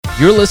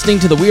You're listening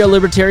to the We Are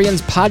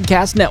Libertarians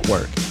Podcast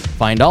Network.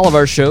 Find all of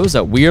our shows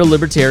at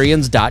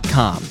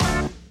wearelibertarians.com.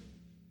 All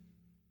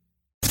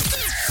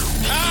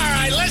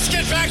right, let's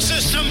get back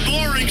to some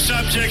boring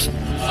subjects.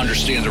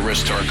 Understand the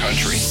risk to our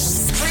country.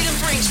 Freedom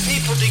brings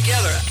people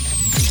together.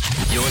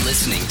 You're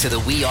listening to the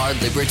We Are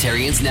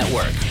Libertarians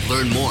Network.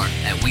 Learn more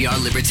at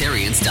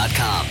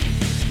wearelibertarians.com.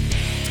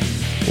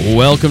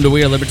 Welcome to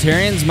We Are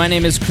Libertarians. My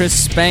name is Chris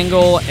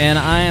Spangle, and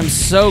I am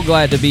so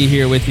glad to be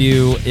here with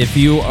you. If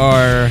you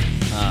are,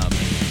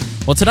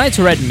 well, tonight's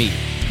Red Meat.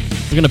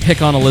 We're going to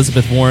pick on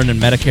Elizabeth Warren and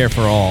Medicare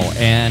for All,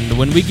 and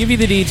when we give you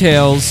the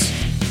details,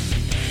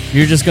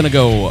 you're just going to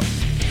go,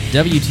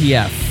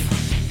 WTF.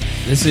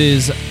 This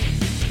is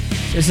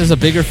a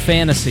bigger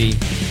fantasy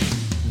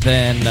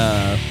than,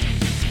 a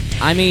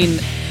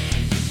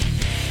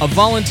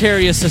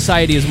voluntary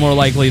society is more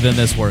likely than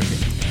this working.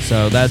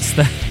 So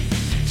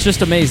it's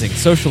just amazing.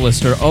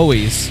 Socialists are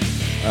always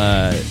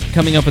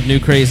coming up with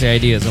new crazy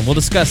ideas, and we'll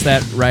discuss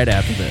that right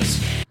after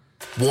this.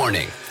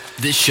 Warning,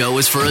 this show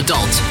is for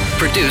adults,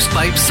 produced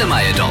by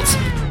semi-adults.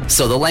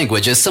 So the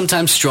language is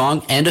sometimes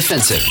strong and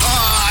offensive.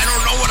 I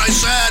don't know what I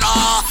said.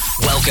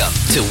 Welcome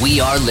to We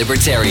Are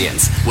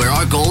Libertarians, where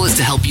our goal is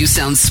to help you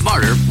sound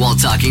smarter while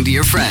talking to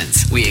your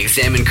friends. We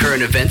examine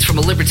current events from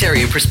a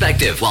libertarian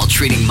perspective while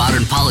treating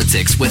modern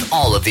politics with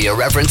all of the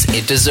irreverence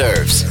it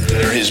deserves.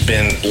 There has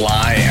been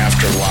lie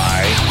after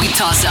lie. We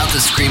toss out the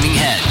screaming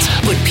heads,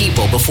 put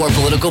people before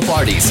political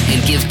parties,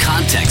 and give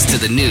context to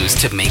the news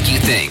to make you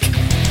think.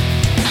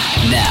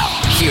 Now,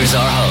 here's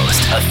our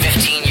host, a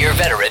 15-year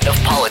veteran of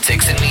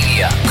politics and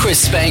media, Chris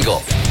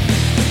Spangle.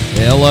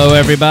 Hello,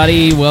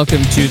 everybody.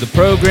 Welcome to the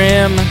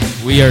program.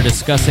 We are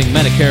discussing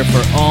Medicare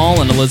for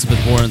All and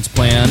Elizabeth Warren's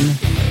plan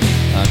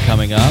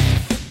coming up.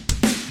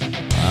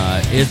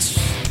 It's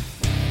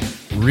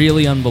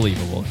really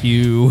unbelievable.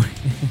 You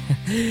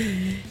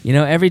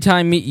know, every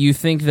time you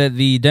think that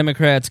the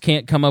Democrats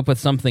can't come up with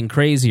something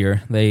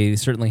crazier, they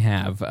certainly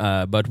have.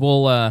 But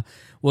we'll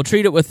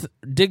treat it with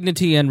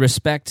dignity and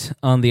respect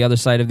on the other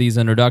side of these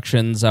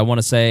introductions. I want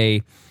to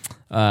say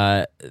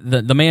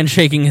the man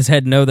shaking his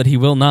head no that he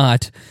will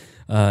not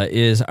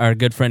is our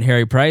good friend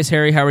Harry Price.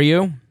 Harry, how are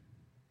you?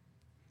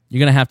 You're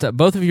going to have to,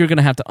 both of you are going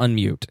to have to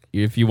unmute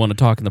if you want to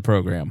talk in the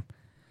program.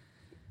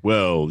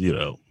 Well, you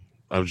know,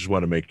 I just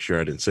want to make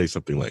sure I didn't say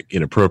something like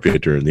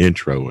inappropriate during the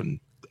intro and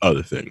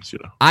other things, you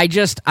know. I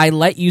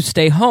let you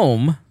stay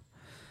home.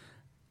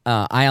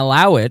 I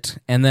allow it,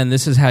 and then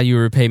this is how you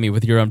repay me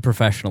with your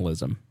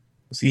unprofessionalism.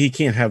 See, he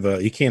can't have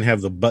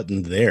the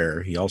button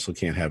there. He also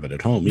can't have it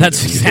at home.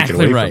 That's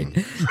exactly right.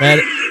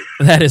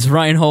 That is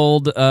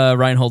Reinhold.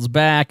 Reinhold's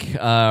back.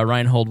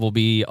 Reinhold will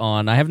be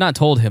on. I have not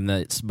told him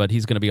that, but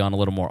he's going to be on a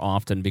little more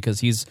often because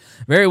he's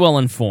very well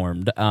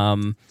informed.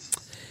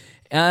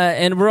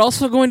 And we're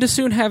also going to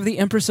soon have the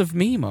Empress of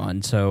Meme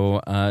on, so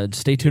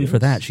stay tuned for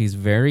that. She's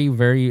very,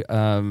 very,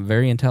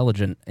 very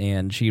intelligent,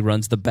 and she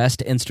runs the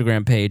best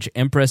Instagram page,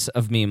 Empress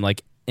of Meme,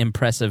 like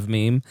impressive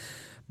meme,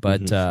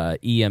 but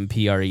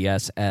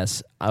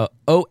EMPRESSOF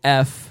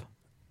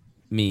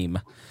meme.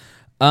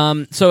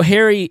 So,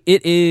 Harry,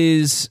 it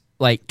is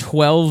like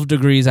 12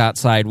 degrees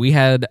outside. We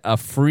had a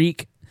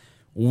freak,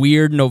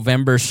 weird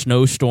November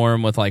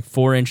snowstorm with like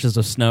 4 inches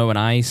of snow and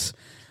ice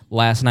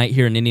last night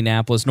here in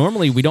Indianapolis.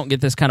 Normally, we don't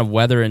get this kind of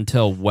weather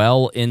until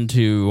well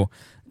into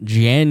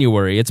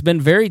January. It's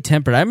been very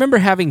tempered. I remember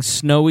having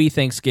snowy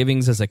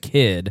Thanksgivings as a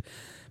kid,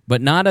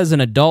 but not as an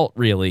adult,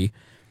 really.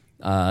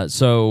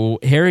 So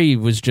Harry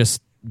was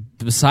just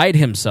beside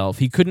himself.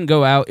 He couldn't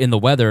go out in the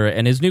weather,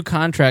 and his new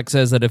contract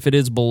says that if it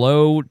is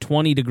below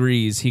 20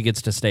 degrees, he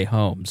gets to stay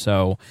home.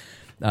 So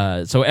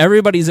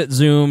everybody's at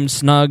Zoom,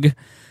 snug,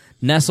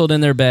 nestled in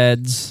their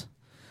beds.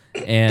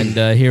 And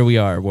here we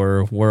are.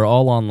 We're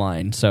all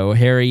online. So,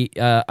 Harry,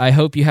 I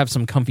hope you have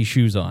some comfy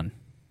shoes on.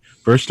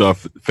 First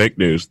off, fake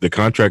news. The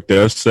contract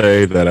does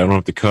say that I don't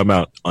have to come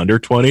out under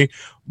 20,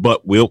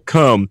 but will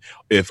come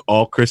if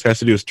all Chris has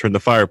to do is turn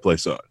the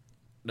fireplace on.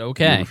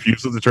 Okay. He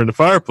refuses to turn the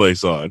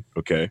fireplace on.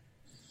 Okay.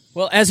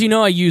 Well, as you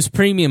know, I use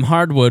premium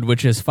hardwood,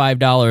 which is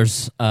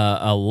 $5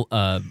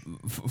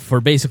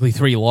 for basically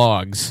 3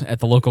 logs at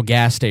the local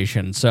gas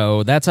station.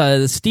 So that's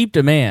a steep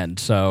demand.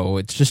 So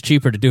it's just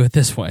cheaper to do it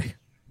this way.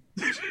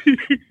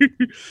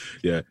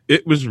 Yeah,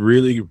 it was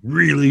really,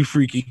 really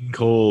freaking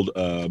cold.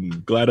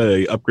 Glad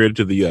I upgraded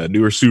to the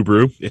newer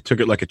Subaru. It took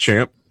it like a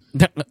champ.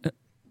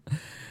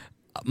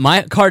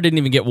 My car didn't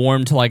even get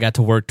warm till I got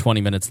to work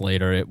 20 minutes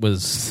later. It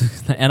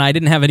was, and I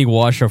didn't have any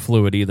washer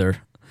fluid either.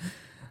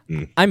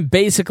 I'm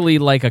basically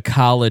like a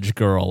college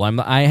girl.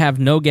 I have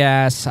no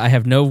gas. I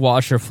have no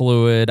washer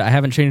fluid. I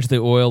haven't changed the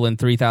oil in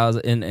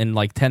 3,000 in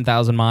like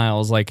 10,000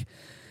 miles. Like,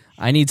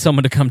 I need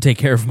someone to come take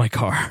care of my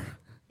car.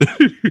 Well,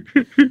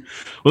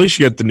 at least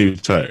you got the new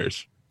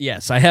tires.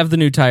 Yes, I have the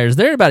new tires.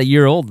 They're about a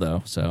year old,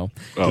 though. So,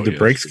 Did the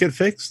brakes get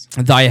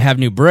fixed? I have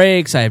new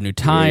brakes. I have new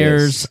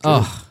tires.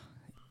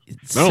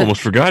 Yes, I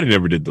almost forgot he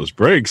never did those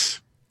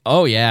brakes.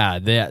 Oh, yeah.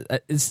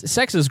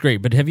 Sex is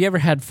great, but have you ever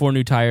had 4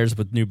 new tires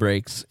with new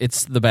brakes?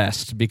 It's the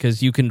best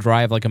because you can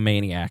drive like a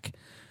maniac.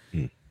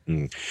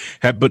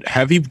 But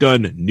have you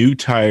done new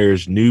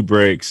tires, new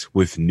brakes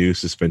with new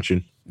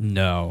suspension?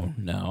 No.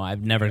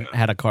 I've never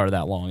had a car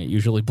that long. It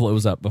usually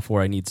blows up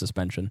before I need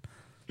suspension.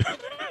 I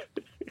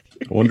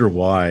wonder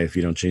why if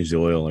you don't change the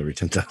oil every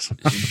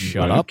 10,000.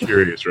 Shut I'm up.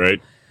 curious,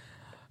 right?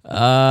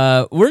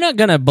 We're not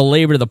going to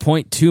belabor the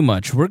point too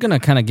much. We're going to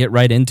kind of get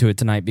right into it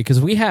tonight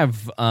because we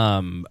have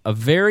a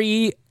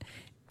very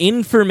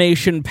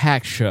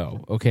information-packed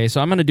show. Okay,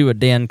 so I'm going to do a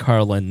Dan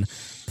Carlin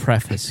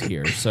preface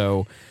here.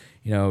 So,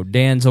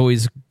 Dan's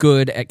always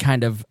good at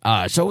kind of.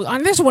 So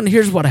on this one,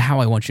 here's how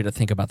I want you to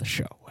think about the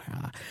show.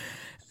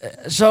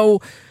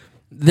 So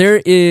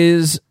there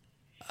is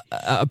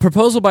a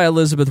proposal by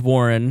Elizabeth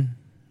Warren.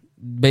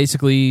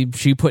 Basically,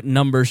 she put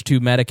numbers to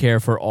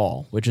Medicare for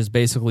All, which is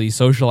basically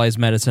socialized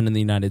medicine in the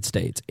United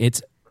States.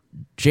 It's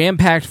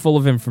jam-packed full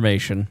of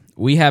information.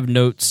 We have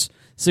notes,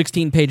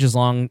 16 pages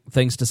long,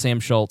 thanks to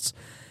Sam Schultz.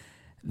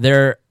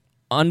 They're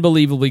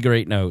unbelievably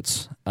great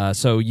notes,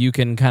 so you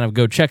can kind of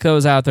go check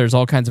those out. There's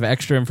all kinds of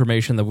extra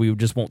information that we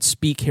just won't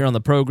speak here on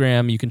the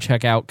program. You can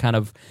check out kind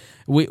of...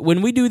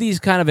 when we do these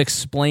kind of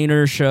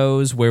explainer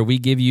shows where we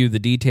give you the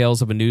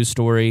details of a news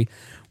story,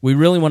 we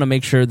really want to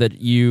make sure that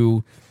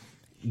you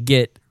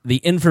get the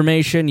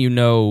information,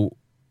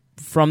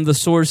 from the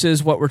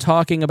sources what we're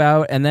talking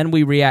about, and then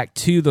we react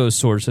to those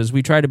sources.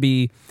 We try to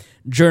be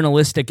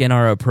journalistic in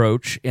our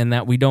approach in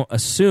that we don't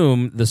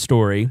assume the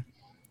story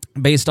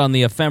based on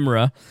the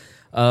ephemera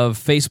of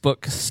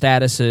Facebook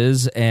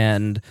statuses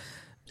and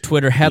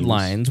Twitter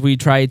headlines. We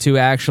try to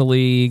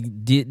actually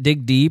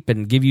dig deep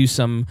and give you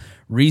some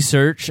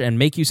research and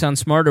make you sound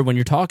smarter when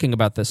you're talking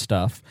about this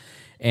stuff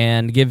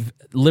and give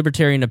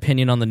libertarian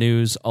opinion on the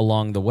news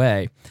along the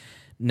way.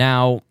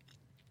 Now,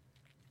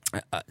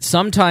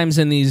 sometimes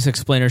in these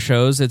explainer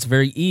shows, it's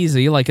very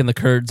easy, like in the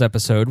Kurds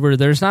episode, where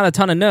there's not a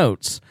ton of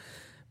notes.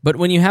 But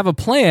when you have a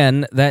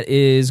plan that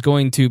is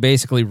going to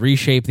basically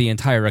reshape the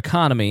entire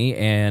economy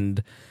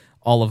and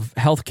all of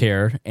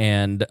healthcare,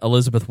 and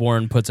Elizabeth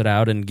Warren puts it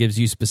out and gives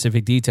you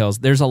specific details,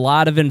 there's a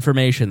lot of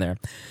information there.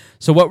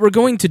 So what we're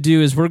going to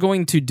do is we're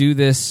going to do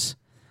this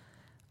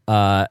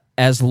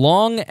as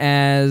long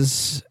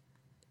as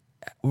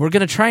we're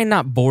going to try and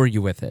not bore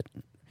you with it.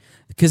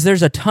 Because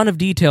there's a ton of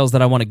details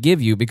that I want to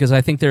give you because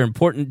I think they're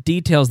important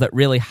details that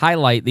really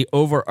highlight the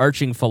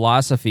overarching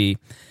philosophy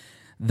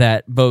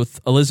that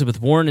both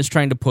Elizabeth Warren is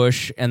trying to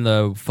push and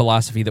the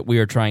philosophy that we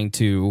are trying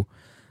to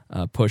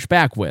push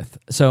back with.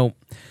 So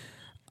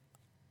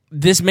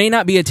this may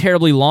not be a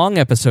terribly long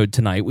episode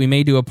tonight. We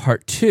may do a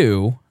part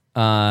 2.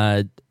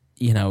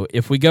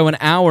 If we go an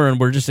hour and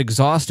we're just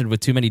exhausted with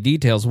too many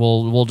details,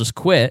 we'll just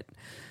quit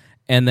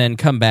and then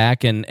come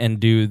back and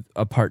do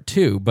a part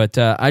 2. But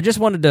I just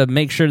wanted to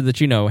make sure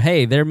that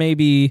hey, there may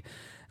be,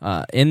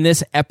 in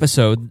this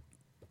episode,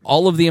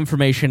 all of the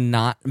information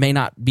may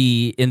not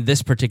be in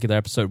this particular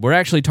episode. We're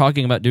actually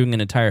talking about doing an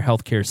entire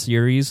healthcare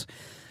series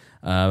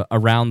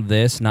around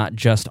this, not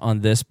just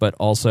on this, but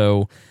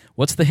also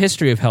what's the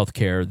history of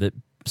healthcare, that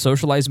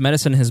socialized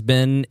medicine has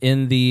been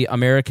in the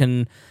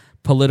American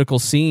political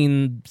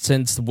scene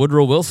since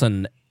Woodrow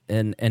Wilson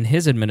and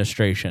his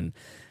administration.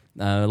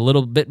 A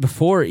little bit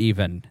before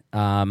even.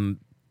 The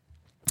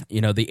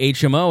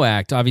HMO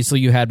Act,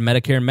 obviously you had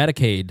Medicare and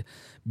Medicaid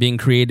being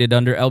created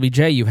under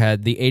LBJ. You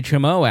had the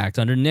HMO Act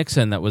under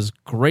Nixon that was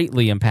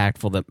greatly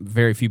impactful that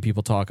very few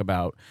people talk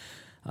about.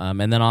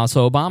 And then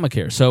also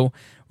Obamacare. So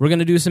we're going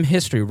to do some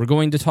history. We're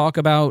going to talk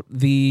about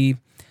the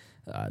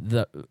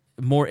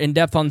more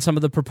in-depth on some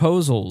of the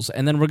proposals,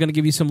 and then we're going to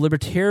give you some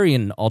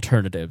libertarian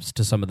alternatives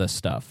to some of this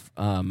stuff.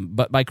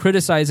 But by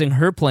criticizing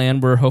her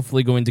plan, we're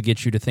hopefully going to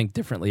get you to think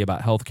differently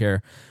about healthcare,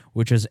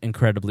 which is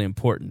incredibly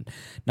important.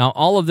 Now,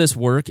 all of this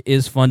work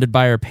is funded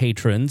by our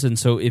patrons, and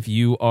so if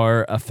you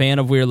are a fan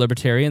of We Are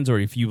Libertarians, or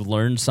if you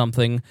learned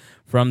something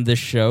from this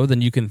show,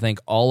 then you can thank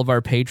all of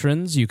our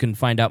patrons. You can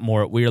find out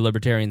more at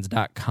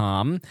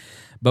wearelibertarians.com.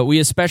 But we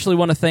especially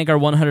want to thank our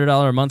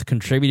 $100 a month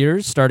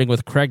contributors, starting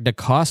with Craig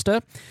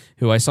DaCosta,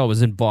 who I saw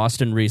was in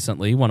Boston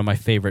recently, one of my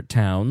favorite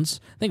towns.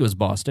 I think it was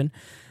Boston.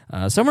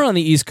 Somewhere on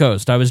the East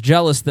Coast. I was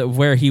jealous that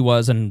where he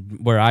was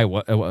and where I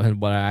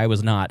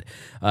was not.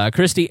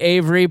 Christy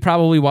Avery,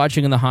 probably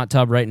watching in the hot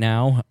tub right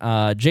now.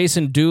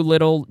 Jason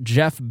Doolittle,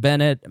 Jeff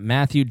Bennett,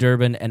 Matthew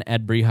Durbin, and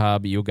Ed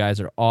Brehab. You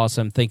guys are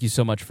awesome. Thank you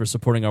so much for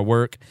supporting our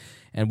work.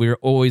 And we're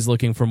always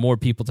looking for more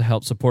people to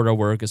help support our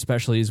work,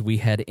 especially as we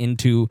head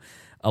into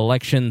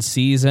election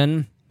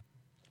season.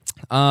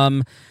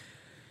 So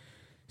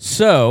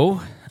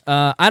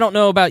I don't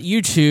know about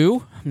you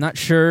two. I'm not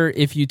sure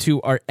if you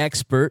two are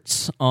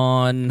experts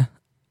on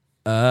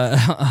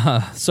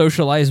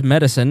socialized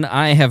medicine.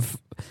 I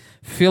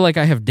feel like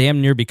I have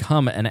damn near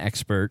become an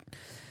expert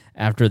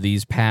after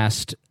these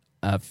past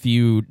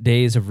few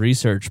days of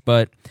research.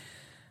 But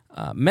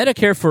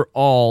Medicare for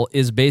All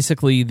is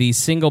basically the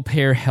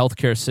single-payer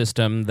healthcare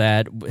system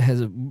that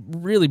has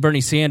really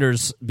Bernie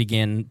Sanders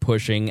began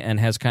pushing and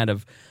has kind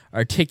of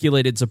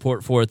articulated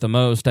support for it the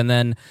most. And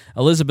then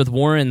Elizabeth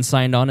Warren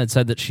signed on and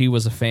said that she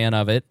was a fan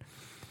of it.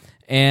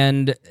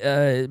 And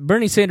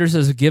Bernie Sanders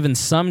has given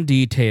some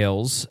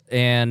details,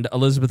 and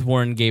Elizabeth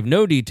Warren gave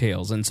no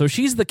details. And so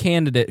she's the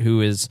candidate who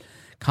is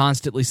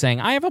constantly saying,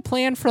 I have a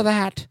plan for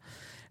that.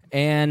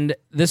 And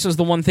this is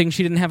the one thing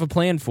she didn't have a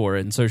plan for.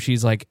 And so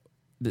she's like,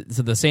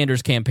 so the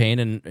Sanders campaign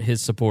and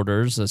his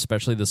supporters,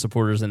 especially the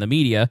supporters in the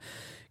media,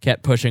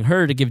 kept pushing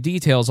her to give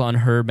details on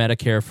her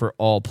Medicare for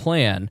All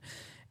plan.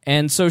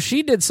 And so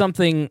she did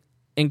something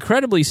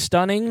incredibly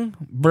stunning,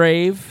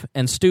 brave,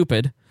 and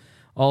stupid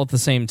all at the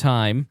same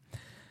time,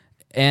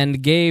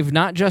 and gave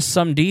not just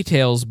some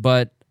details,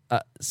 but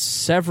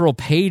several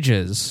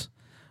pages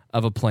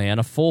of a plan,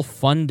 a full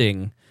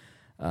funding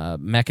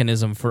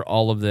mechanism for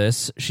all of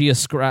this. She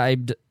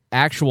ascribed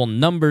actual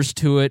numbers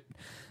to it.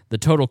 The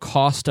total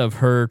cost of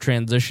her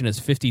transition is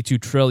 $52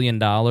 trillion.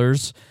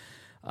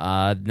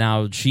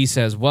 Now, she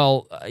says,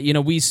 well,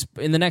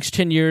 in the next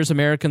 10 years,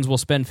 Americans will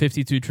spend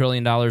 $52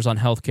 trillion on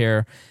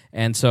healthcare,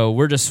 and so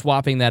we're just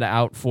swapping that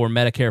out for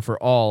Medicare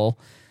for All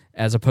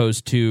as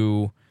opposed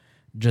to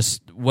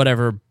just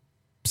whatever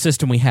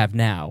system we have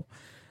now.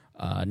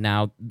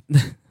 Now,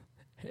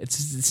 it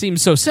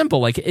seems so simple.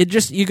 Like,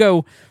 you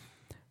go,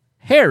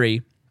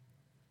 Harry,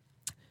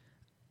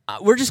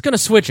 we're just going to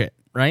switch it,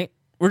 right?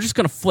 We're just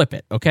going to flip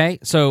it, okay?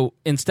 So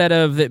instead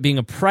of it being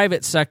a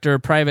private sector,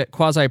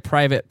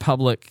 quasi-private,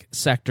 public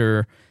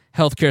sector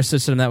healthcare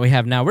system that we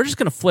have now, we're just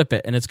going to flip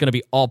it, and it's going to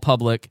be all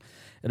public.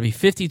 It'll be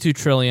 $52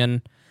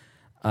 trillion.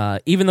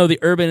 Even though the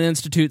Urban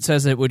Institute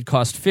says it would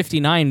cost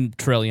 $59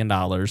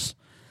 trillion,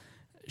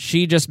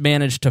 she just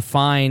managed to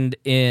find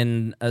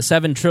in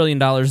 $7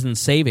 trillion in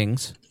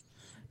savings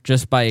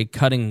just by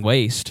cutting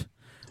waste,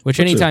 which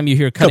anytime you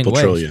hear cutting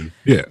waste... trillion,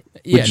 yeah.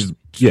 Yeah, which is,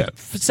 yeah.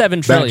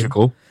 $7 trillion.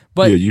 Magical.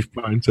 But yeah, you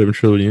find $7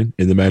 trillion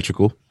in the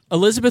magical.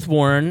 Elizabeth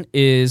Warren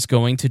is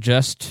going to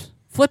just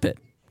flip it.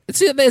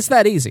 It's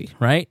that easy,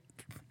 right?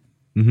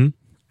 Mm-hmm.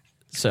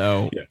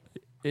 So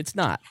it's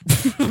not.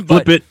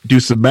 Flip it, do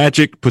some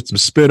magic, put some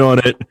spin on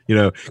it,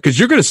 because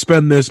you're going to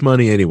spend this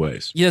money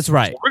anyways. Yeah, that's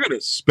right. So we're going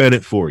to spend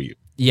it for you.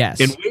 Yes.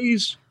 In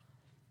ways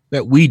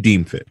that we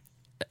deem fit.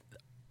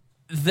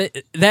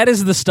 That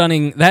is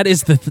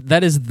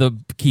the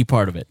key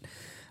part of it.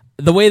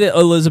 The way that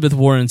Elizabeth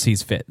Warren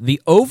sees fit,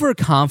 the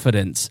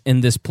overconfidence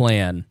in this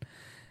plan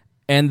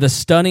and the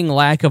stunning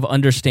lack of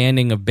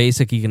understanding of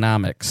basic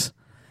economics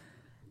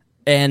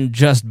and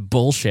just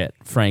bullshit,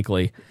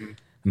 frankly,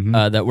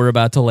 that we're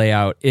about to lay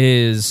out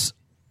is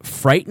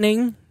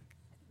frightening.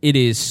 It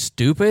is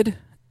stupid.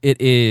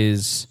 It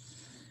is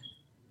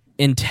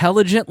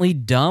intelligently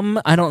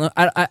dumb. I don't know.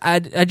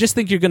 I just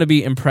think you're going to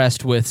be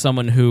impressed with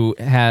someone who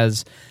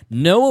has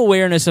no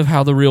awareness of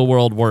how the real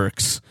world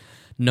works.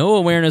 No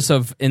awareness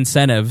of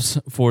incentives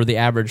for the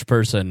average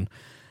person,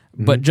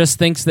 but just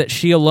thinks that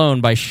she alone,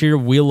 by sheer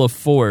wheel of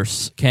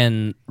force,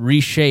 can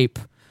reshape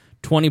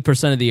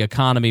 20% of the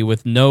economy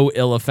with no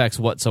ill effects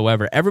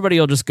whatsoever.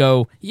 Everybody will just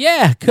go,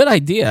 yeah, good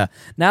idea.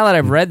 Now that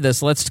I've read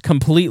this, let's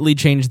completely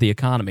change the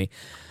economy.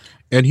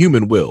 And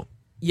human will.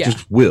 Yeah.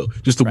 Just will.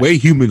 Just the way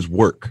humans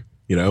work,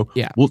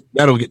 Yeah. Well,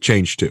 that'll get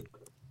changed too.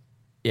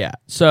 Yeah.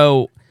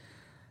 So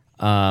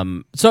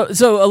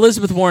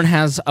Elizabeth Warren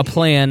has a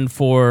plan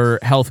for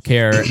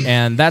healthcare,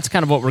 and that's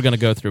kind of what we're going to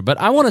go through. But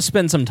I want to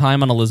spend some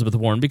time on Elizabeth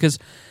Warren because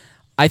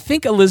I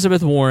think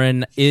Elizabeth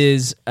Warren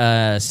is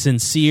a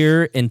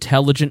sincere,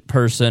 intelligent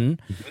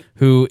person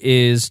who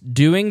is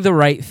doing the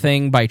right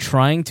thing by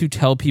trying to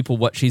tell people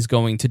what she's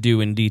going to do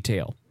in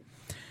detail.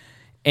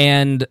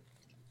 And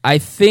I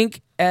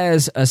think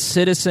as a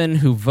citizen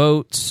who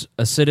votes,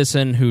 a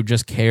citizen who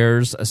just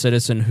cares, a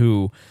citizen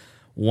who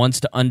wants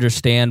to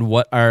understand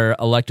what our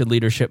elected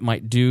leadership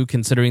might do,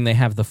 considering they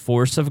have the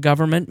force of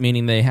government,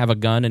 meaning they have a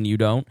gun and you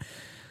don't.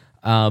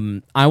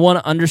 I want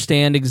to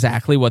understand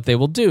exactly what they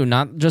will do,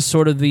 not just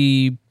sort of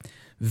the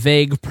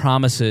vague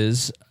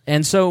promises.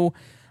 And so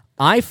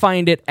I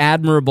find it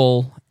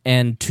admirable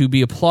and to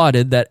be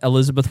applauded that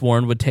Elizabeth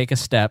Warren would take a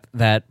step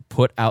that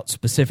put out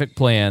specific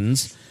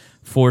plans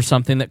for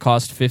something that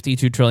cost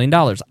 $52 trillion.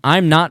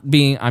 I'm not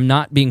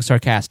being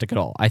sarcastic at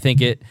all.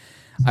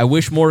 I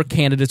wish more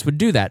candidates would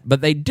do that,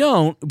 but they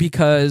don't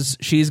because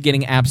she's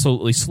getting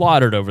absolutely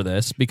slaughtered over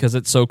this because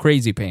it's so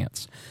crazy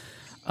pants.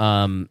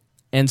 And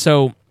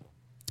so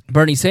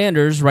Bernie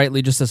Sanders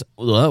rightly just says,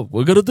 well,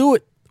 we're going to do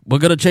it. We're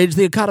going to change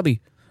the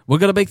economy. We're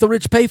going to make the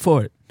rich pay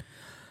for it.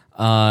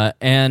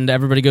 And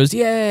everybody goes,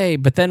 yay.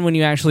 But then when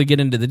you actually get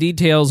into the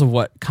details of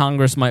what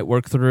Congress might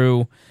work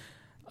through,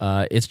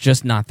 it's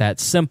just not that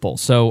simple.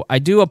 So I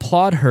do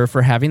applaud her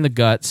for having the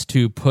guts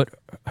to put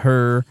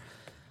her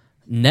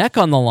neck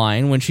on the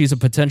line when she's a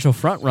potential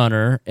front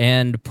runner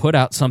and put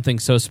out something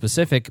so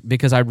specific,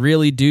 because I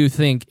really do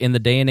think in the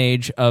day and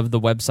age of the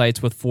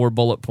websites with 4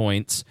 bullet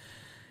points,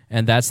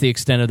 and that's the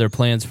extent of their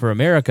plans for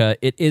America,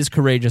 it is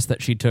courageous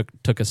that she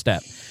took a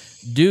step.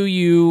 Do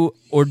you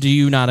or do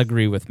you not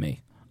agree with me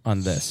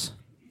on this?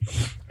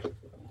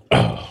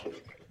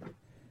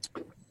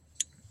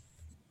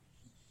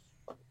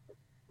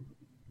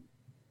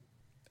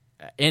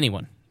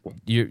 Anyone?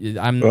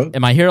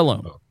 Am I here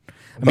alone?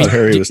 I thought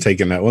Harry was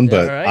taking that one,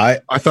 but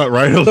right. I thought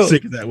Ryan was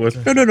taking that one.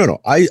 No.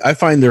 I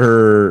find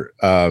her.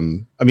 I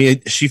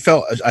mean, she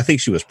felt. I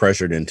think she was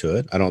pressured into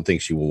it. I don't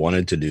think she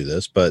wanted to do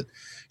this, but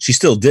she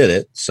still did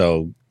it.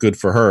 So good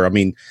for her. I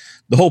mean,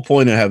 the whole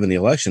point of having the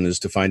election is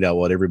to find out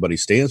what everybody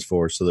stands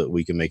for, so that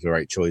we can make the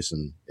right choice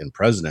in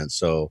president.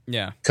 So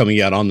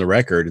coming out on the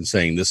record and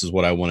saying this is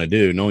what I want to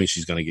do, knowing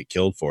she's going to get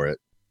killed for it.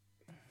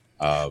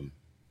 I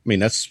mean,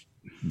 that's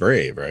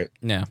brave, right?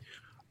 Yeah.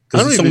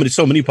 Because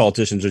so many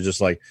politicians are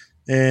just like,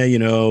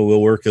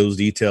 we'll work those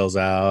details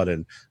out,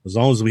 and as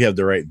long as we have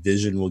the right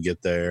vision, we'll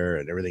get there,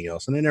 and everything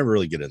else. And they never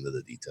really get into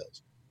the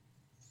details.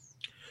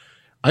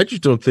 I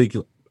don't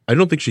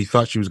think she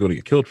thought she was going to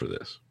get killed for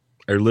this.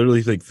 I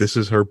literally think this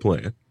is her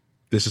plan.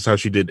 This is how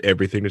she did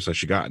everything. This is how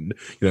she got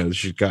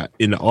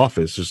in the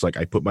office. Just like,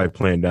 I put my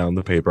plan down on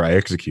the paper, I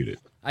execute it.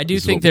 I do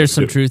think there's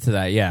some truth to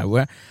that. Yeah.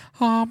 But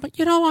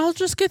I'll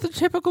just get the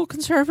typical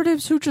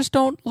conservatives who just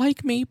don't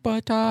like me.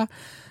 But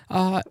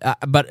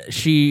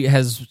she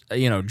has,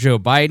 Joe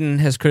Biden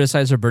has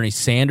criticized her. Bernie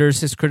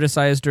Sanders has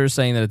criticized her,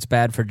 saying that it's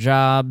bad for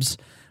jobs.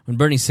 When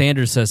Bernie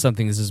Sanders says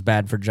something, this is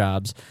bad for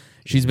jobs.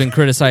 She's been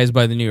criticized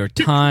by the New York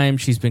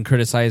Times. She's been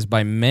criticized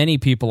by many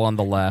people on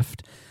the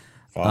left.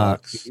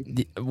 Fox.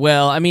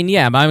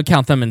 I would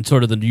count them in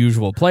sort of the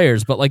usual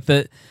players, but like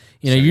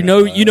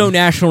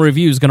National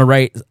Review is going to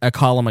write a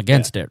column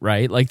against it,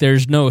 right? Like,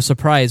 there's no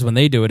surprise when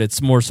they do it.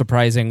 It's more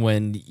surprising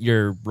when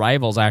your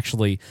rivals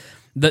actually.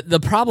 The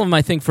problem,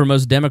 I think, for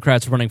most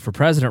Democrats running for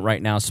president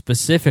right now,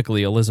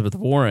 specifically Elizabeth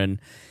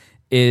Warren,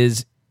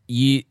 is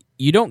you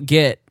don't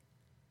get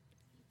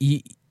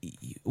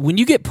when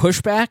you get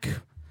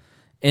pushback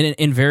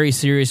in very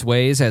serious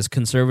ways, as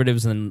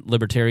conservatives and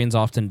libertarians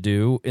often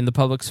do in the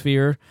public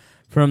sphere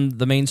from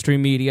the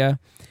mainstream media,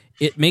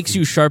 it makes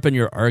you sharpen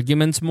your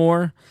arguments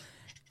more.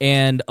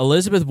 And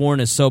Elizabeth Warren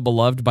is so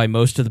beloved by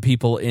most of the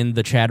people in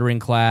the chattering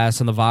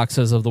class and the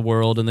Voxes of the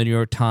world and the New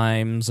York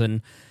Times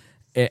and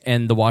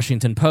the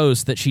Washington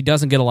Post that she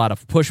doesn't get a lot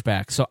of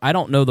pushback. So I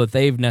don't know that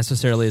they've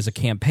necessarily, as a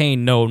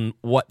campaign, known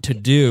what to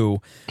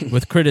do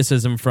with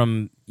criticism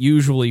from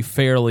usually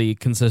fairly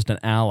consistent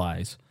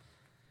allies.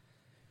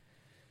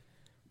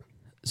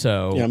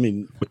 So yeah, I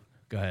mean,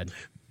 go ahead,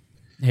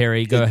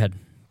 Harry. Go ahead.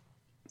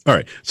 All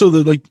right.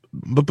 So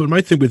but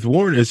my thing with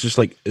Warren is just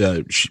like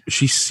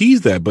she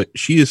sees that, but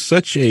she is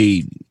such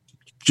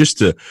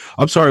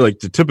I'm sorry,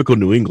 like the typical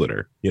New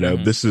Englander.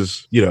 This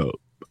is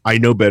I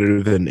know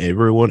better than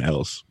everyone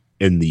else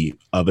in the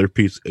other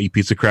piece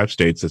of crap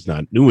states that's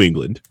not New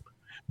England.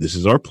 This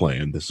is our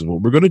plan. This is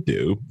what we're going to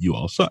do. You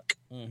all suck.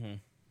 Mm-hmm.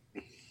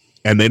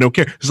 And they don't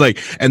care. It's like,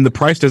 and the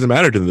price doesn't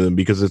matter to them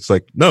because it's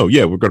like, no,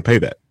 yeah, we're going to pay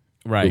that.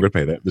 Right. We're going to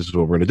pay that. This is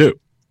what we're going to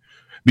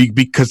do.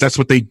 Because that's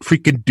what they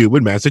freaking do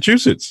in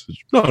Massachusetts.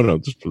 No,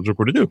 this is what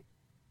we're going to do.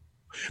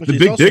 The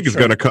big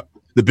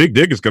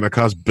dig is going to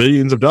cost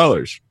billions of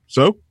dollars.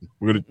 So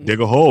we're going to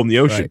dig a hole in the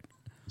ocean. Right.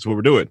 That's what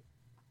we're doing.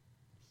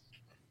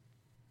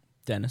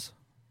 Dennis.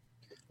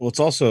 Well, it's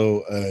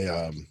also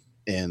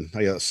and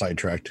I got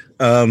sidetracked.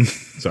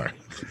 Sorry.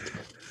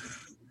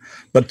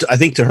 But I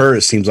think to her,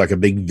 it seems like a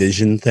big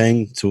vision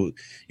thing. To,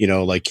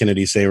 like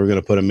Kennedy saying, we're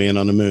going to put a man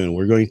on the moon.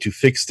 We're going to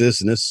fix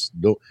this and this.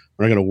 We're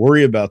not going to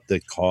worry about the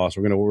cost.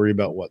 We're going to worry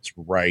about what's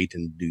right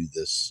and do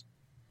this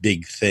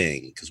big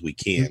thing because we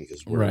can,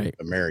 because we're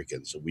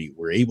Americans. So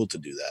we're able to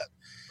do that.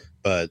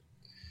 But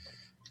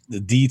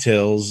the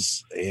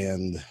details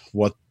and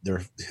what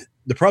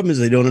the problem is,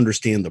 they don't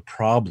understand the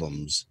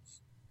problems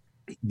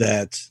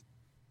that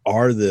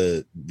are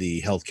the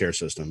healthcare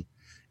system.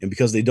 And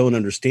because they don't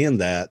understand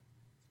that,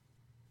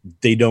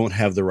 they don't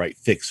have the right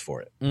fix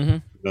for it. Mm-hmm. You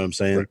know what I'm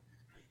saying? Right.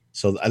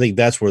 So I think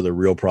that's where the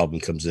real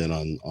problem comes in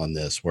on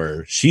this,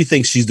 where she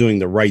thinks she's doing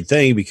the right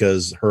thing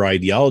because her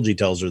ideology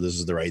tells her this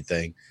is the right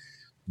thing.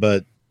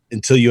 But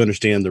until you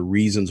understand the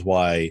reasons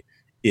why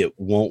it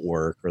won't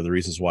work, or the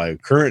reasons why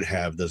current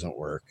have doesn't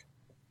work,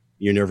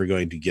 you're never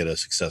going to get a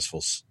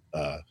successful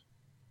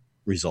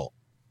result.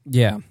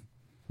 Yeah.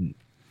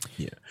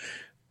 Yeah.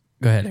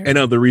 Go ahead, Eric.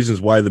 And the reasons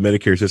why the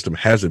Medicare system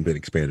hasn't been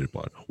expanded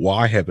upon.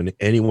 Why haven't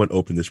anyone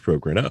opened this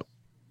program up?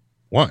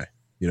 Why?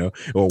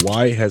 Or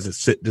why has it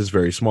sit this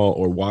very small?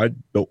 Or why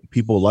don't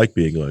people like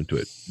being onto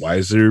it? Why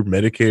is there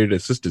Medicaid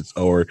assistance?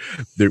 Or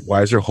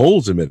why is there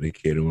holes in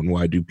Medicaid? And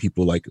why do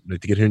people like to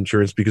get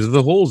insurance because of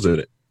the holes in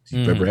it?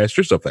 You've ever asked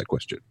yourself that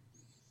question?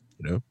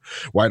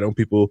 Why don't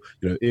people,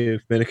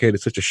 if Medicaid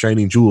is such a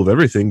shining jewel of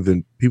everything,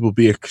 then people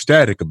be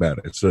ecstatic about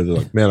it. So they're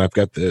like, man, I've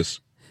got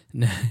this.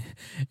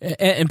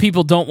 And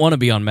people don't want to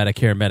be on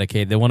Medicare,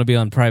 Medicaid. They want to be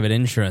on private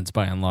insurance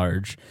by and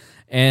large.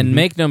 And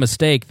make no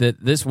mistake that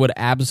this would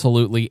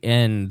absolutely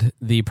end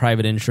the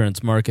private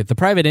insurance market. The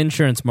private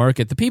insurance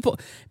market, the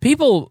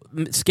people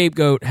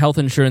scapegoat health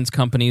insurance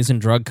companies and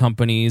drug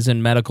companies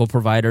and medical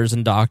providers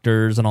and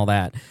doctors and all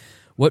that.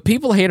 What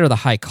people hate are the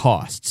high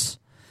costs.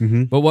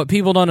 Mm-hmm. But what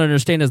people don't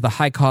understand is the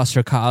high costs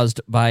are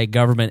caused by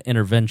government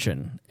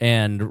intervention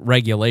and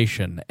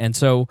regulation. And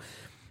so,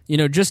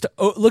 just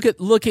look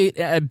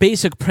at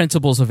basic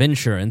principles of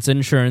insurance.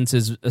 Insurance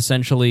is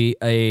essentially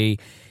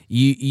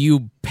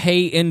you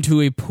pay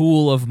into a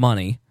pool of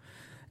money,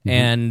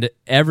 and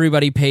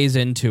everybody pays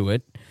into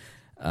it.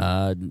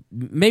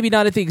 Maybe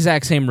not at the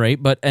exact same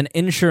rate, but an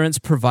insurance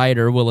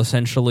provider will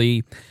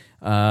essentially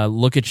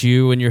look at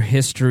you and your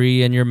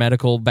history and your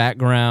medical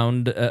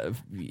background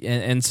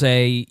and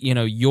say,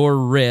 your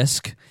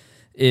risk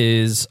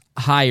is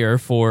higher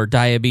for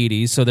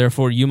diabetes, so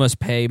therefore you must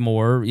pay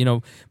more.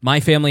 My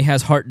family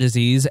has heart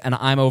disease and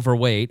I'm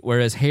overweight,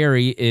 whereas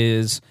Harry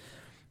is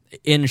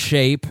in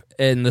shape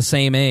and the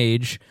same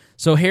age.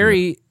 So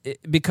Harry,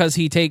 because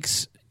he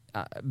takes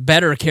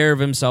better care of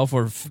himself,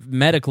 or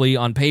medically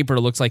on paper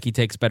looks like he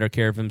takes better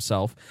care of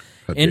himself,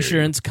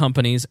 insurance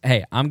companies,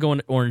 hey, I'm going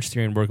to Orange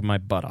Theory and working my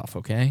butt off,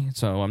 okay?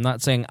 So I'm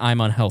not saying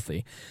I'm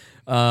unhealthy,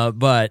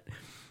 but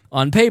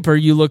on paper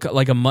you look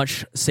like a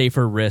much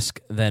safer risk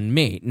than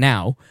me.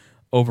 Now,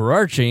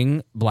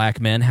 overarching,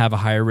 black men have a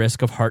higher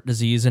risk of heart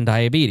disease and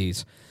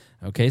diabetes,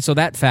 okay? So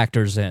that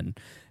factors in.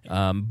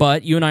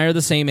 But you and I are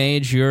the same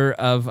age. You're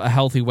of a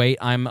healthy weight.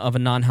 I'm of a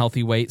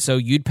non-healthy weight. So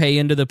you'd pay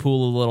into the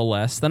pool a little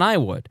less than I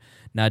would.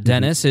 Now,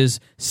 Dennis is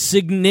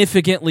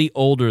significantly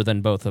older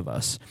than both of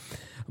us.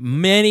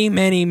 Many,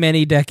 many,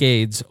 many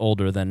decades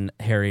older than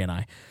Harry and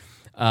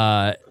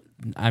I.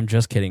 I'm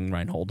just kidding,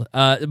 Reinhold.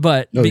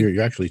 But no,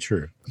 you're actually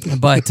true.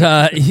 But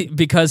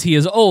because he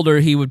is older,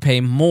 he would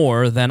pay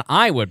more than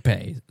I would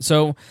pay.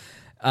 So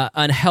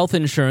a health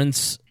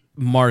insurance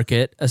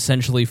market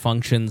essentially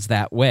functions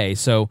that way.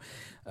 So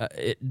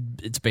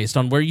it's based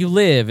on where you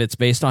live. It's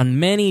based on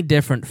many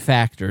different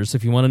factors.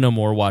 If you want to know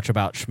more, watch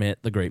About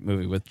Schmidt, the great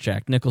movie with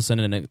Jack Nicholson,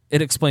 and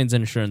it explains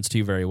insurance to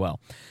you very well.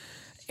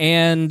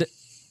 And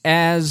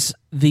as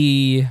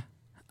the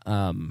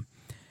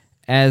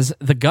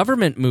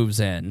government moves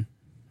in,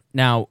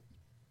 now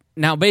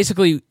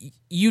basically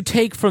you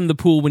take from the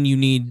pool when you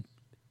need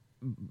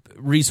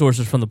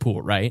resources from the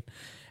pool, right?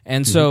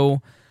 And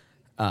so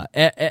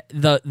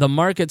the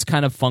markets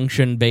kind of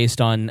function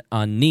based on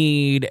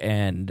need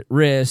and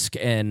risk,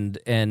 and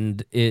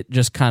it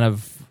just kind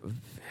of,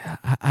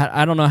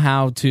 I don't know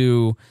how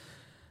to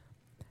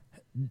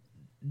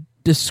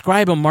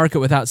describe a market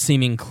without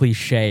seeming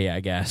cliche, I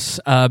guess,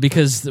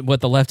 because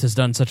what the left has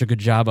done such a good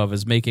job of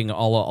is making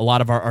a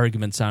lot of our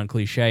arguments sound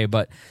cliche.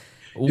 But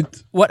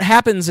what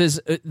happens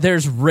is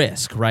there's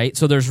risk, right?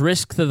 So there's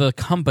risk to the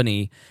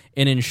company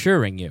in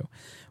insuring you.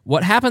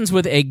 What happens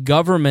with a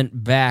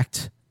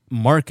government-backed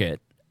market,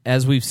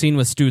 as we've seen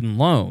with student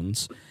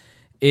loans,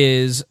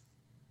 is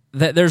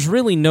that there's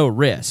really no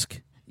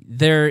risk.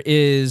 There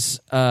is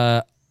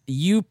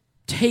you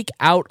take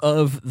out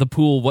of the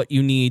pool what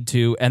you need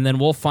to, and then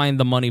we'll find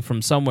the money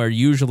from somewhere,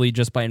 usually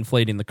just by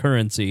inflating the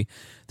currency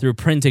through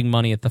printing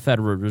money at the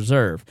Federal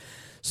Reserve.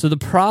 So the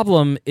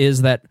problem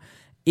is that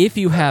if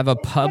you have a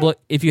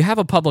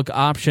public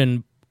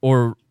option,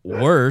 or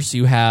worse,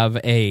 you have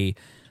a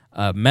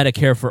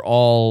Medicare for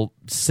all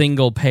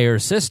single payer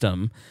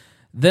system,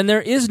 then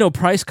there is no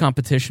price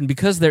competition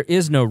because there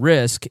is no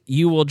risk.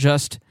 You will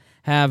just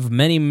have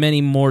many,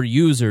 many more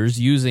users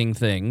using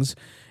things,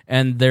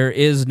 and there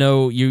is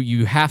no,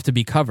 you have to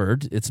be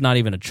covered. It's not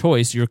even a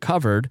choice. You're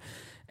covered.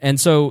 And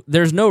so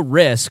there's no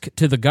risk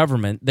to the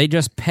government. They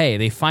just pay.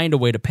 They find a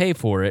way to pay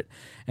for it.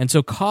 And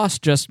so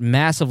cost just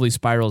massively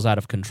spirals out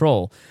of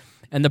control.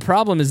 And the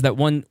problem is that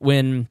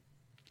when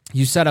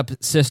you set up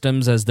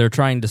systems, as they're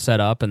trying to set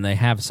up, and they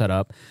have set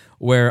up,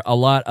 where a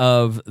lot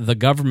of the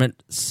government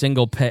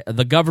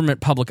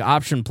public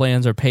option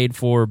plans are paid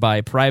for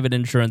by private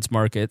insurance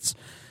markets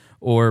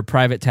or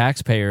private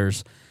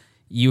taxpayers,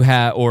 you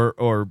have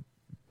or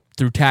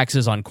through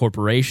taxes on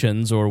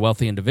corporations or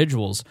wealthy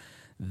individuals,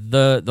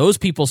 those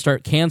people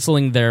start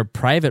canceling their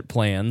private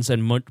plans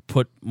and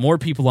put more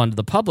people onto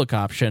the public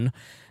option,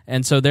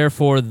 and so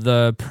therefore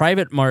the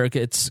private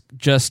markets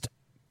just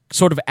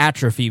sort of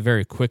atrophy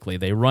very quickly.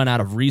 They run out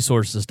of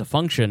resources to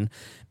function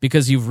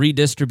because you've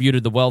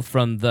redistributed the wealth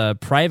from the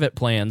private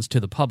plans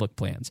to the public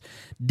plans.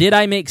 Did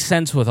I make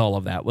sense with all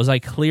of that? Was I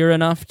clear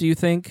enough, do you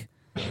think?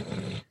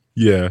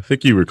 Yeah, I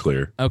think you were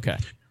clear. Okay.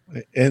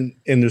 And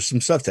there's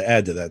some stuff to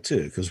add to that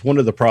too, because one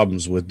of the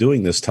problems with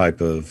doing this type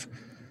of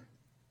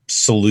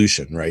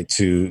solution, right,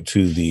 to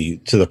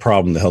the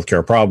problem, the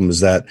healthcare problem, is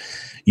that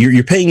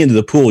you're paying into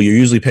the pool. You're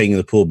usually paying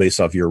into the pool based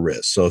off your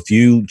risk. So if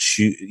you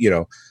choose,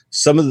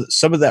 some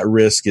of that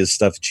risk is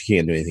stuff that you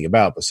can't do anything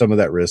about, but some of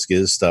that risk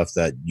is stuff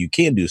that you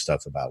can do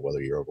stuff about,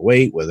 whether you're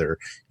overweight, whether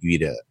you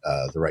eat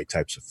the right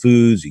types of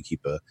foods, you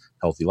keep a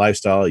healthy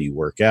lifestyle, you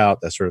work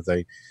out, that sort of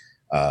thing,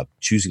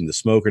 choosing to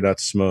smoke or not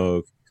to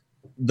smoke,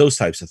 those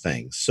types of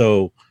things.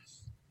 So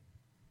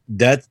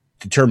that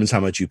determines how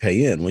much you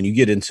pay in. When you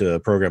get into a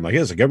program like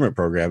this, a government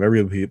program,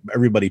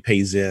 everybody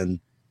pays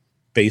in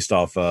based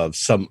off of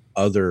some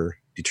other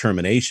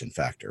determination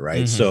factor,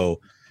 right? Mm-hmm.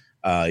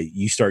 So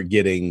you start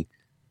getting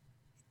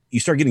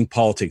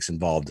politics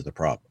involved in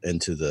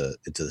into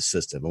the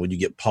system. And when you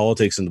get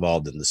politics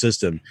involved in the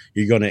system,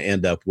 you're going to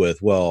end up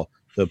with, well,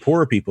 the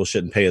poorer people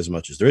shouldn't pay as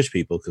much as the rich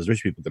people because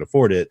rich people can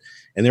afford it.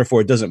 And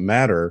therefore it doesn't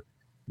matter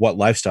what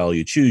lifestyle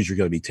you choose, you're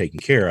going to be taken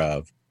care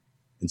of,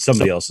 and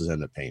somebody else is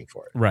end up paying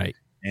for it. Right.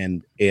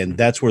 And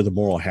that's where the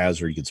moral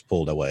hazard gets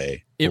pulled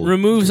away. It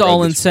removes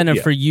all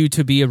incentive for you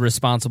to be a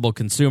responsible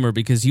consumer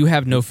because you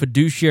have no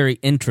fiduciary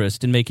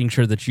interest in making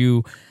sure that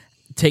you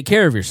take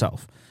care of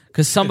yourself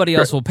because somebody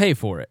else will pay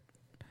for it.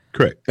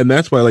 Correct. And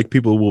that's why like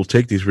people will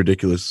take these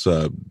ridiculous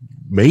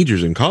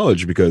majors in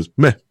college because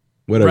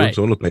whatever, Right.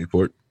 someone will pay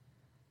for it.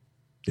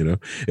 You know,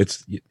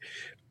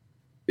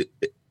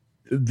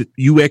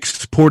 you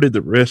exported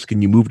the risk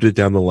and you moved it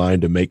down the line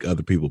to make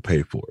other people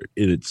pay for it.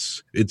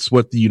 It's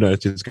what the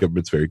United States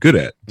government's very good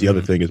at. The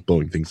other thing is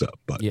blowing things up.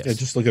 But Yes. Yeah,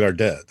 just look at our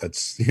debt.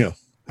 That's, you know,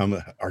 how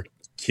much our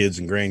kids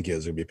and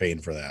grandkids will be paying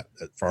for that.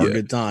 For our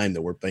good time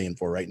that we're paying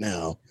for right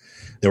now,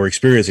 that we're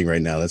experiencing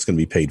right now, that's going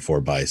to be paid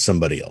for by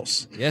somebody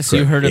else. Yes,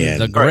 you heard of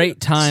And- the great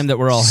time that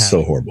we're all having.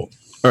 So horrible.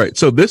 all right,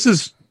 so this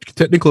is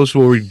technically close to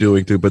what we're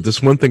doing too, but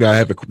this one thing I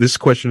have, this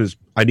question is,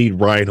 I need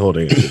Ryan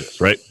Holding into this,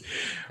 right?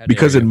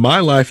 Because in my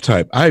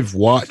lifetime, I've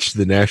watched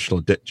the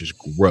national debt just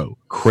grow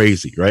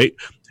crazy, right?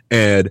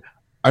 And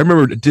I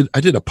remember I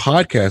did a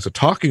podcast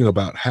talking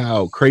about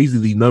how crazy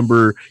the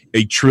number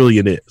 $1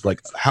 trillion is,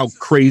 like how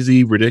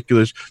crazy,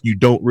 ridiculous. You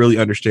don't really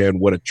understand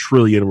what $1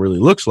 trillion really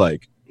looks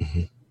like.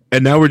 Mm-hmm.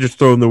 And now we're just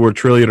throwing the word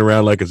trillion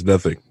around like it's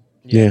nothing.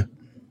 Yeah.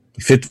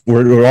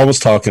 We're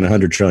almost talking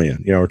 100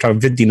 trillion. You know, we're talking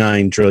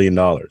 $59 trillion.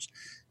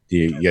 Do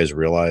you guys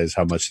realize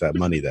how much that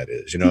money that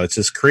is? You know, it's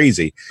just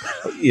crazy.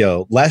 You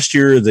know, last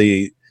year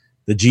the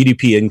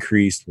GDP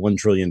increased $1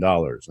 trillion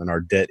and our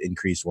debt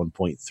increased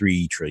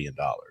 $1.3 trillion.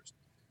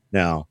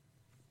 Now,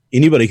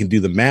 anybody can do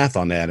the math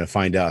on that and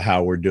find out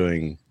how we're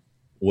doing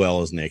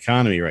well as an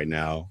economy right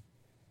now,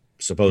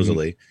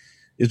 supposedly.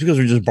 It's because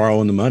we're just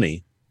borrowing the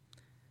money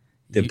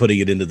and putting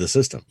it into the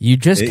system. You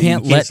just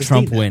can't let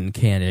sustain Trump that. win,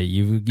 can you?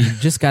 You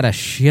just got to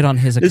shit on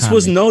his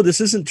economy.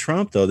 This isn't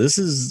Trump though. This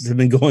has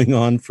been going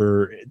on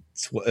for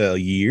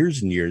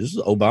years and years.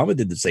 Obama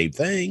did the same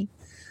thing.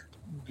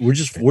 We're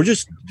just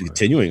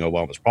continuing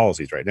Obama's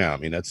policies right now. I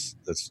mean, that's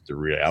the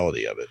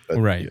reality of it. But,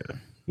 Right. Yeah.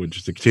 Which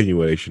is a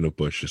continuation of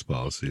Bush's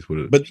policies.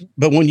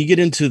 But when you get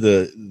into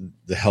the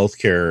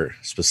healthcare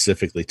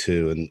specifically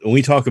too, and when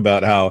we talk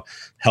about how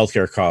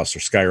healthcare costs are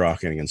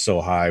skyrocketing and so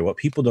high, what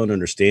people don't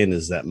understand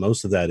is that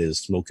most of that is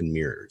smoke and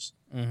mirrors.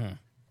 Mm-hmm.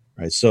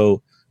 Right.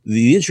 So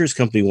the insurance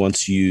company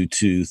wants you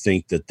to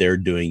think that they're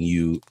doing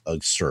you a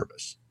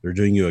service. They're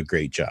doing you a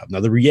great job.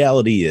 Now, the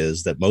reality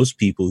is that most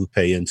people who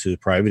pay into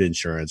private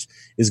insurance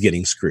is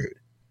getting screwed.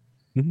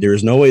 Mm-hmm. There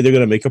is no way they're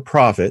going to make a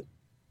profit.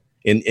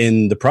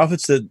 And the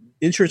profits that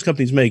insurance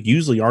companies make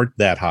usually aren't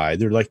that high.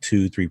 They're like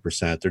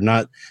 2-3%. They're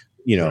not,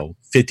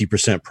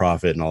 50%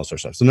 profit and all this sort of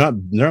stuff. So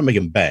they're not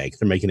making bank.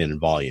 They're making it in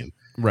volume.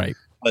 Right.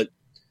 But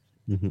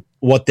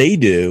what they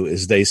do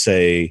is they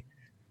say,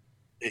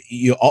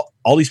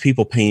 all these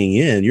people paying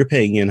in, you're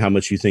paying in how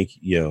much you think,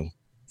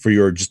 for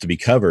your just to be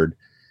covered.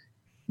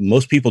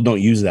 Most people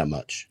don't use that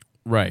much.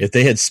 Right. If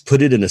they had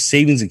put it in a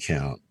savings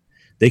account,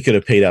 they could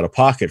have paid out of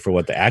pocket for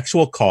what the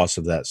actual cost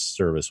of that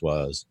service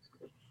was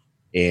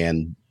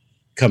and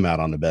come out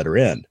on the better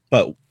end.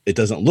 But it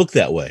doesn't look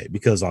that way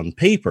because on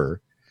paper,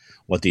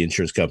 what the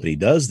insurance company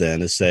does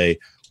then is say,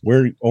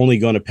 we're only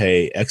going to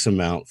pay X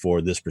amount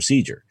for this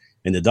procedure.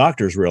 And the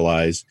doctors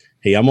realize,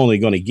 hey, I'm only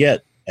going to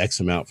get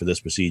X amount for this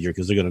procedure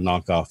because they're going to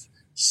knock off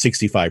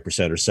 65%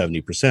 or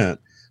 70%.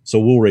 So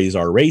we'll raise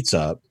our rates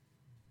up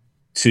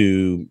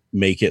to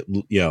make it,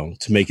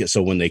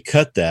 so when they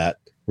cut that,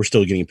 we're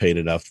still getting paid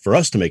enough for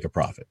us to make a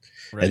profit.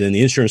 Right. And then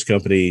the insurance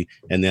company,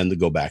 and then they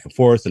go back and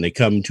forth and they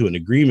come to an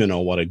agreement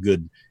on what a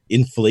good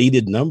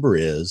inflated number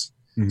is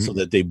so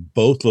that they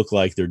both look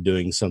like they're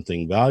doing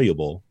something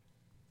valuable.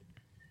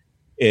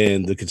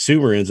 And the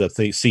consumer ends up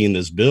seeing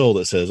this bill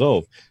that says,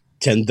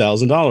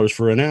 $10,000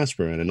 for an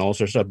aspirin and all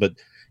sorts of stuff. But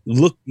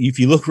if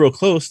you look real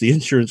close, the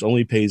insurance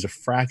only pays a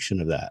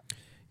fraction of that.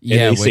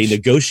 Yeah, and they say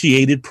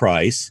negotiated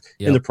price,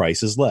 and the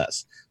price is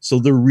less. So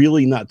they're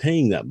really not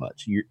paying that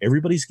much.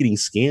 Everybody's getting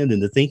scammed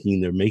into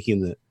thinking they're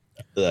making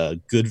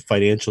the good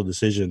financial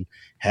decision,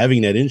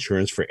 having that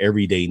insurance for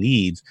everyday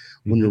needs,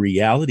 when the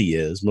reality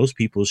is most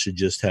people should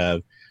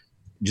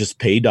just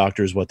pay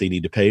doctors what they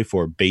need to pay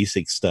for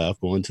basic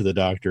stuff, going to the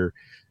doctor,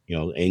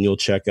 annual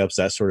checkups,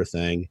 that sort of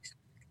thing.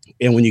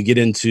 And when you get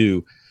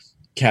into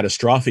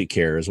catastrophic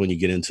care is when you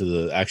get into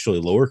the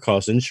actually lower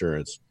cost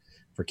insurance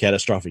for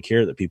catastrophic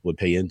care that people would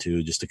pay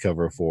into just to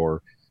cover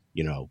for,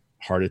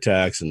 heart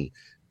attacks and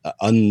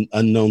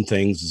unknown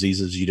things,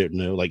 diseases you didn't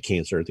know, like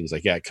cancer and things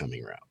like that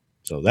coming around.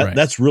 So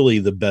that's really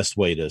the best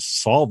way to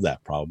solve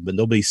that problem. But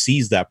nobody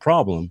sees that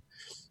problem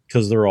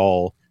because they're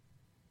all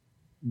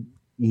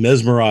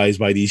mesmerized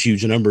by these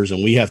huge numbers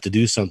and we have to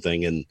do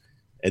something. And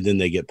then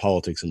they get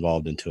politics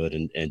involved into it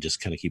and just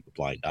kind of keep a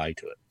blind eye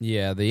to it.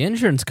 Yeah, the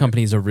insurance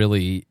companies are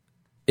really,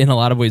 in a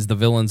lot of ways, the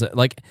villains.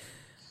 Like,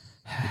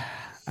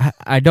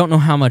 I don't know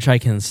how much I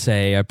can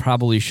say. I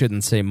probably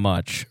shouldn't say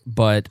much,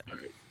 but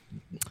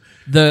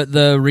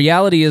the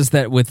reality is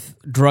that with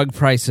drug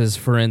prices,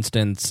 for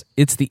instance,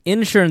 it's the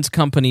insurance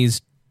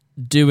companies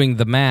doing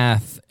the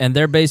math, and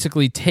they're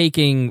basically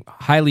taking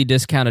highly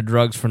discounted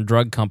drugs from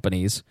drug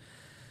companies,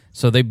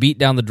 So they beat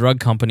down the drug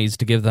companies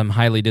to give them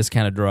highly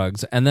discounted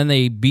drugs, and then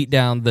they beat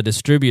down the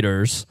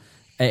distributors,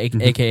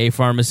 aka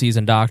pharmacies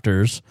and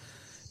doctors,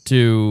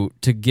 to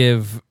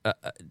give.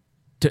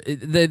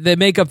 They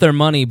make up their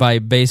money by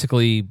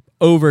basically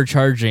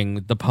overcharging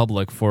the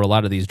public for a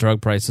lot of these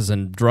drug prices,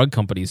 and drug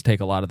companies take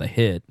a lot of the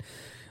hit.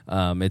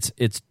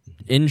 It's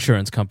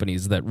insurance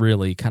companies that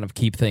really kind of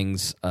keep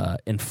things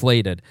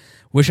inflated.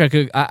 Wish I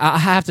could. I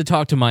have to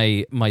talk to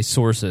my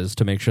sources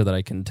to make sure that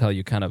I can tell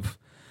you kind of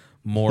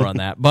more on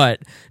that.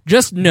 But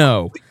just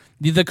know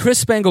the Chris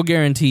Spangle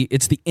guarantee.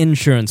 It's the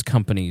insurance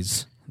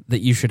companies that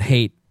you should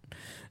hate.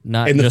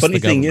 Not and the just funny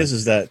thing government.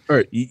 is that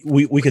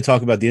we could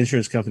talk about the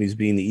insurance companies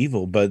being the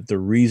evil, but the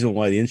reason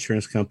why the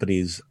insurance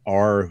companies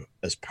are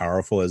as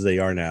powerful as they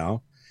are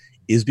now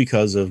is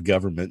because of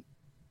government.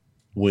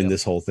 When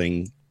this whole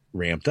thing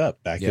ramped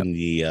up back in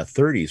the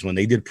 30s, when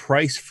they did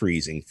price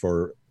freezing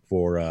for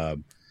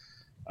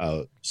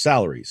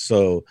salaries.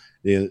 So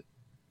the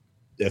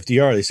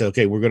FDR, they said,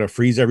 okay, we're going to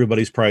freeze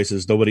everybody's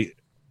prices,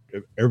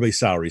 everybody's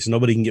salaries, so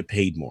nobody can get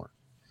paid more.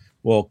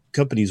 Well,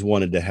 companies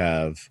wanted to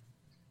have,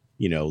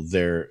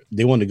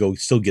 they wanted to go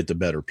still get the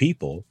better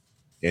people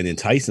and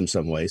entice them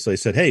some way. So they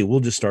said, hey, we'll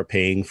just start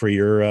paying for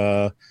your,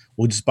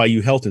 we'll just buy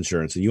you health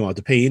insurance and you won't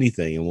have to pay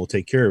anything and we'll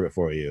take care of it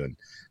for you. And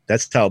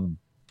that's how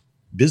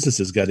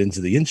businesses got into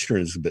the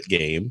insurance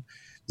game.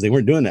 They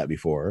weren't doing that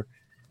before.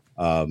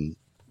 And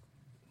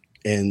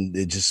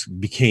it just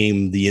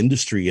became the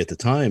industry at the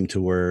time to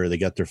where they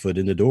got their foot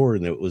in the door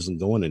and it wasn't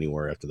going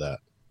anywhere after that.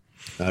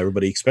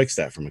 Everybody expects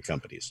that from the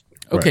companies.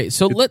 Okay, Right.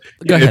 so go ahead.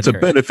 It's a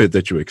Harry. benefit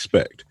that you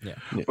expect. Yeah.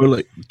 But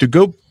like to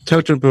go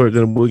touch on,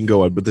 then we can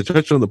go on. But to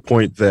touch on the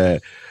point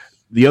that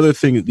the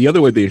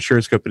other way the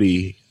insurance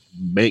company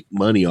make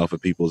money off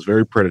of people is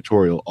very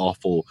predatory,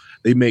 awful.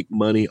 They make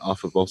money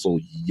off of also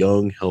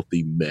young,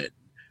 healthy men.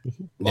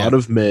 A lot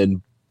of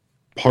men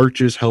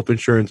purchase health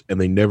insurance and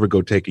they never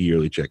go take a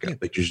yearly checkup.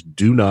 They just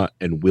do not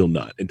and will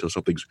not until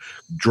something's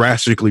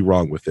drastically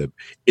wrong with them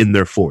in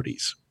their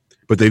 40s.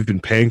 But they've been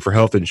paying for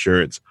health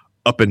insurance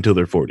up until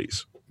their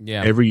 40s.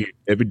 Yeah.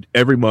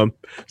 Every month,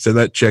 send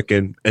that check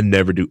in and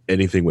never do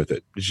anything with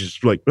it. It's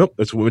just like, nope,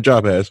 that's what my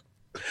job has.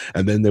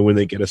 And then when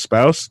they get a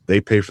spouse, they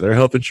pay for their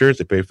health insurance,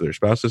 they pay for their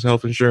spouse's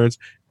health insurance,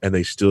 and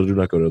they still do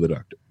not go to the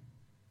doctor.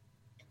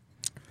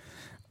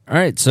 All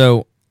right,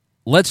 so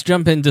let's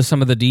jump into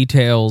some of the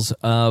details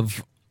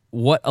of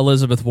what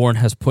Elizabeth Warren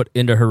has put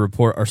into her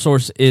report. Our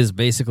source is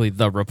basically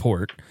the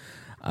report,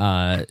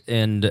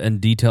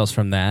 and details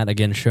from that.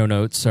 Again, show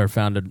notes are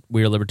found at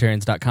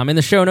wearelibertarians.com in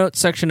the show notes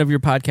section of your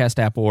podcast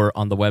app or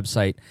on the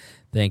website.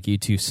 Thank you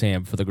to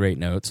Sam for the great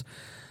notes.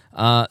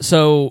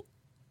 So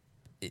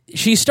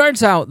she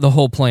starts out the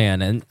whole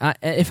plan, and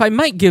if I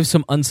might give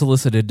some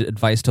unsolicited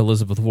advice to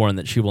Elizabeth Warren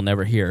that she will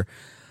never hear,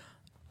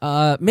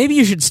 maybe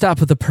you should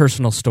stop with the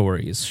personal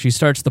stories. She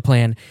starts the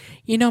plan.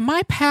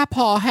 My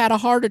papaw had a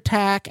heart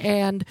attack,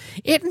 and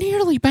it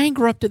nearly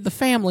bankrupted the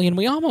family, and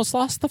we almost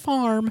lost the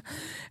farm.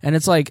 And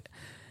it's like,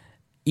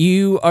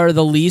 you are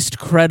the least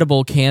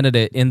credible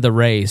candidate in the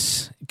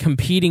race,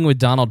 competing with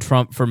Donald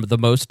Trump for the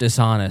most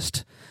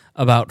dishonest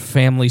about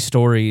family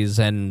stories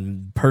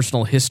and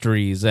personal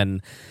histories.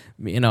 And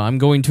I'm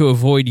going to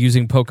avoid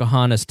using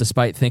Pocahontas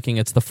despite thinking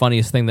it's the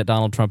funniest thing that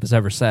Donald Trump has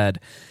ever said.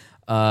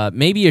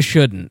 Maybe you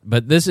shouldn't,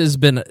 but this has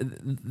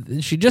been...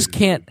 She just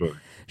can't...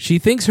 She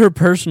thinks her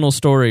personal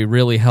story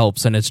really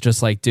helps, and it's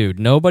just like, dude,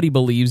 nobody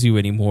believes you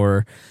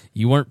anymore.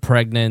 You weren't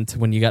pregnant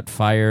when you got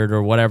fired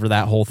or whatever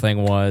that whole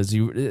thing was.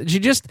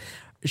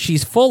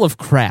 She's full of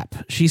crap.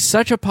 She's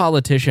such a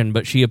politician,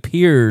 but she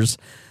appears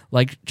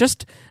like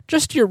just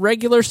your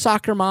regular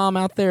soccer mom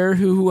out there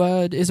who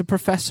is a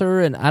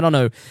professor, and I don't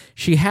know.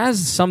 She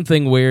has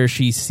something where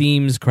she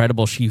seems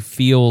credible. She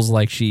feels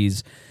like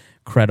she's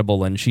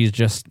credible, and she's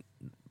just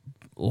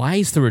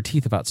lies through her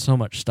teeth about so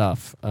much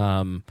stuff.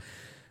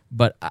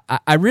 But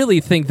I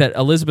really think that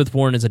Elizabeth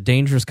Warren is a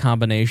dangerous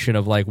combination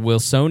of like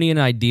Wilsonian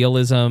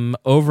idealism,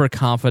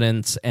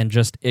 overconfidence, and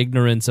just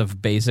ignorance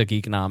of basic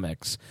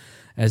economics,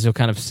 as you'll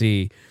kind of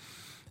see.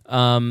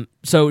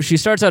 So she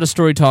starts out a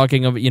story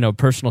talking of,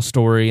 personal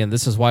story, and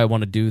this is why I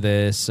want to do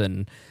this.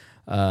 And,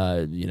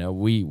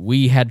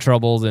 we had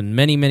troubles, and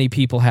many, many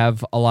people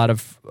have a lot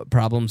of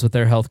problems with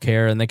their health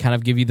care, and they kind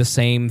of give you the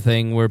same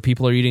thing where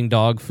people are eating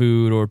dog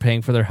food or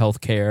paying for their health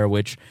care,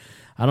 which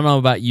I don't know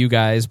about you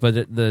guys, but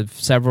the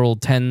several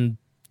 10,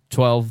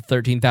 12,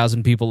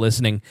 13,000 people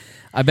listening,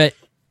 I bet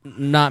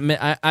not.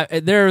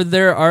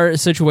 There are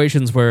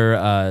situations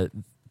where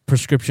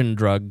prescription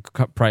drug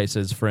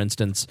prices, for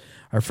instance,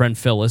 our friend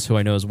Phyllis, who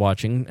I know is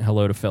watching,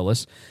 hello to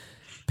Phyllis,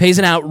 pays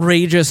an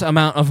outrageous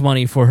amount of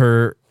money for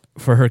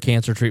her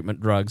cancer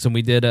treatment drugs, and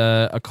we did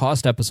a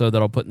cost episode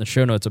that I'll put in the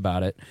show notes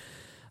about it.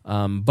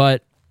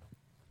 But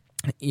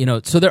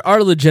so there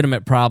are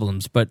legitimate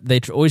problems, but they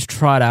always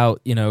trot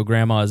out,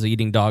 grandma's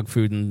eating dog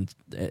food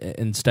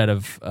instead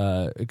of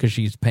because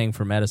she's paying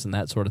for medicine,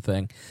 that sort of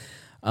thing.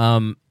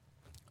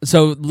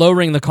 So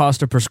lowering the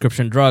cost of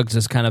prescription drugs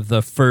is kind of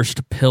the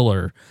first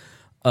pillar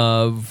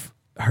of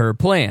her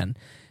plan.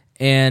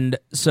 And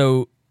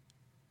so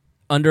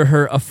under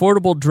her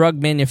Affordable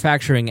Drug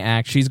Manufacturing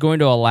Act, she's going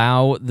to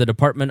allow the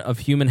Department of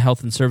Human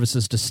Health and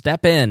Services to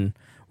step in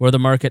where the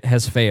market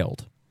has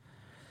failed.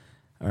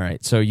 All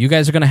right, so you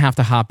guys are going to have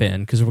to hop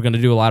in because we're going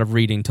to do a lot of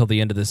reading till the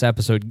end of this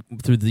episode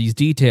through these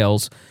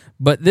details.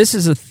 But this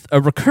is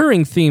a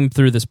recurring theme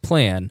through this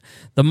plan.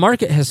 The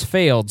market has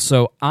failed,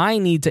 so I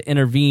need to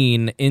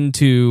intervene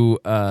into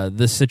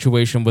this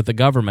situation with the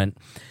government.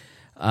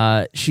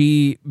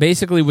 She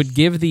basically would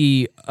give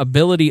the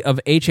ability of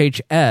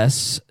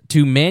HHS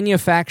to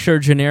manufacture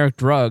generic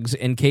drugs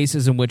in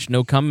cases in which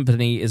no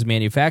company is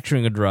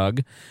manufacturing a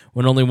drug,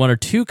 when only one or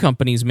two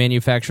companies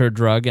manufacture a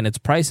drug and its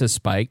price has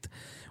spiked,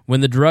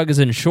 when the drug is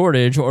in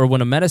shortage, or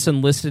when a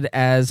medicine listed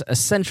as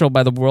essential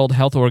by the World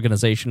Health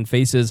Organization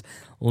faces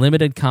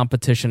limited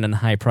competition and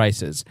high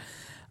prices.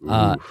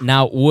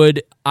 Now,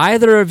 would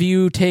either of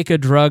you take a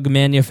drug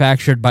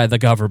manufactured by the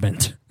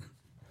government?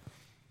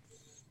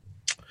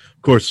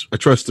 Of course, I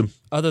trust them.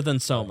 Other than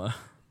Soma.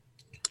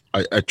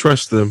 I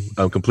trust them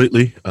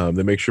completely.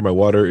 They make sure my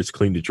water is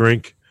clean to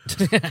drink.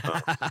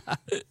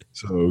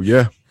 So,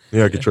 yeah,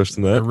 I can trust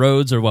in The that.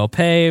 roads are well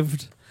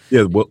paved.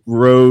 Yeah,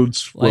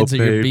 roads, well Lines of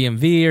your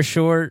paved. BMV are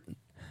short.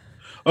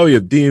 Oh, yeah,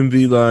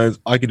 DMV lines.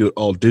 I can do it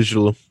all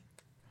digital.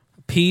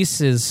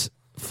 Peace is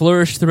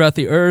flourished throughout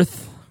the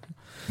earth.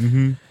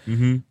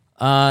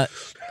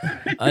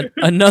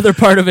 Another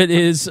part of it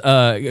is,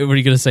 were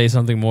you going to say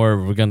something more,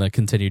 or we're going to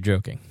continue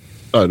joking?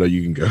 Oh, no,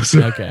 you can go.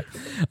 Okay.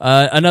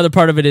 Another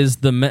part of it is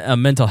the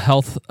mental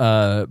health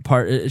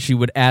part. She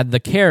would add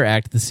the CARE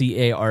Act, the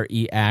CARE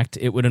Act.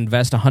 It would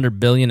invest $100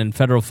 billion in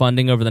federal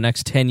funding over the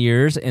next 10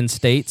 years in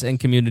states and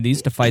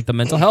communities to fight the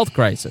mental health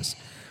crisis.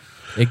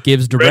 It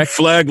gives Red direct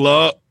flag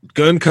law,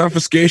 gun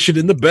confiscation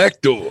in the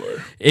back door.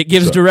 It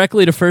gives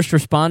directly to first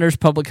responders,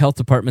 public health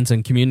departments,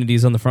 and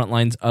communities on the front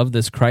lines of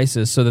this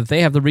crisis so that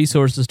they have the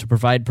resources to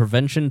provide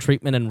prevention,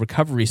 treatment, and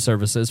recovery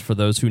services for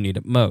those who need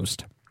it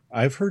most.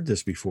 I've heard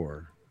this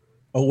before.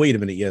 Oh, wait a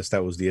minute. Yes,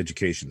 that was the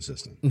education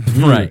system.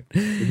 Right.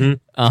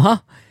 Uh-huh.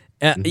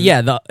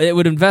 Yeah, it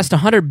would invest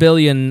 $100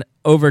 billion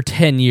over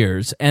 10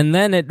 years, and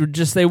then it would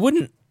they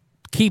wouldn't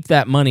keep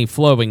that money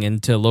flowing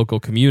into local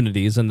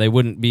communities, and they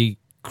wouldn't be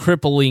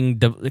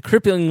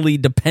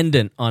cripplingly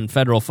dependent on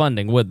federal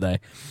funding, would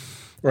they?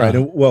 Right.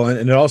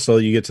 And also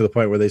you get to the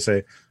point where they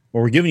say,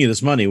 well, we're giving you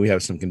this money. We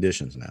have some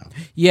conditions now.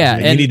 Yeah.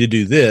 You need to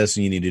do this,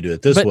 and you need to do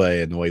it this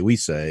way, and the way we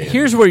say.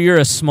 Here's where you're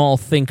a small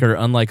thinker,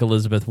 unlike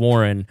Elizabeth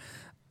Warren.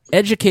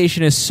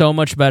 Education is so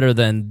much better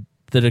than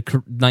the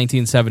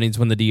 1970s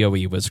when the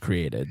DOE was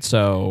created.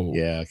 So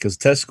yeah, because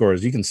test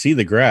scores, you can see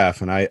the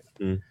graph, and I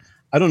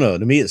don't know.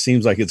 To me, it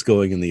seems like it's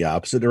going in the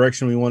opposite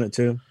direction we want it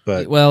to.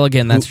 But well,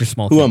 again, that's your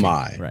small. Who thinking, am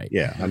I? Right.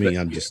 Yeah. I mean,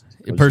 I'm just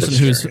a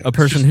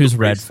person who's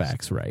read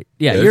facts. Right.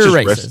 Yeah, Yeah, you're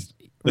a it's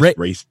racist.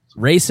 racist.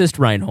 Racist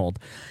Reinhold.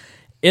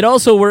 It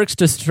also works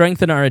to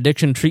strengthen our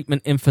addiction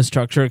treatment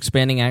infrastructure,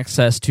 expanding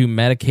access to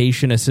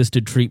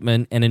medication-assisted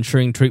treatment and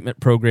ensuring treatment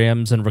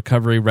programs and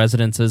recovery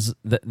residences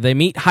that they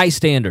meet high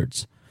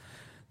standards.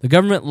 The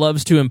government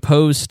loves to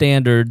impose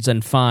standards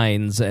and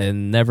fines,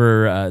 and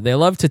they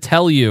love to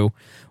tell you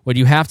what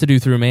you have to do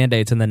through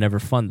mandates and then never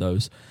fund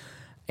those.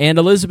 And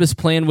Elizabeth's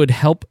plan would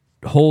help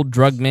hold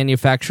drug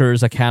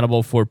manufacturers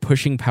accountable for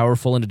pushing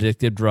powerful and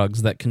addictive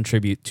drugs that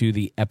contribute to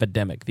the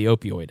epidemic, the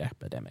opioid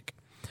epidemic.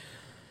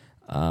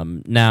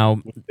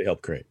 Now, they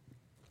help create.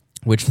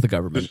 Which the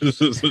government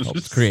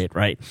helps create,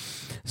 right?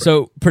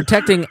 So,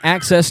 protecting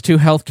access to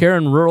health care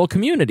in rural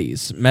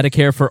communities.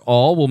 Medicare for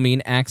all will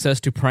mean access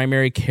to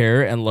primary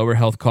care and lower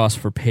health costs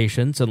for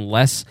patients and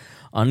less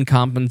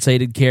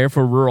uncompensated care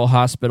for rural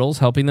hospitals,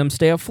 helping them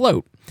stay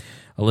afloat.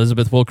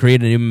 Elizabeth will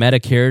create a new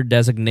Medicare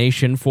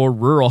designation for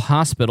rural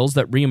hospitals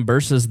that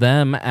reimburses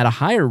them at a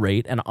higher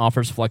rate and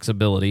offers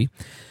flexibility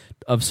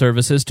of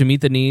services to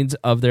meet the needs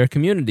of their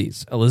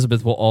communities.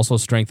 Elizabeth will also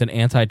strengthen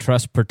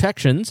antitrust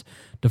protections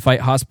to fight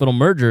hospital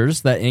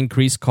mergers that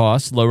increase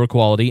costs, lower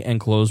quality, and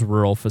close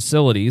rural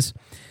facilities.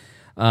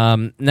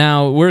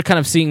 Now, we're kind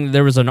of seeing,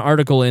 there was an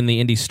article in the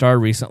Indy Star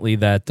recently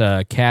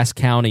that Cass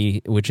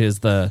County, which is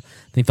the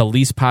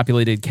least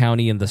populated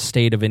county in the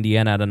state of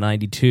Indiana out of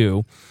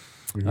 92,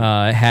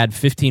 had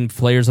 15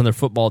 players on their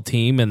football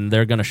team, and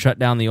they're going to shut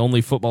down the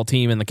only football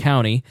team in the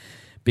county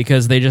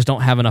because they just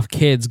don't have enough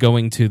kids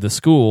going to the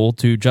school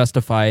to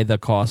justify the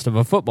cost of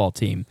a football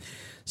team.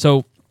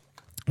 So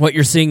what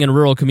you're seeing in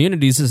rural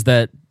communities is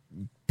that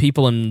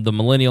people in the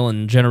millennial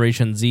and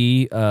Generation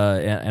Z,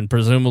 and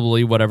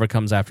presumably whatever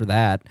comes after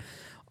that,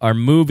 are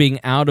moving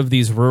out of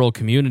these rural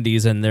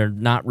communities, and they're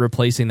not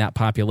replacing that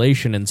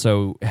population. And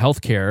so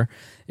healthcare,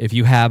 if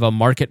you have a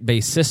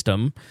market-based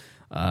system,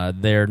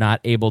 they're not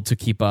able to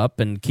keep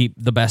up and keep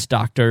the best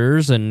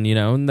doctors, and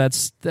and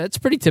that's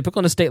pretty typical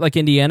in a state like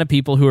Indiana.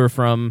 People who are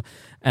from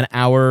an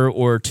hour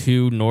or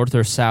two north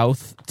or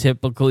south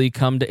typically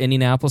come to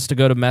Indianapolis to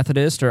go to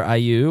Methodist or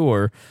IU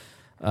or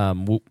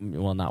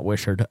not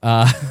Wishart,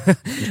 or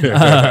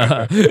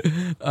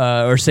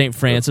St.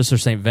 Francis or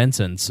St.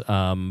 Vincent's.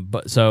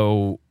 But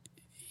so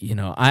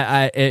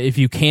I if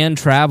you can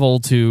travel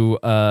to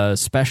a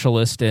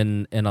specialist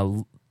in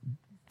a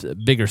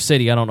bigger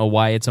city. I don't know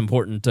why it's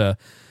important to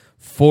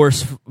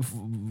force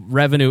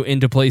revenue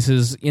into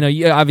places. You know,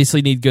 you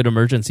obviously need good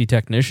emergency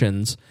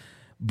technicians,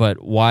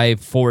 but why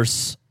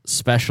force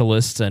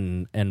specialists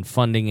and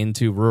funding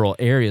into rural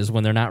areas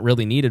when they're not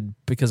really needed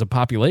because of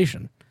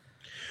population?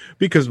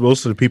 Because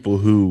most of the people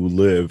who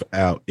live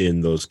out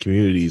in those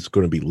communities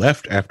going to be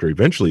left after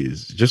eventually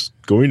is just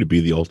going to be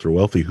the ultra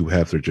wealthy who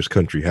have their just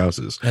country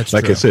houses. That's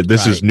like true. I said,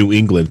 this is New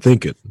England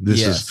thinking.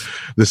 This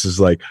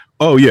is like,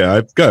 oh yeah,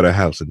 I've got a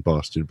house in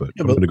Boston, but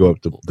I'm going to go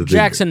up to the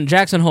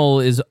Jackson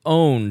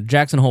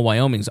Hole,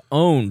 Wyoming's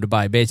owned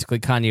by basically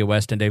Kanye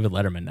West and David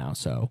Letterman now.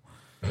 So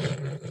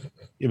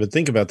yeah, but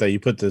think about that. You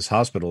put this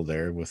hospital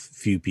there with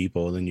few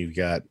people, and then you've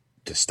got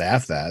to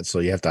staff that, so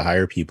you have to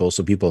hire people,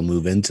 so people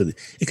move into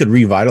it could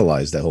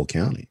revitalize that whole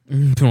county,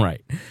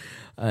 right?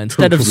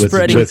 Instead of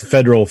spreading with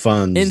federal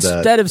funds,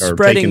 instead of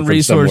spreading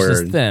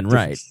resources thin,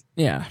 right?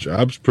 Yeah,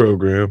 jobs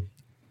program.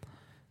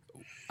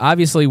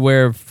 Obviously,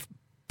 where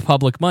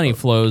public money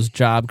flows,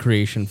 job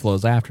creation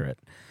flows after it.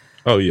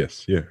 Oh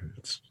yes, yeah,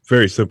 it's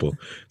very simple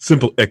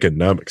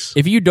economics.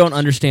 If you don't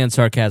understand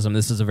sarcasm,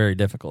 this is a very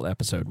difficult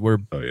episode.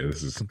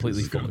 This is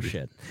completely full of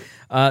shit.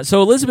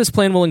 So Elizabeth's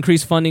plan will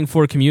increase funding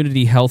for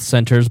community health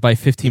centers by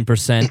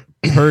 15%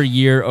 per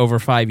year over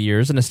 5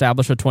 years and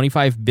establish a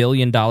 $25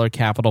 billion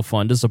capital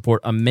fund to support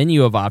a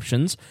menu of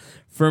options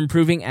for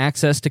improving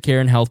access to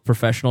care in health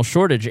professional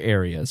shortage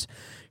areas.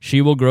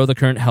 She will grow the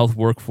current health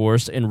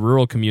workforce in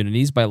rural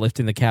communities by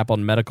lifting the cap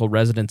on medical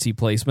residency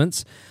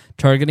placements,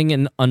 targeting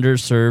in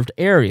underserved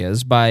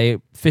areas by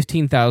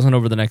 15,000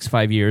 over the next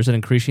 5 years, and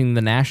increasing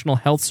the National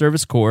Health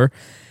Service Corps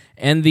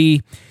and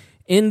the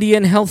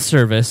Indian Health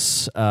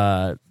Service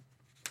loan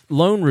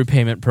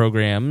repayment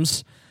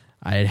programs.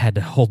 I had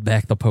to hold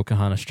back the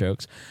Pocahontas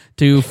jokes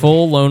to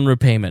full loan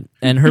repayment.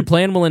 And her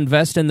plan will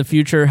invest in the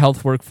future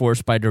health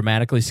workforce by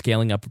dramatically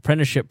scaling up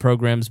apprenticeship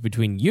programs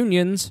between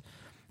unions,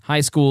 high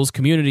schools,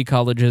 community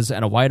colleges,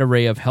 and a wide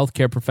array of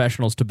healthcare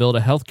professionals to build a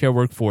healthcare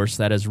workforce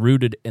that is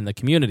rooted in the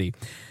community.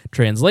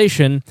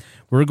 Translation,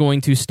 we're going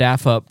to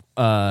staff up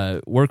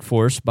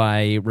workforce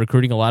by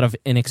recruiting a lot of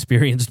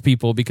inexperienced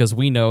people because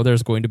we know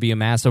there's going to be a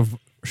massive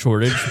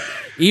shortage,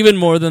 even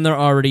more than there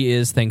already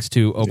is thanks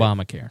to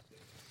Obamacare.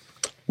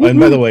 And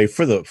by the way,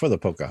 for the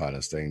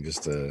Pocahontas thing,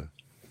 just to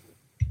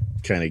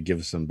kind of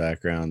give some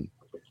background,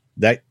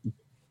 that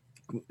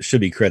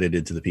should be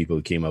credited to the people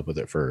who came up with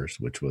it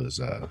first, which was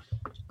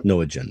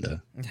No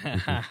Agenda.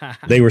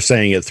 They were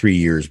saying it 3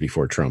 years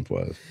before Trump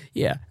was.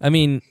 Yeah, I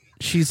mean,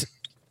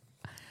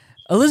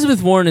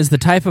 Elizabeth Warren is the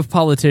type of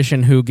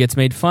politician who gets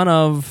made fun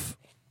of.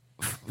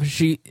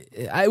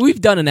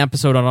 We've done an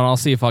episode on it. I'll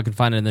see if I can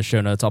find it in the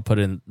show notes. I'll put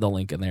in the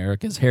link in there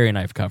because Harry and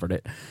I have covered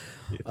it.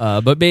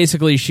 But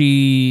basically,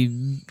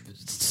 she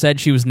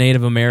said she was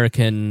Native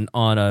American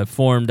on a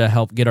form to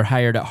help get her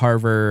hired at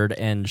Harvard,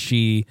 and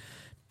she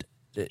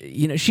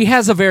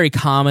has a very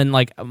common,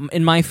 like,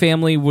 in my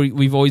family,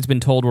 we've always been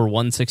told we're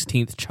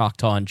 1/16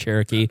 Choctaw and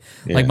Cherokee.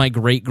 Yeah. Like, my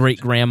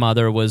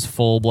great-great-grandmother was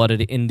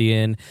full-blooded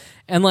Indian,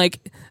 and,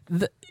 like,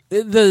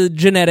 the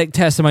genetic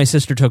test that my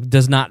sister took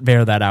does not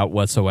bear that out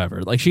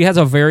whatsoever. Like, she has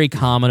a very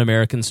common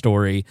American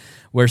story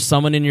where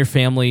someone in your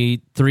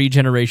family 3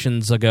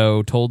 generations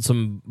ago told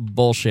some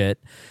bullshit.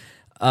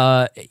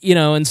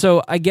 And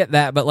so I get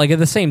that, but like at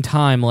the same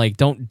time, like,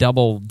 don't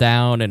double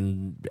down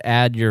and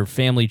add your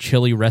family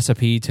chili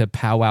recipe to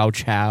Pow Wow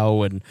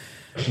Chow and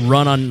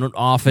run on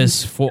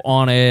office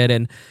on it,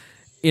 and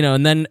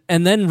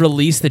and then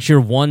release that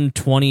you're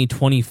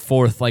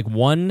 1/20/24th, like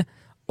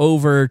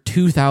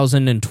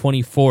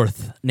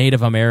 1/2024th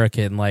Native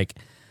American. Like,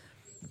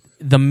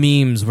 the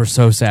memes were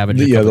so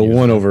savage. Yeah, the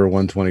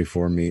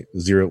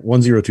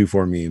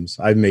 1/1024 memes.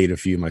 I've made a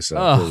few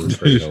myself. It was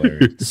pretty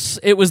hilarious.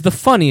 It was the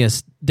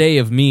funniest day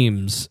of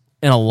memes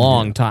in a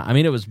long time. I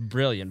mean, it was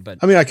brilliant. But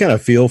I mean, I kind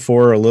of feel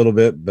for her a little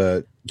bit,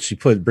 but she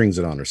brings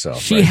it on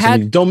herself. She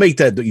had don't make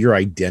that your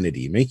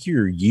identity. Make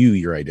your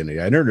identity.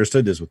 I never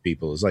understood this with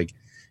people. It's like,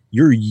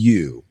 you're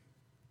you.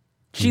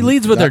 She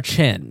leads with her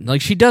chin.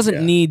 Like, she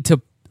doesn't need to.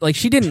 Like,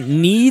 she didn't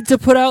need to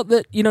put out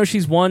that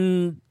she's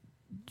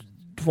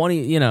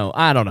 1/20.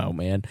 I don't know,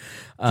 man.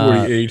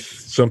 48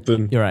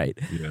 something. You're right.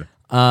 Yeah.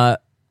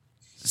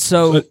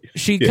 So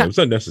it was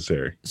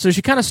unnecessary. So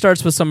she kind of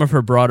starts with some of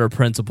her broader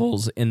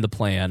principles in the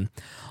plan.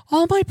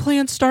 All my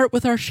plans start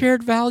with our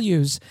shared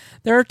values.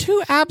 There are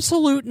 2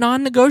 absolute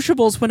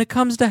non-negotiables when it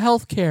comes to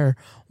healthcare.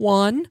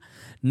 1,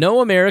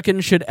 no American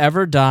should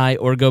ever die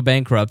or go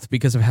bankrupt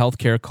because of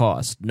healthcare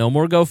costs. No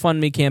more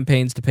GoFundMe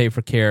campaigns to pay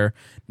for care.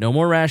 No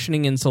more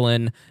rationing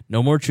insulin.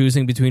 No more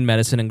choosing between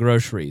medicine and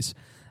groceries.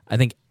 I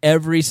think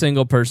every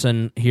single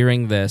person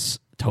hearing this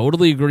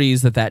totally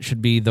agrees that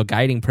should be the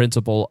guiding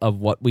principle of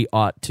what we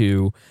ought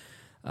to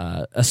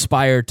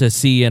aspire to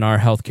see in our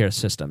healthcare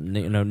system.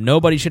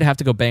 Nobody should have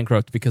to go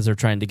bankrupt because they're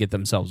trying to get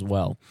themselves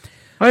well.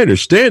 I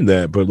understand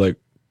that, but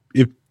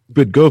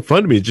but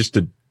GoFundMe is just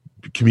a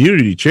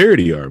community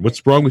charity arm.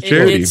 What's wrong with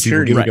charity?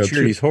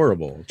 Charity's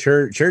horrible.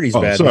 Charity's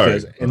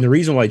bad and the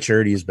reason why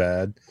charity is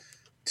bad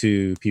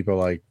to people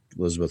like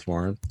Elizabeth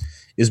Warren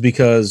is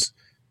because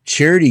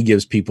Charity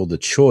gives people the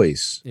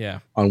choice Yeah.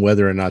 on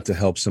whether or not to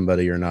help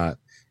somebody or not.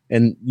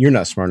 And you're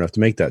not smart enough to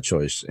make that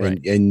choice. Right.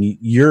 And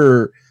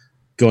you're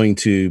going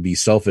to be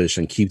selfish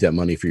and keep that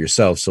money for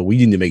yourself. So we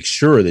need to make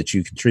sure that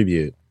you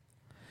contribute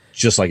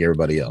just like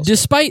everybody else.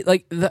 Despite,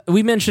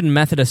 we mentioned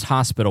Methodist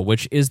Hospital,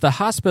 which is the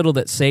hospital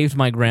that saved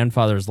my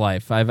grandfather's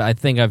life. I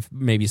think I've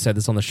maybe said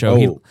this on the show.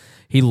 Oh,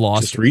 he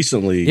lost. just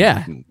recently.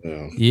 Yeah.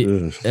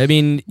 Ugh. I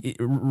mean,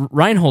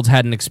 Reinhold's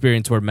had an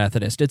experience where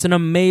Methodist. It's an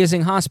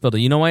amazing hospital.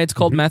 You know why it's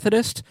called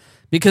Methodist?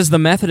 Because the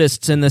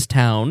Methodists in this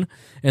town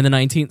in the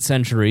 19th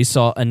century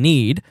saw a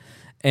need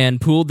and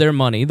pooled their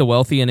money. The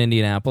wealthy in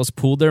Indianapolis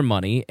pooled their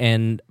money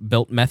and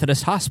built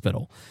Methodist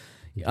Hospital.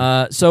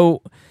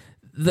 So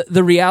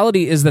the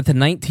reality is that the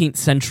 19th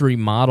century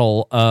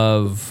model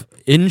of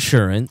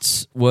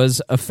insurance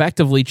was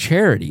effectively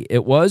charity.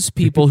 It was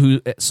people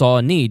who saw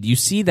a need. You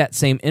see that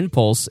same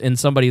impulse in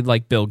somebody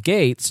like Bill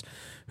Gates,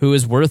 who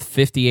is worth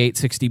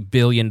 $58-60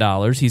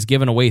 billion. He's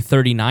given away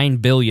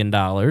 $39 billion.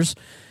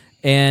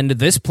 And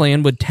this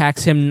plan would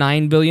tax him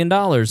 $9 billion.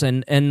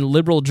 And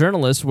liberal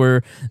journalists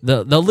were,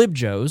 the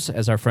libjos,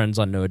 as our friends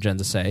on No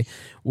Agenda say,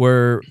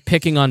 were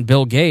picking on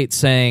Bill Gates,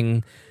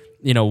 saying,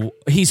 you know,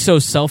 he's so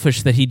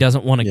selfish that he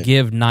doesn't want to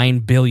give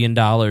 $9 billion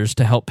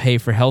to help pay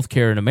for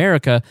healthcare in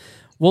America.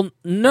 Well,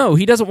 no,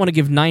 he doesn't want to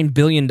give $9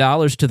 billion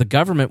to the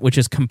government, which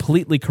is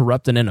completely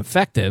corrupt and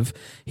ineffective.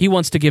 He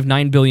wants to give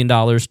 $9 billion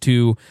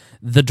to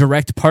the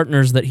direct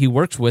partners that he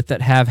works with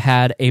that have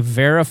had a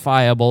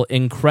verifiable,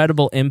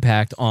 incredible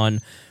impact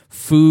on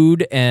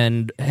food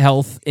and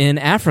health in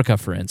Africa,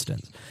 for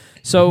instance.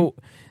 So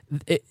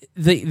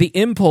the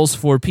impulse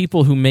for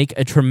people who make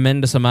a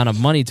tremendous amount of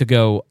money to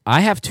go,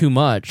 I have too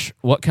much,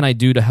 what can I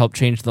do to help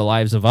change the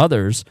lives of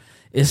others,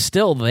 is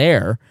still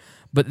there.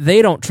 But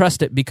they don't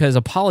trust it because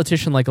a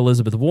politician like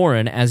Elizabeth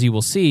Warren, as you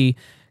will see,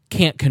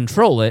 can't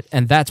control it,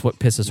 and that's what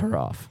pisses her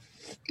off.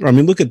 I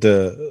mean, look at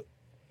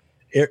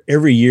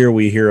every year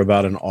we hear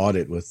about an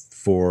audit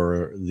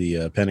for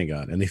the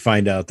Pentagon, and they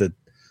find out that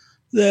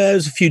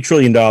there's a few $1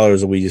 trillion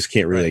that we just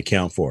can't really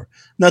account for.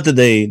 Not that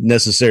they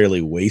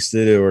necessarily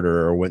wasted it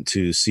or went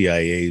to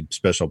CIA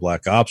special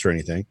black ops or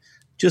anything.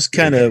 Just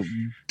kind of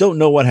don't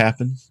know what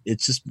happened.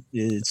 It's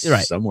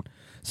right. somewhere.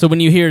 So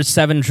when you hear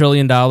 $7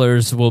 trillion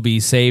will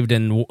be saved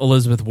in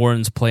Elizabeth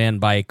Warren's plan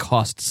by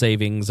cost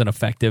savings and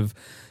effective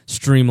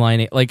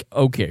streamlining, like,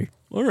 okay,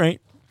 all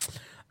right.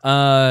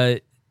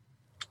 So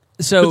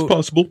It's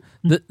possible.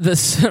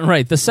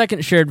 The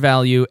second shared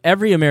value,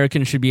 every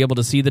American should be able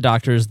to see the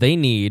doctors they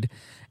need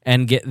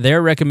and get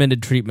their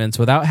recommended treatments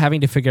without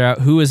having to figure out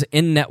who is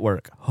in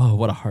network. Oh,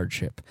 what a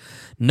hardship.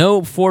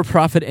 No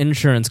for-profit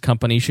insurance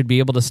company should be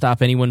able to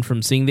stop anyone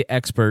from seeing the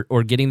expert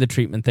or getting the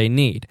treatment they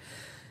need.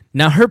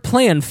 Now, her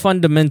plan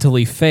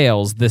fundamentally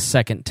fails this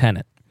second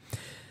tenet.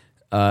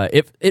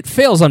 It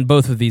fails on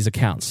both of these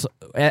accounts.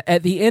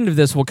 At the end of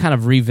this, we'll kind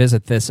of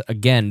revisit this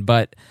again,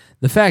 but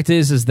the fact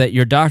is that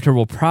your doctor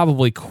will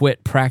probably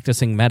quit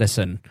practicing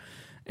medicine,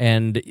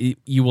 and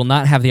you will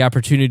not have the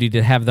opportunity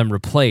to have them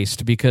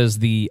replaced because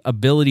the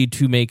ability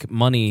to make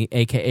money,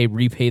 aka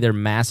repay their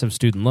massive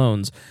student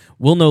loans,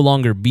 will no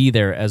longer be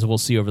there, as we'll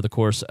see over the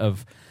course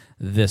of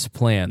this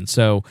plan.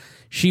 So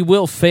she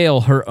will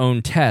fail her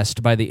own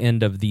test by the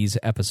end of these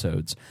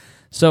episodes.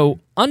 So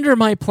under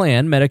my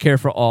plan, Medicare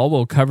for All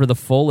will cover the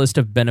full list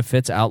of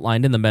benefits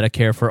outlined in the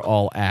Medicare for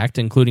All Act,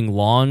 including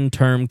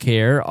long-term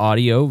care,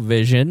 audio,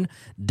 vision,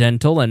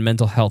 dental, and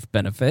mental health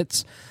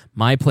benefits.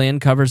 My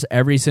plan covers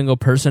every single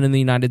person in the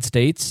United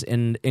States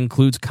and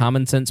includes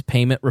common sense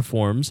payment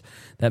reforms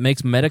that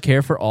makes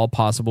Medicare for All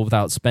possible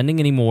without spending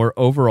any more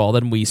overall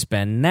than we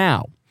spend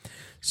now.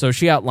 So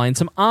she outlined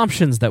some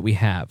options that we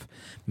have.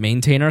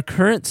 Maintain our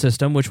current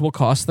system, which will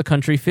cost the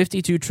country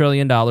 $52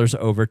 trillion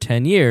over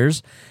 10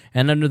 years,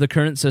 and under the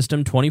current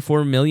system,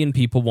 24 million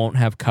people won't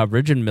have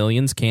coverage and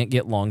millions can't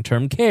get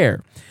long-term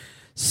care.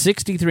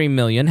 63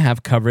 million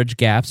have coverage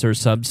gaps or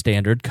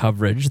substandard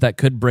coverage that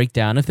could break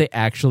down if they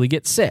actually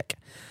get sick.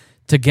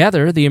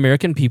 Together, the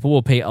American people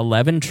will pay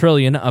 $11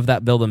 trillion of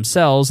that bill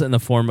themselves in the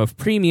form of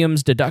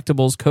premiums,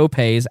 deductibles,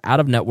 co-pays,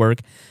 out-of-network,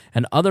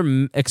 and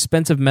other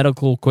expensive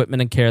medical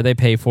equipment and care they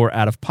pay for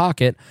out of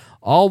pocket,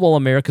 all while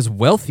America's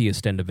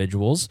wealthiest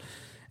individuals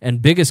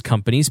and biggest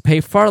companies pay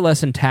far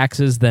less in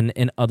taxes than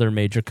in other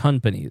major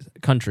countries.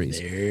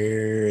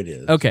 There it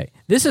is. Okay,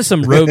 this is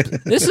some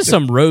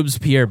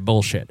Robespierre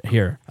bullshit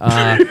here.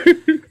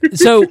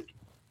 So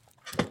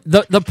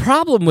the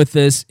problem with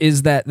this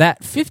is that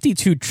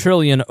 $52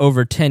 trillion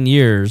over 10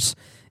 years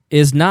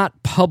is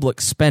not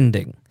public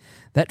spending.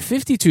 That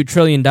 $52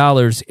 trillion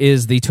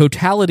is the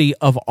totality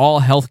of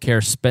all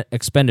healthcare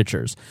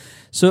expenditures.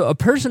 So a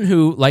person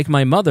who, like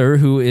my mother,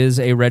 who is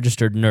a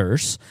registered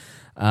nurse,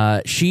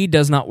 she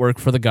does not work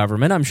for the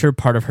government. I'm sure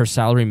part of her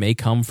salary may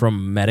come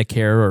from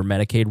Medicare or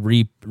Medicaid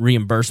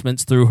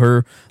reimbursements through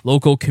her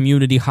local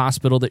community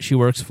hospital that she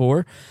works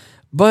for.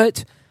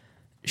 But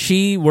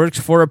she works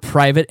for a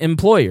private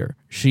employer.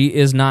 She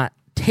is not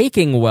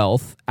taking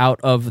wealth out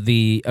of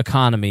the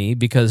economy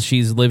because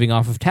she's living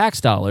off of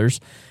tax dollars.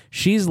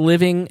 She's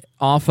living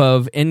off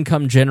of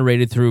income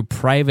generated through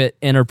private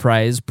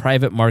enterprise,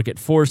 private market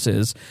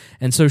forces,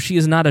 and so she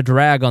is not a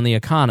drag on the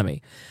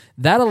economy.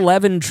 That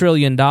 $11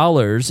 trillion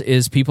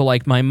is people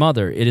like my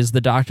mother. It is the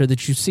doctor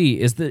that you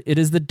see. It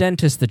is the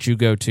dentist that you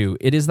go to.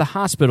 It is the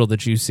hospital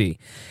that you see.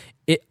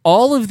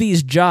 All of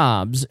these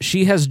jobs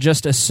she has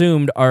just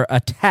assumed are a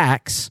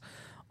tax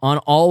on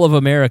all of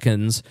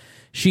Americans.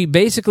 She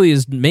basically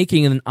is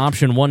making an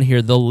option one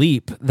here, the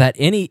leap, that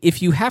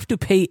if you have to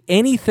pay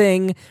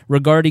anything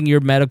regarding your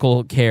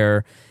medical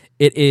care,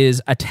 it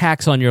is a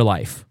tax on your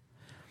life,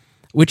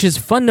 which is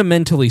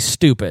fundamentally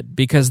stupid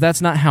because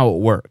that's not how it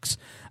works.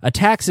 A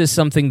tax is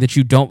something that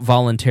you don't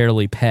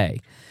voluntarily pay.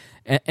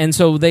 And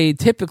so they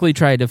typically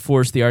try to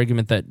force the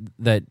argument that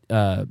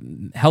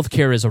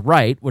healthcare is a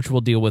right, which we'll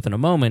deal with in a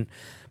moment,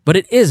 but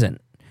it isn't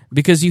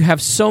because you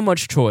have so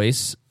much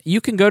choice. You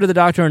can go to the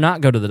doctor or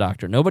not go to the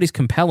doctor. Nobody's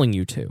compelling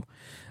you to,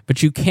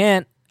 but you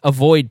can't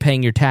avoid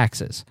paying your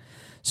taxes.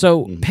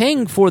 So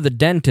paying for the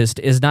dentist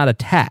is not a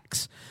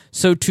tax.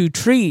 So to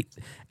treat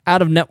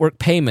out-of-network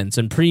payments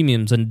and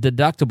premiums and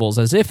deductibles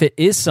as if it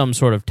is some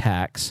sort of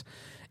tax,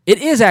 it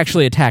is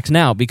actually a tax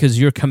now because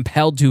you're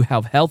compelled to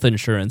have health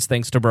insurance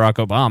thanks to Barack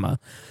Obama,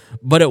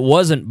 but it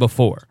wasn't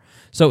before.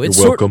 So it's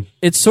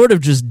sort of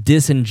just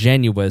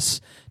disingenuous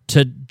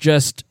to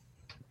just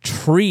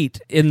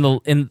treat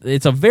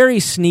it's a very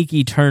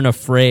sneaky turn of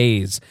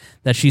phrase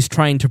that she's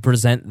trying to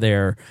present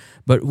there,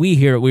 but we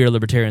here at We Are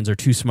Libertarians are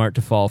too smart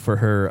to fall for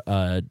her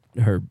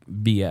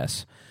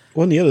BS.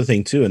 Well, and the other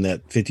thing too, in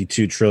that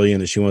 $52 trillion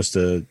that she wants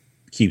to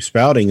keep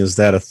spouting, is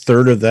that a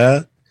third of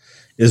that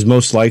is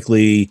most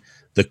likely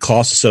the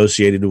cost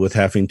associated with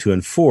having to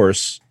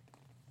enforce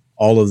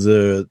all of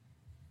the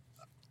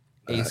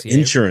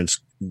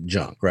insurance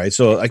junk, right?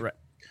 So like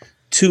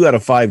 2 out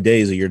of 5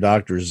 days of your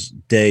doctor's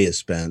day is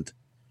spent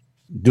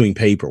doing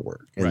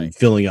paperwork and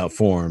filling out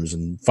forms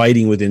and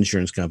fighting with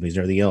insurance companies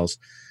and everything else.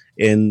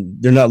 And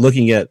they're not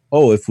looking at,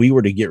 if we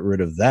were to get rid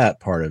of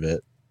that part of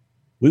it,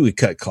 we would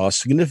cut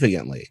costs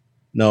significantly.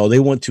 No, they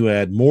want to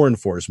add more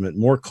enforcement,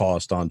 more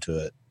cost onto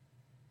it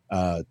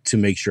to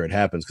make sure it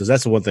happens. Because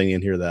that's the one thing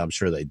in here that I'm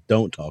sure they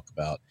don't talk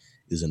about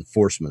is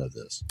enforcement of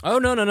this. Oh,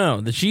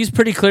 no. She's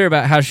pretty clear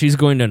about how she's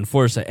going to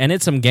enforce it. And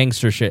it's some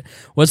gangster shit.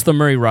 What's the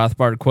Murray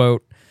Rothbard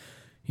quote?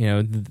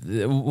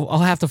 I'll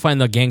have to find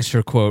the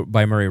gangster quote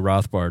by Murray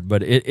Rothbard,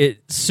 but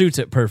it suits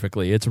it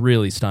perfectly. It's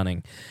really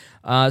stunning.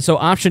 So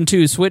option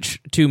 2, switch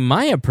to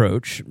my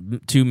approach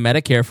to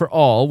Medicare for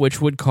all,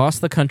 which would cost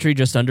the country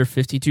just under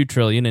 $52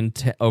 trillion in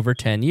over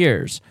 10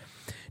 years.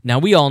 Now,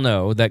 we all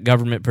know that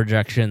government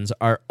projections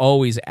are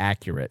always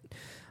accurate,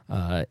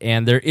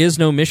 and there is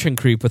no mission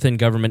creep within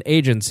government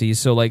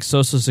agencies. So like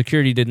Social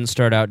Security didn't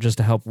start out just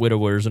to help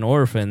widowers and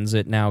orphans.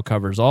 It now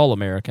covers all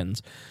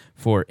Americans,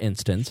 for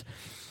instance.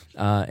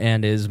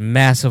 And is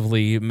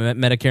massively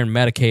Medicare and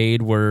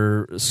Medicaid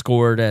were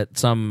scored at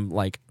some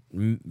like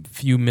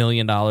few $1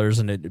 million,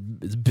 and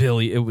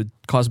it would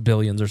cost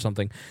billions or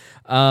something.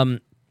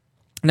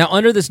 Now,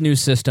 under this new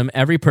system,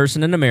 every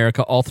person in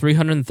America, all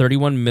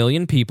 331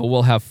 million people,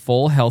 will have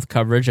full health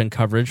coverage and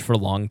coverage for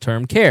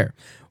long-term care,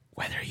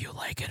 whether you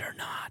like it or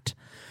not.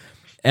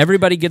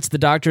 Everybody gets the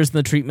doctors and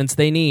the treatments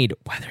they need,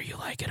 whether you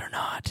like it or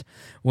not,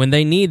 when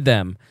they need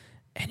them,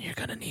 and you're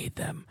going to need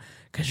them.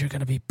 Because you're going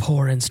to be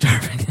poor and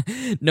starving.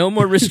 No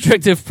more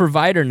restrictive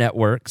provider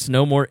networks.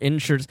 No more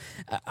insurance.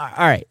 All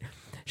right.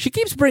 She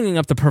keeps bringing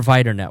up the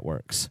provider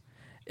networks.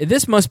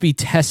 This must be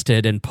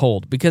tested and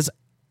polled. Because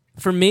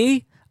for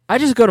me, I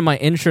just go to my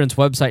insurance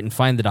website and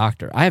find the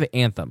doctor. I have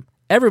Anthem.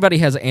 Everybody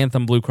has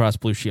Anthem, Blue Cross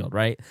Blue Shield,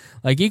 right?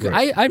 Like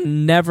I've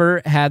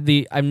never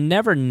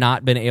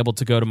not been able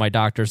to go to my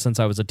doctor since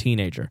I was a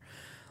teenager.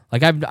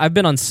 Like I've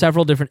been on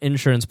several different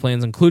insurance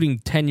plans, including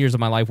 10 years of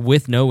my life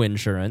with no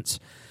insurance.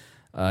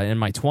 In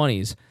my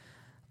 20s,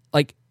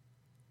 like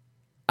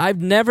I've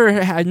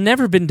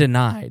never been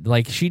denied.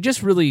 Like she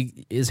just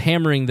really is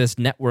hammering this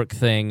network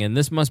thing, and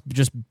this must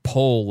just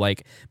poll.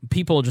 Like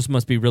people just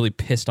must be really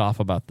pissed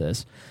off about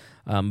this.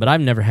 But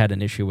I've never had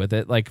an issue with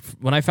it. Like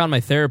when I found my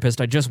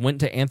therapist, I just went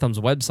to Anthem's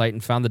website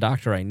and found the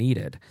doctor I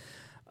needed.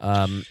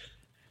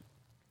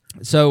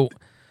 So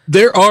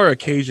there are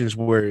occasions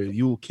where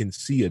you can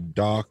see a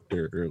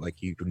doctor, or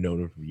like you've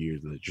known him for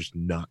years, that's just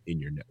not in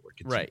your network.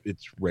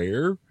 It's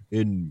rare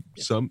in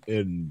here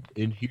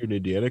in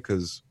Indiana,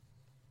 because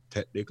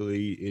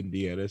technically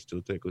Indiana is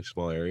still technically a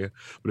small area.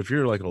 But if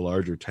you're like in a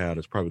larger town,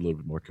 it's probably a little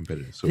bit more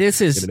competitive. So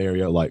this is in an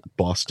area like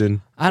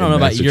Boston. I don't know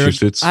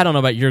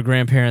about your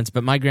grandparents,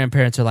 but my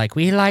grandparents are like,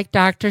 we like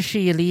Dr.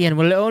 Shealy, and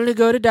we'll only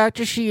go to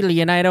Dr.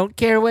 Shealy, and I don't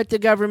care what the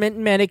government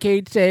and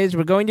Medicaid says.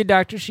 We're going to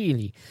Dr.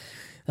 Shealy.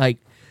 Like.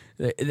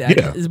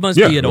 This must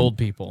be at old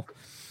people.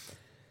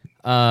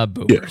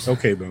 Boomers. Yes.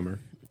 Okay, boomer.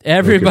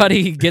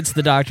 Everybody gets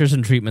the doctors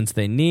and treatments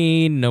they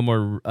need. No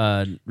more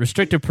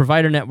restrictive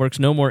provider networks.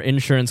 No more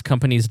insurance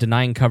companies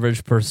denying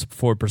coverage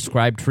for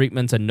prescribed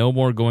treatments, and no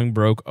more going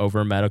broke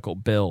over medical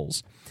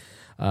bills.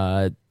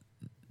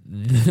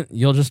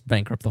 you'll just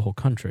bankrupt the whole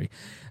country.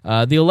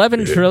 The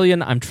 11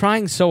 trillion, I'm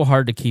trying so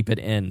hard to keep it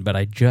in, but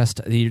this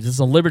is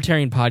a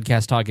libertarian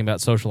podcast talking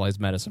about socialized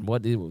medicine.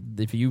 What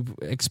if you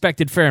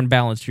expected fair and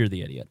balanced, you're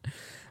the idiot.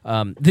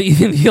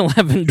 The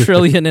 11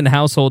 trillion in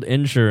household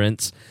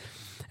insurance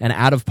and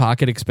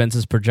out-of-pocket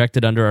expenses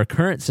projected under our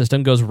current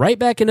system goes right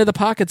back into the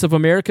pockets of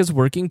America's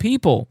working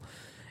people.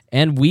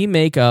 And we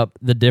make up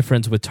the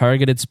difference with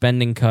targeted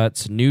spending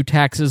cuts, new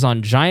taxes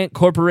on giant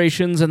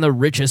corporations and the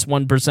richest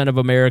 1% of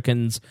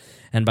Americans,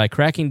 and by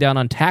cracking down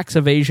on tax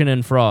evasion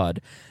and fraud.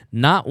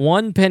 Not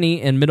one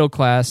penny in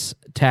middle-class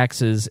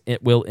taxes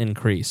it will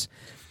increase.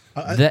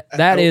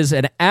 That is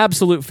an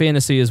absolute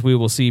fantasy, as we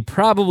will see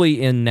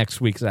probably in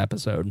next week's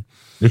episode.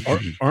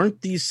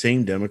 Aren't these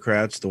same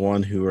Democrats the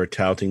one who are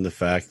touting the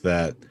fact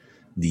that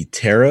the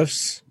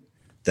tariffs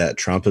that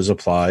Trump has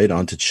applied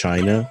onto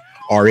China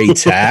are a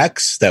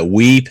tax that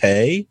we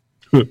pay?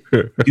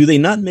 Do they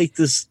not make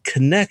this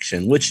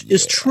connection, which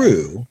is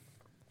true?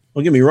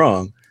 Don't get me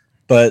wrong,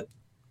 but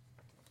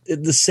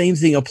the same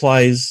thing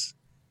applies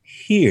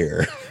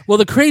here. Well,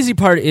 the crazy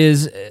part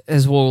is,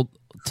 as we'll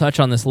touch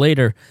on this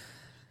later,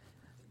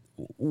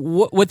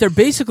 what they're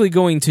basically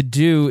going to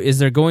do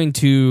is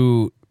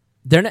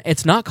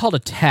it's not called a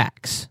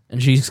tax,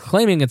 and she's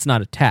claiming it's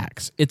not a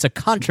tax. It's a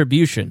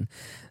contribution.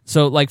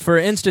 So, like, for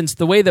instance,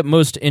 the way that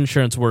most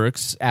insurance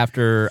works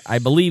after, I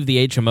believe,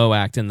 the HMO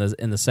Act in the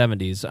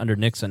 70s under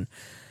Nixon,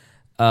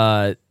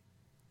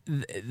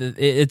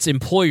 it's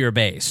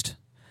employer-based,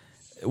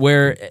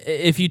 where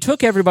if you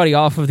took everybody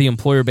off of the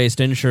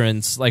employer-based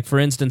insurance, like, for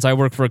instance, I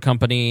work for a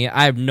company,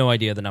 I have no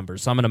idea the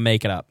numbers, so I'm going to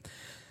make it up.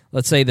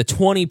 Let's say the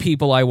 20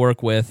 people I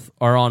work with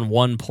are on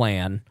one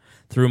plan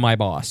through my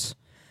boss.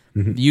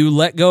 Mm-hmm. You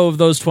let go of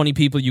those 20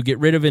 people, you get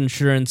rid of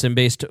insurance and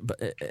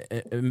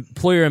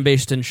employer and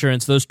based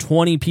insurance, those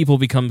 20 people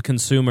become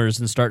consumers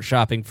and start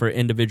shopping for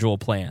individual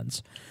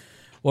plans.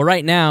 Well,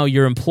 right now,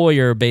 your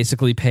employer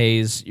basically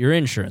pays your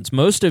insurance.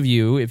 Most of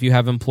you, if you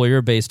have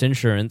employer-based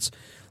insurance,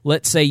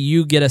 let's say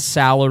you get a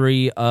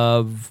salary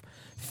of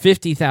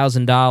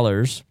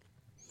 $50,000,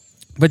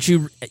 but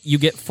you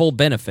get full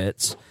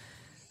benefits.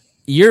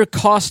 You're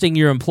costing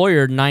your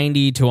employer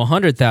 $90,000 to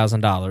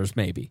 $100,000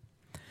 maybe,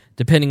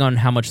 depending on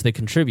how much they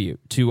contribute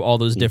to all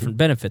those different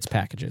benefits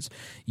packages.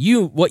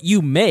 What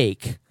you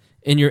make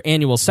in your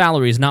annual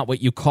salary is not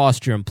what you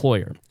cost your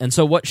employer. And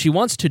so what she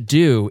wants to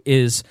do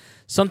is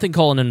something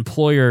called an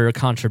employer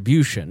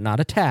contribution,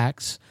 not a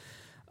tax,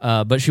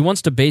 but she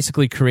wants to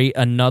basically create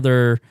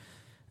another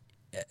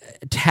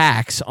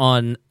tax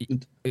on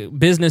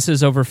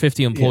businesses over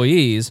 50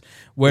 employees,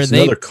 where it's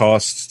another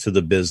cost to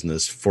the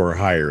business for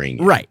hiring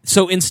you. Right.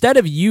 So instead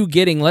of you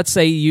getting, let's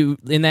say you,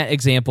 in that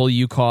example,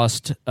 you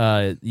get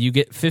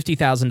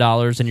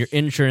 $50,000 and your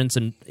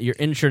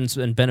insurance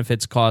and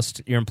benefits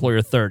cost your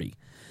employer $30,000.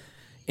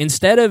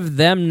 Instead of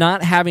them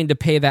not having to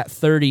pay that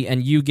 $30,000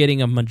 and you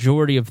getting a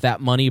majority of that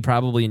money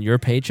probably in your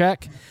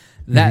paycheck,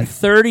 that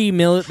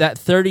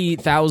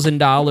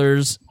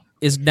 $30,000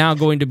 is now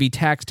going to be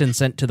taxed and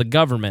sent to the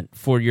government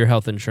for your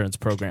health insurance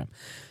program.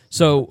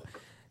 So,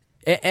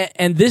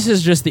 and this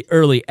is just the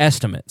early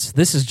estimates.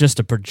 This is just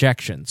a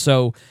projection.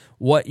 So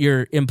what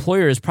your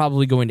employer is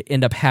probably going to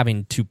end up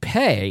having to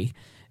pay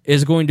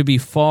is going to be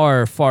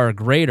far, far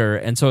greater,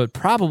 and so it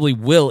probably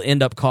will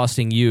end up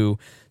costing you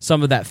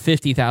some of that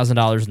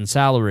 $50,000 in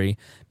salary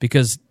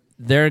because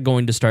they're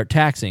going to start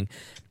taxing.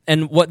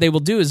 And what they will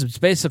do is it's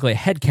basically a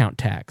headcount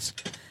tax.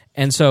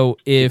 And so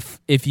if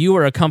you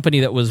were a company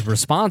that was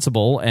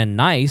responsible and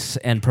nice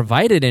and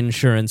provided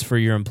insurance for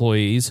your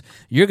employees,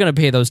 you're going to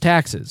pay those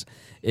taxes.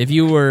 If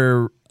you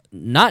were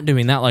not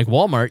doing that, like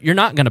Walmart, you're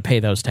not going to pay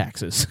those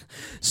taxes.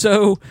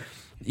 So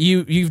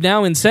you've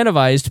now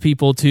incentivized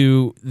people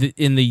to,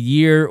 in the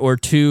year or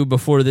two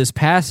before this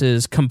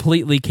passes,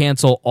 completely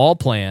cancel all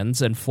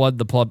plans and flood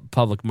the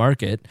public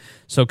market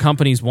so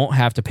companies won't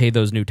have to pay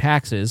those new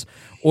taxes.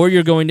 Or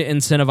you're going to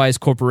incentivize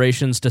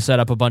corporations to set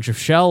up a bunch of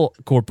shell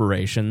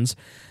corporations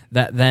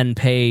that then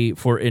pay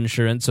for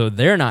insurance so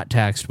they're not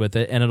taxed with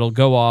it, and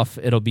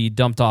it'll be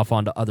dumped off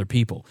onto other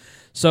people.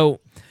 So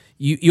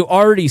you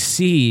already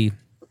see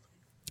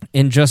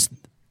in just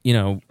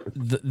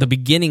the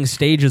beginning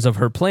stages of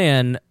her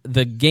plan,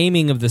 the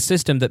gaming of the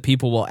system that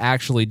people will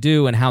actually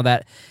do, and how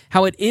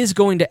it is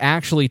going to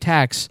actually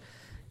tax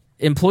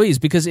employees.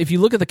 Because if you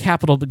look at the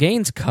capital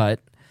gains cut,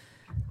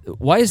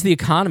 why is the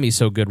economy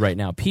so good right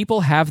now?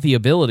 People have the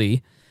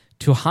ability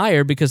to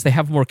hire because they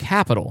have more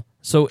capital.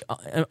 So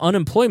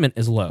unemployment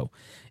is low.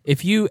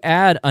 If you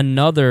add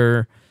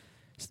another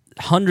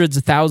hundreds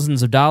of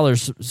thousands of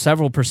dollars,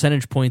 several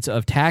percentage points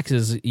of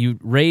taxes, you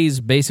raise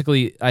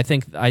basically, I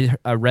think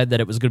I read that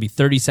it was going to be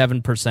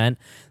 37%.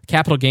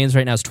 Capital gains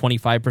right now is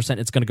 25%.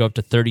 It's going to go up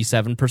to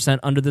 37%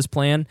 under this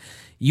plan.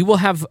 You will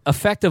have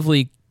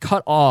effectively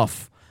cut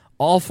off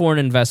all foreign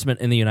investment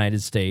in the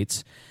United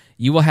States.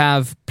 You will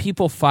have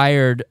people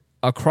fired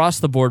across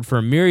the board for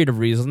a myriad of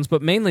reasons,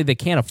 but mainly they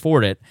can't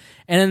afford it.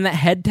 And in that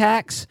head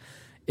tax,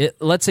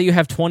 let's say you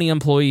have 20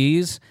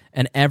 employees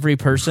and every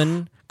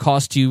person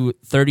cost you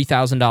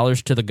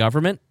 $30,000 to the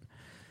government.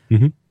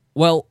 Mm-hmm.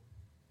 Well,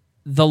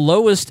 the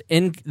lowest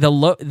in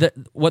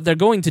what they're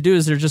going to do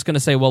is they're just going to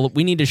say, well,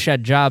 we need to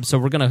shed jobs, so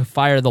we're going to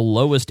fire the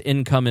lowest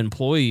income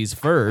employees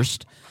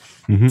first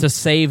to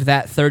save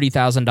that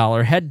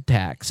 $30,000 head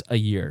tax a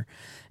year.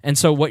 And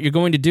so what you're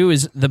going to do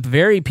is the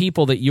very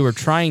people that you are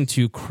trying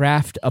to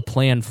craft a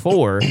plan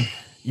for,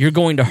 you're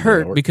going to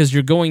hurt because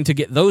you're going to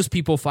get those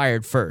people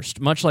fired first,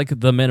 much like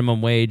the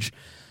minimum wage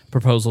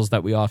proposals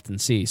that we often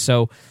see.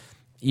 So,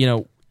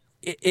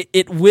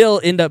 it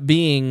will end up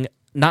being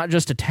not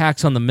just a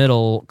tax on the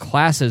middle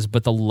classes,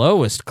 but the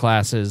lowest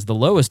classes, the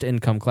lowest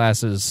income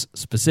classes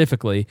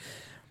specifically,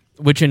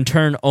 which in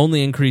turn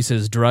only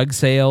increases drug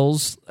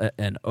sales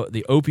and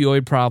the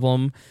opioid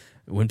problem.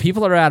 When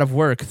people are out of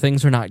work,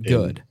 things are not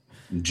good.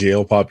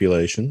 Jail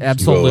population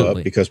absolutely go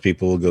up because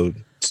people will go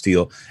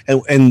steal.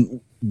 And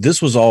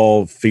this was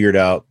all figured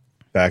out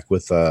back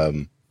with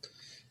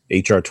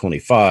HR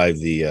 25,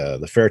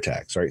 the fair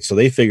tax, right? So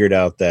they figured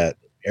out that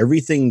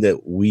everything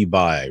that we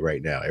buy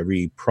right now,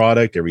 every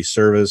product, every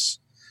service,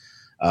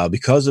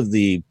 because of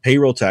the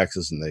payroll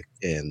taxes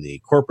and the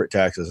corporate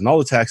taxes and all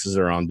the taxes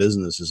that are on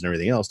businesses and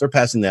everything else, they're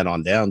passing that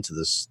on down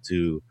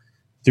through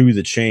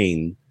the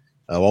chain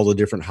of all the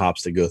different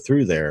hops that go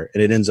through there,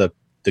 and it ends up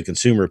the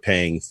consumer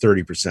paying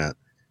 30%.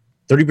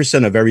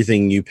 30% of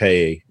everything you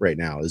pay right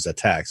now is a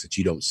tax that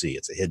you don't see.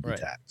 It's a hidden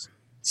tax.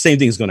 Same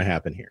thing is going to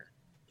happen here.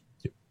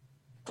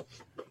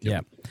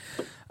 Yeah.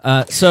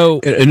 So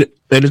and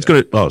it's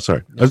going to. Oh,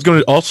 sorry. It's going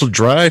to also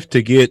drive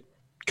to get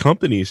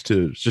companies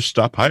to just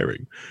stop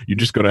hiring. You're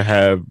just going to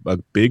have a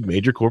big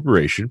major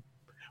corporation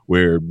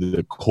where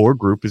the core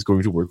group is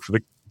going to work for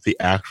the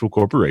actual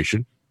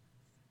corporation,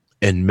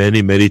 and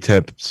many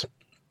temps.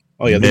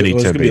 Oh yeah, there's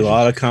going to be a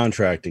lot of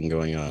contracting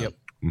going on. Yep.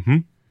 Mm-hmm.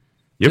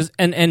 Yep.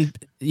 And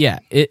yeah,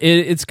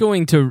 it's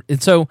going to.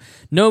 So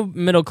no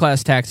middle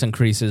class tax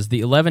increases.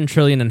 The $11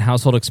 trillion in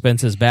household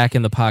expenses back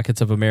in the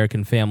pockets of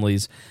American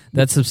families.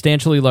 That's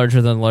substantially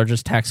larger than the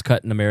largest tax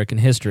cut in American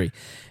history.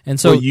 And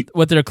so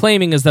what they're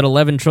claiming is that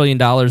 $11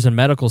 trillion in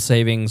medical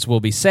savings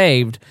will be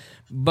saved,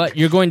 but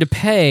you're going to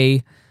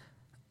pay.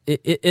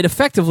 It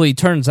effectively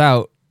turns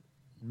out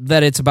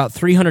that it's about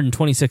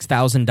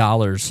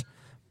 $326,000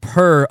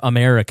 per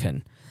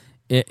American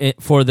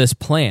for this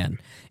plan.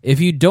 If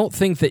you don't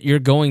think that you're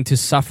going to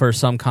suffer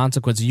some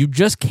consequence, you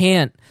just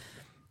can't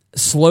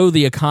slow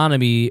the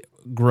economy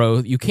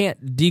growth. You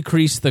can't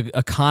decrease the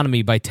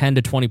economy by 10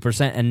 to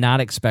 20% and not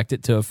expect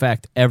it to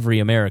affect every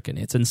American.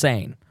 It's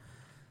insane.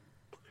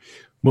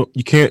 Well,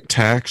 you can't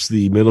tax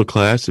the middle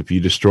class if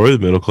you destroy the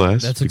middle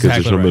class. That's because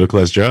exactly there's no right. middle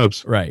class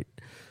jobs. Right.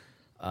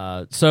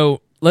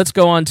 So let's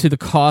go on to the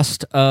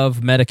cost of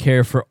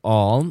Medicare for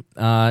all.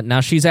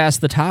 Now, she's asked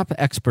the top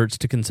experts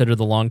to consider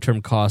the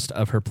long-term cost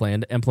of her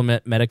plan to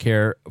implement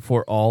Medicare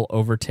for all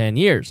over 10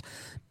 years.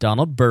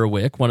 Donald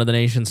Berwick, one of the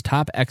nation's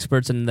top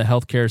experts in the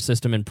healthcare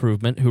system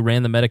improvement, who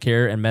ran the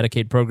Medicare and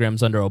Medicaid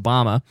programs under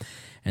Obama,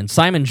 and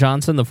Simon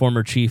Johnson, the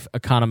former chief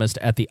economist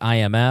at the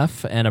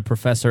IMF and a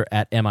professor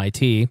at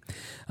MIT.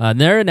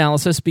 Their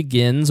analysis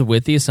begins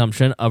with the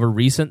assumption of a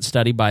recent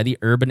study by the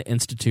Urban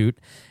Institute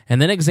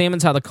and then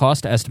examines how the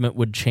cost estimate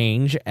would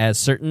change as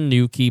certain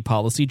new key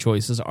policy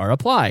choices are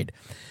applied.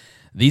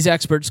 These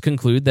experts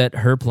conclude that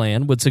her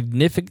plan would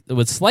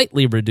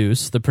slightly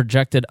reduce the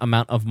projected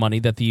amount of money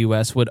that the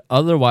U.S. would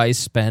otherwise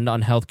spend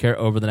on healthcare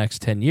over the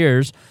next 10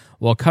 years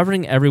while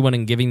covering everyone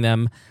and giving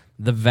them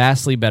the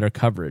vastly better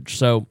coverage.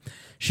 So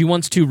she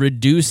wants to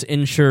reduce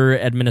insurer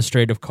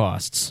administrative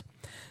costs.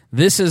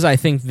 This is, I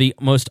think, the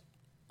most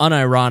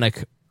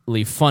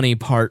unironically funny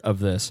part of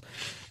this.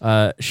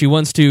 She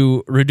wants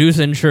to reduce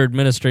insurer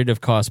administrative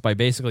costs by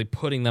basically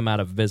putting them out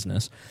of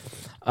business.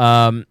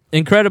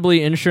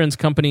 Incredibly, insurance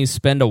companies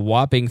spend a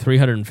whopping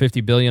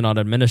 $350 billion on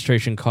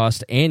administration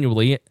costs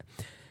annually,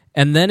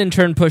 and then in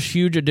turn push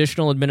huge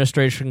additional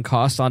administration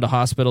costs onto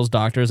hospitals,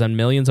 doctors, and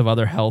millions of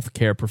other health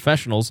care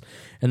professionals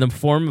in the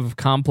form of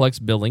complex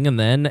billing, and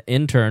then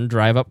in turn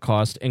drive up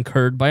costs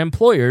incurred by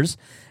employers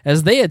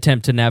as they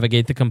attempt to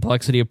navigate the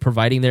complexity of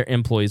providing their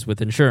employees with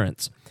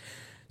insurance.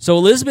 So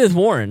Elizabeth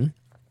Warren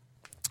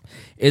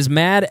is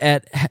mad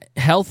at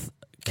health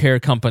care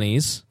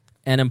companies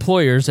and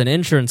employers and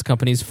insurance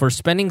companies for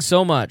spending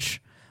so much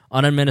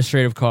on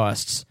administrative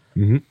costs.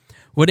 Mm-hmm.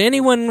 Would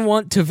anyone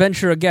want to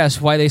venture a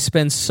guess why they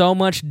spend so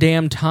much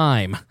damn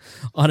time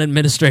on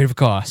administrative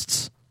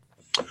costs?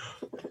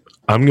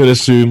 I'm going to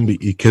assume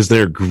because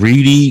they're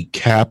greedy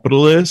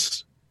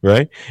capitalists,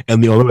 right?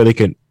 And the only way they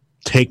can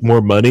take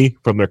more money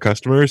from their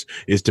customers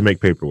is to make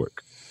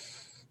paperwork.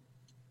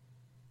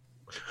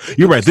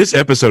 You're right. This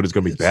episode is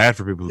going to be bad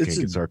for people who can't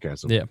get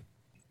sarcasm. Yeah.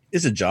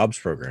 It's a jobs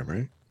program,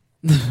 right?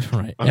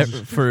 Right.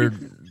 For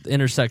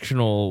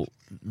intersectional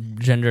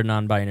gender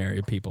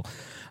non-binary people.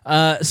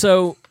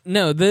 So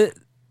no, the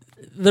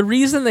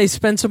reason they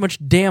spend so much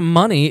damn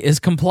money is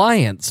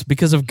compliance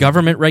because of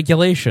government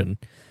regulation.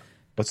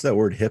 What's that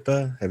word,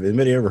 HIPAA? Have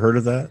anybody ever heard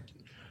of that?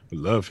 I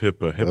love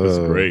HIPAA. HIPAA's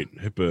great.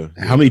 HIPAA.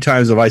 How many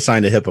times have I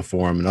signed a HIPAA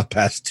form in the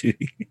past 2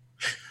 years?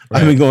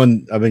 Right.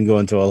 I've been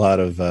going to a lot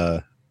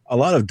a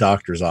lot of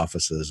doctors'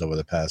 offices over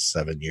the past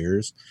 7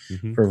 years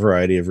Mhm. for a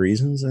variety of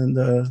reasons. And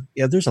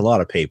yeah, there's a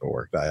lot of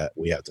paperwork that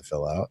we have to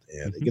fill out,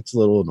 and it gets a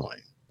little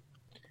annoying.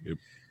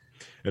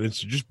 And it's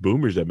just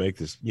boomers that make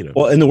this,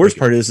 Well, and the worst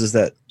part is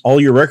that all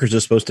your records are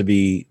supposed to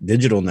be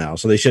digital now,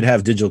 so they should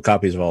have digital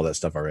copies of all that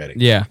stuff already.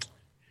 Yeah.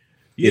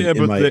 Yeah,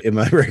 in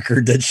my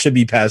record that should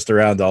be passed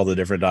around to all the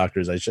different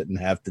doctors. I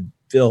shouldn't have to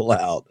fill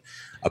out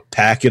a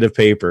packet of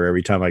paper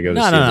every time I go to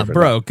see a No, different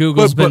bro.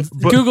 Google's But-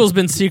 Google's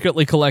been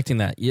secretly collecting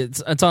that.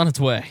 It's on its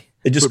way.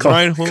 They just But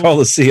Ryan call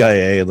the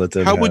CIA and let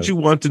them. how would have- you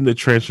want them to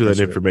transfer that That's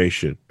right.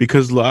 information?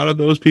 Because a lot of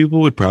those people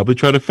would probably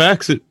try to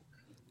fax it.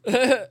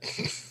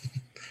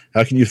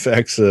 How can you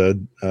fax a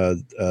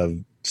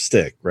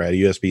stick, right? A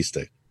USB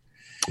stick.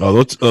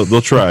 Oh,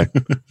 they'll try.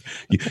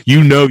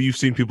 You've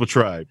seen people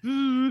try.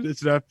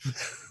 It's not.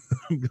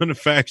 I'm gonna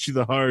fax you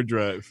the hard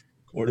drive.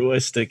 Where do I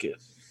stick it?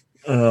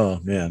 Oh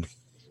man,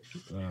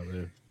 Oh,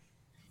 man.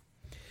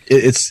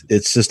 it's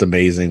just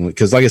amazing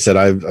because, like I said,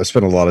 I've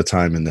spent a lot of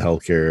time in the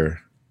healthcare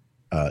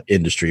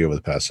industry over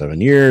the past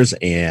 7 years,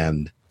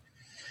 and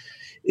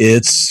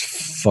it's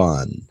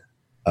fun.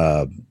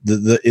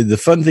 The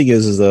fun thing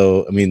is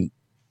though, I mean,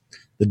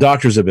 the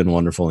doctors have been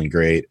wonderful and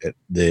great.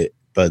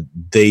 But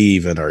they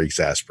even are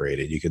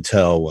exasperated. You can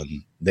tell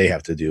when they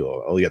have to do,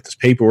 oh, you have this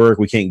paperwork.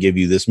 We can't give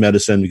you this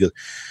medicine because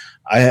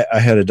I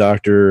had a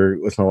doctor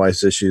with my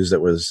wife's issues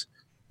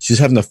she's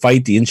having to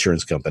fight the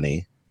insurance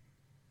company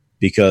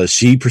because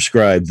she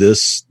prescribed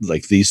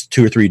these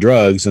 2 or 3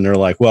 drugs. And they're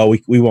like, well,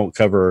 we won't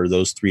cover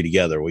those 3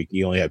 together.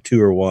 You only have 2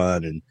 or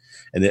 1.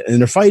 And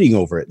they're fighting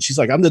over it. And she's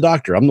like, I'm the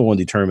doctor. I'm the one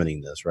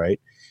determining this.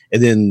 Right.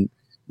 And then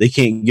they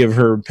can't give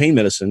her pain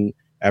medicine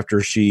after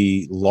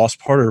she lost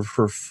part of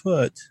her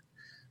foot.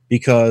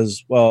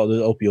 Because, well,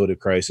 the opioid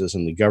crisis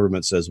and the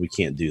government says we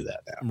can't do that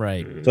now.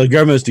 Right. So the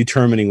government is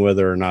determining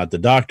whether or not the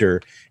doctor,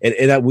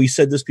 and we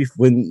said this before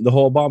when the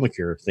whole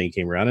Obamacare thing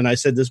came around, and I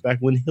said this back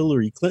when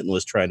Hillary Clinton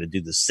was trying to do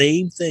the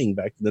same thing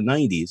back in the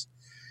 90s,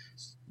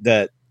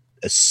 that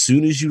as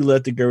soon as you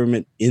let the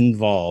government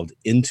involved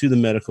into the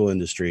medical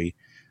industry,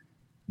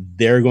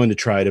 they're going to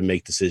try to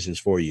make decisions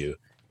for you.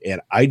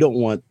 And I don't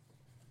want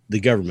the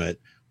government,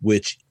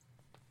 which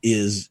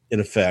is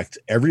in effect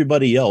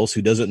everybody else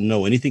who doesn't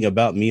know anything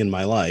about me and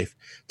my life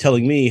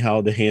telling me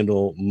how to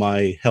handle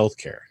my health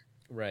care.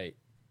 Right.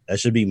 That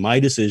should be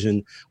my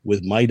decision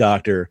with my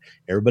doctor.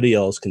 Everybody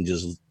else can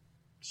just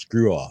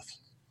screw off.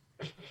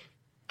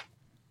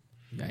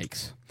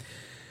 Yikes.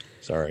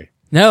 Sorry.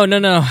 No.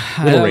 Little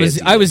I was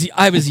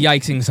ranty.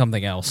 yikesing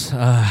something else.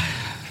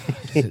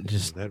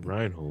 Just That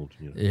Reinhold.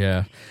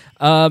 yeah.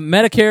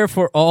 Medicare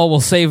for All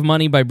will save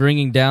money by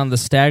bringing down the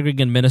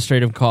staggering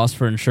administrative costs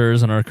for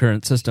insurers in our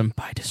current system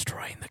by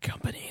destroying the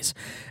companies.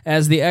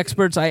 As the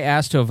experts I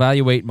asked to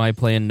evaluate my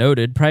plan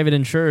noted, private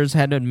insurers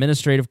had an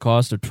administrative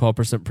cost of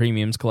 12%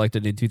 premiums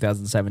collected in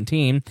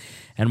 2017,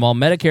 and while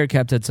Medicare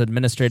kept its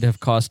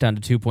administrative cost down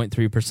to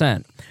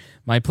 2.3%.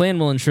 My plan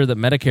will ensure that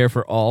Medicare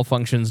for All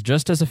functions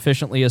just as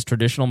efficiently as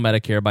traditional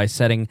Medicare by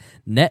setting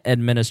net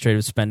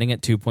administrative spending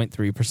at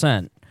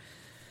 2.3%.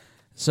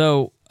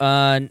 So,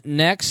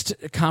 next,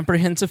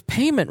 comprehensive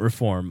payment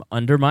reform.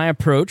 Under my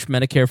approach,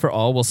 Medicare for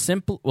All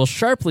will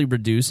sharply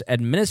reduce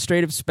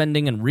administrative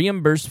spending and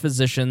reimburse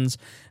physicians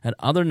and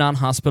other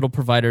non-hospital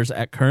providers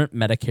at current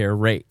Medicare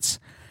rates.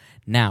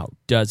 Now,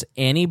 does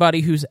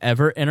anybody who's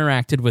ever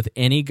interacted with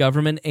any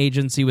government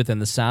agency within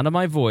the sound of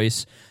my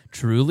voice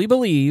truly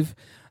believe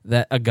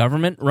that a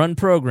government-run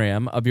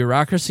program, a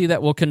bureaucracy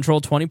that will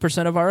control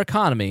 20% of our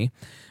economy,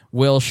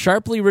 will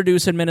sharply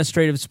reduce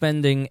administrative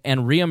spending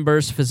and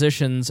reimburse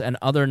physicians and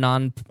other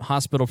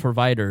non-hospital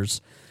providers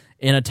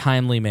in a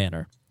timely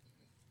manner?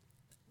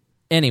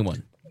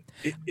 Anyone?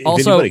 If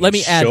Also, anybody let can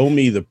me add- show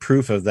me the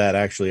proof of that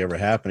actually ever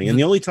happening. And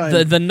the only time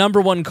The number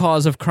one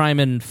cause of crime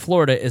in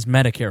Florida is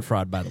Medicare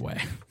fraud, by the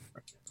way.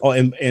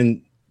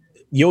 and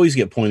you always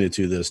get pointed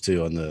to this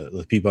too on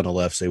the people on the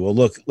left say, well,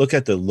 look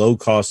at the low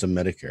cost of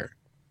Medicare,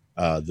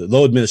 the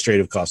low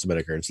administrative cost of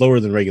Medicare. It's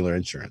lower than regular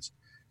insurance.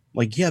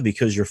 Like, yeah,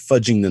 because you're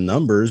fudging the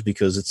numbers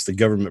because it's the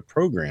government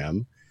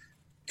program,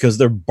 because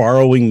they're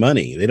borrowing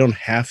money. They don't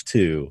have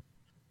to,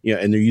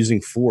 and they're using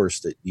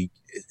force that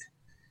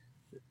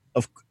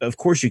of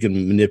course you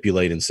can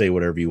manipulate and say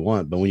whatever you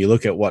want. But when you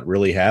look at what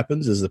really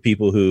happens is the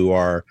people who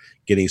are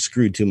getting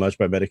screwed too much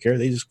by Medicare,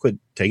 they just quit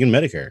taking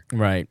Medicare.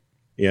 Right.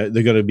 Yeah,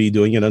 they're going to be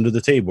doing it under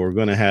the table. We're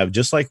going to have,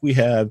 just like we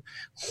have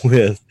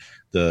with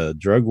the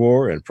drug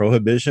war and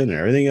prohibition and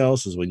everything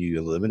else, is when you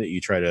eliminate,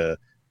 you try to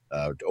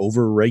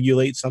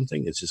over-regulate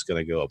something, it's just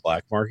going to go a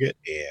black market,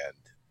 and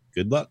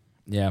good luck.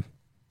 Yeah.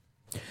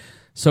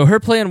 So her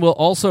plan will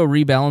also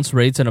rebalance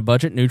rates in a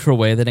budget-neutral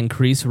way that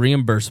increase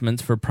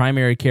reimbursements for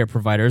primary care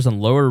providers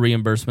and lower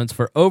reimbursements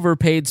for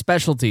overpaid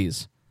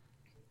specialties.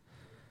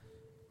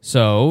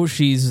 So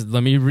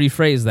let me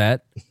rephrase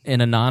that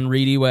in a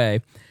non-reedy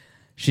way.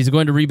 She's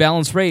going to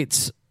rebalance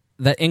rates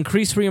that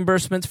increase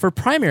reimbursements for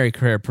primary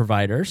care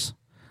providers,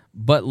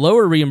 but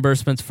lower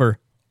reimbursements for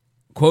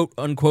quote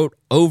unquote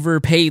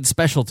overpaid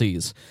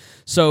specialties.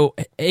 So,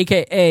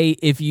 AKA,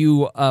 if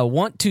you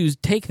want to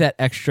take that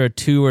extra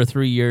 2 or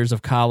 3 years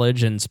of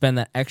college and spend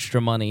that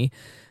extra money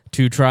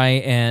to try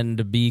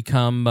and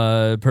become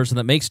a person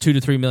that makes $2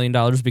 to $3 million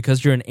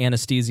because you're an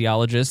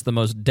anesthesiologist, the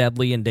most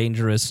deadly and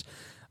dangerous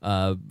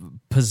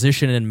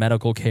position in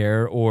medical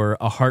care, or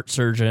a heart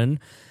surgeon,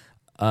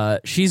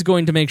 she's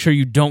going to make sure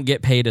you don't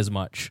get paid as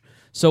much.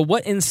 So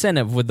what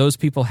incentive would those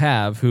people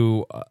have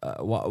who,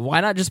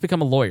 why not just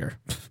become a lawyer?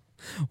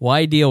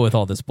 Why deal with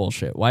all this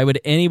bullshit? Why would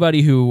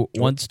anybody who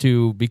wants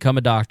to become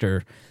a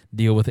doctor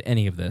deal with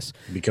any of this?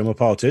 Become a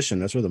politician.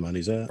 That's where the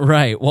money's at.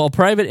 Right. Well,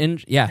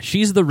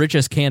 she's the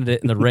richest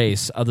candidate in the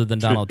race other than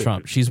Donald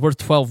Trump. She's worth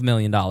 $12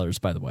 million,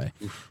 by the way.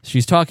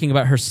 She's talking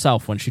about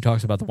herself when she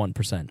talks about the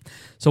 1%.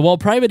 So while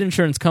private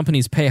insurance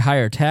companies pay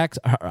higher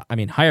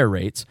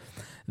rates,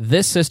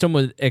 this system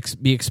would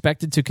be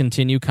expected to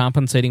continue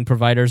compensating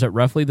providers at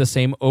roughly the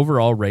same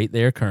overall rate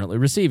they are currently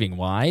receiving.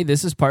 Why?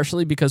 This is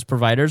partially because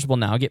providers will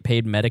now get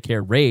paid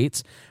Medicare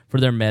rates for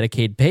their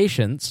Medicaid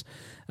patients,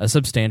 a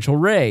substantial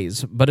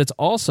raise. But it's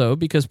also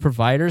because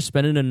providers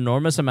spend an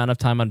enormous amount of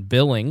time on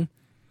billing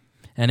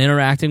and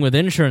interacting with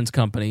insurance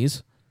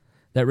companies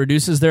that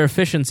reduces their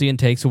efficiency and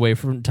takes away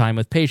from time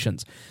with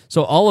patients.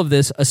 So all of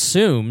this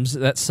assumes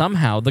that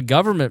somehow the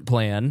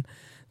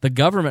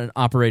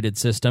government-operated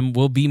system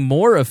will be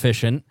more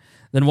efficient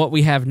than what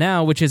we have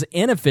now, which is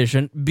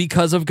inefficient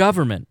because of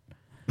government.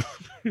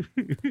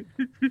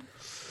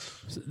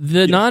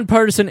 The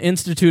Nonpartisan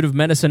Institute of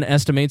Medicine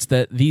estimates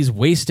that these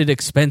wasted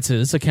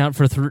expenses account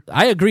for...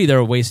 I agree there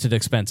are wasted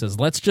expenses.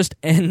 Let's just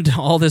end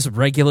all this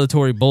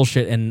regulatory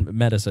bullshit in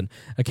medicine.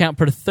 Account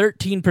for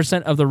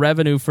 13% of the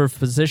revenue for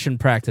physician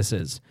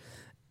practices.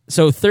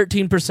 So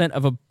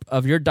 13%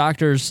 of your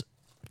doctor's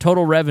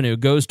total revenue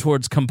goes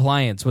towards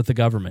compliance with the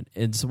government.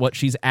 It's what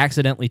she's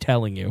accidentally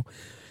telling you.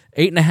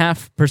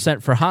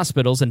 8.5% for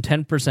hospitals and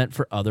 10%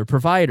 for other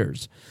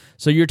providers.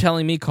 So you're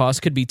telling me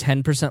costs could be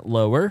 10%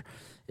 lower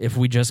if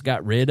we just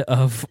got rid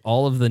of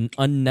all of the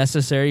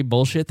unnecessary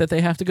bullshit that they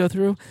have to go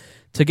through?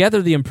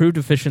 Together, the improved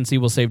efficiency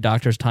will save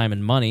doctors time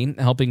and money,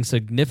 helping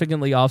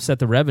significantly offset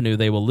the revenue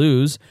they will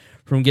lose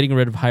from getting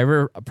rid of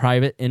higher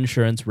private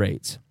insurance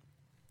rates.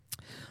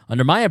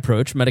 Under my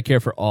approach,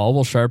 Medicare for All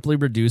will sharply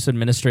reduce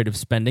administrative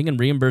spending and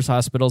reimburse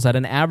hospitals at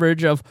an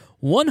average of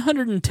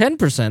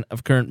 110%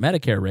 of current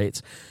Medicare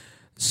rates.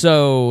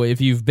 So if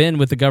you've been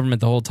with the government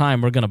the whole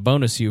time, we're going to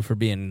bonus you for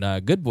being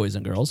good boys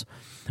and girls,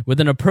 with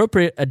an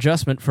appropriate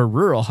adjustment for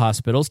rural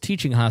hospitals,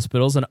 teaching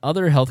hospitals, and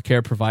other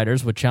healthcare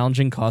providers with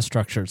challenging cost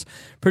structures.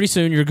 Pretty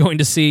soon you're going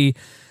to see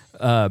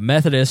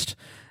Methodist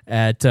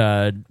at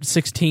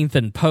 16th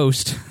and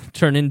Post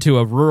turn into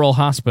a rural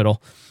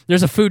hospital.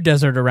 There's a food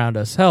desert around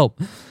us.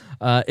 Help.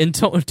 In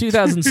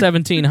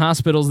 2017,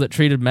 hospitals that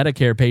treated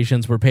Medicare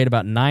patients were paid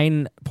about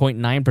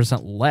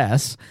 9.9%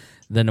 less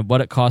than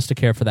what it costs to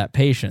care for that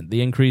patient.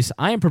 The increase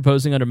I am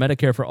proposing under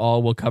Medicare for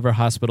All will cover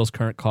hospitals'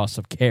 current costs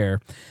of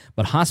care,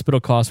 but hospital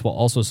costs will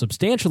also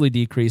substantially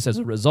decrease as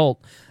a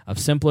result of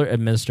simpler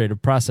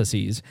administrative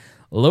processes,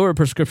 lower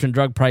prescription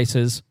drug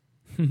prices,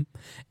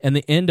 and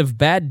the end of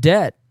bad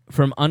debt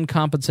from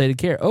uncompensated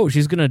care. Oh,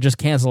 she's going to just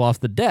cancel off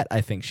the debt,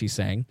 I think she's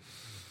saying.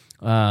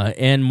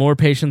 And more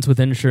patients with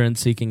insurance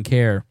seeking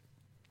care.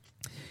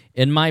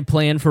 In my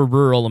plan for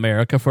rural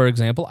America, for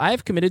example, I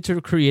have committed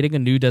to creating a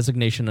new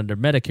designation under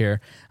Medicare.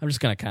 I'm just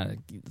going to kind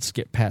of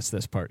skip past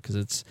this part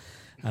because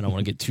I don't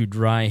want to get too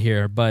dry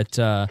here, but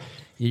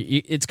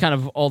it's kind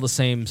of all the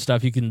same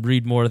stuff. You can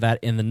read more of that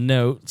in the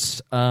notes.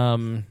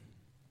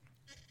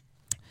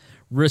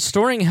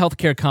 Restoring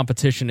healthcare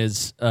competition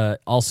is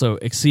also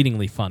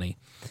exceedingly funny.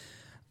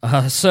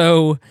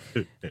 So,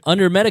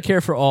 under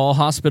Medicare for All,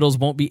 hospitals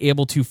won't be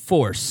able to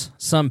force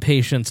some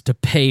patients to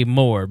pay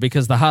more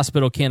because the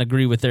hospital can't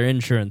agree with their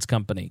insurance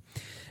company.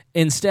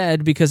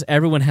 Instead, because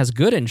everyone has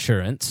good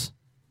insurance,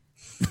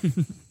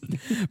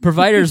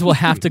 providers will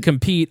have to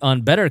compete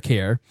on better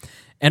care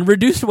and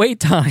reduced wait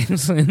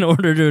times in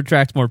order to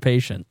attract more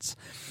patients.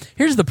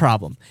 Here's the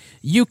problem.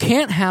 You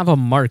can't have a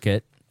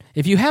market.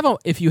 If you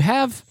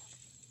have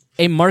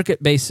a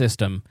market-based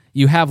system,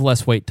 you have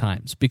less wait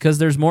times because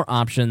there's more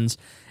options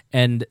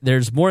and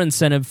there's more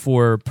incentive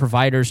for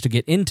providers to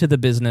get into the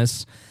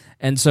business,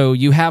 and so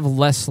you have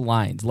less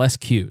lines, less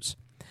queues.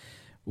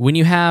 When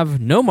you have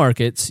no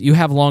markets, you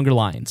have longer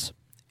lines.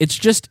 It's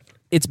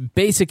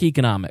basic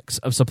economics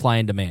of supply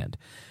and demand.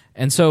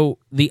 And so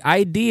the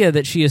idea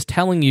that she is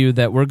telling you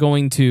that we're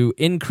going to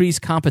increase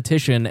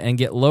competition and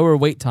get lower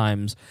wait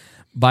times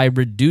by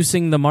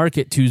reducing the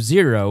market to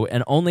zero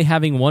and only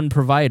having one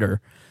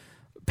provider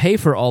pay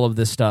for all of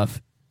this stuff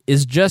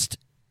is just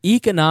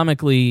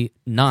economically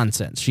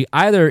nonsense. She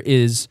either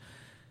is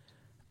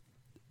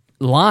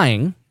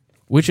lying,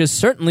 which is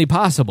certainly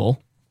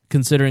possible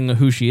considering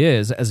who she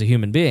is as a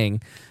human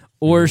being,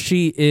 or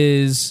she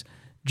is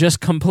just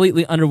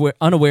completely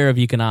unaware of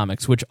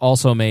economics, which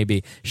also may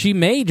be. She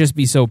may just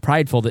be so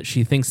prideful that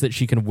she thinks that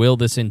she can will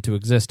this into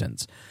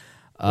existence.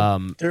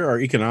 There are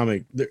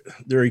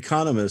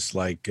economists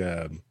like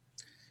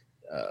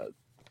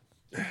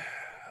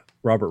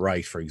Robert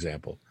Reich, for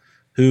example,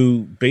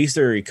 who base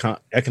their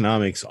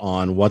economics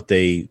on what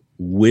they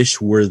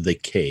wish were the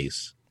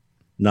case,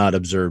 not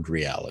observed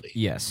reality.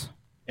 Yes.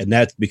 And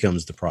that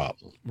becomes the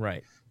problem.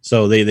 Right.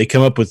 So they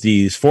come up with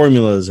these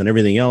formulas and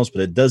everything else,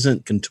 but it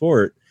doesn't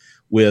contort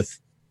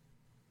with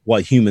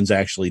what humans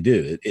actually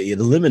do. It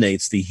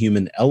eliminates the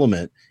human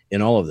element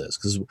in all of this.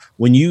 Because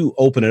when you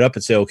open it up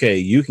and say, okay,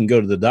 you can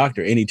go to the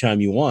doctor anytime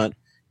you want,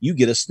 you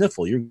get a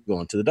sniffle. You're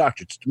going to the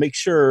doctor to make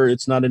sure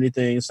it's not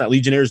anything. It's not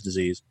Legionnaire's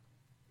disease.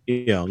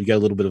 You got a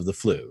little bit of the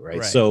flu,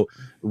 right? So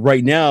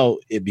right now,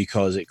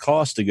 because it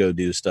costs to go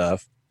do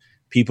stuff,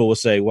 people will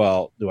say,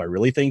 well, do I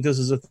really think this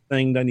is a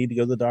thing that I need to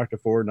go to the doctor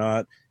for or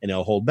not? And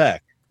they'll hold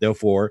back.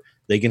 Therefore,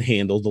 they can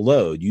handle the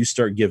load. You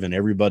start giving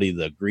everybody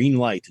the green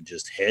light to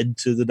just head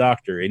to the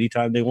doctor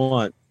anytime they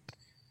want.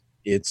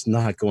 It's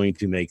not going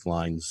to make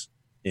lines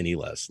any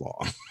less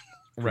long.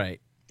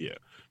 Right. Yeah,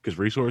 because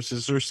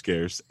resources are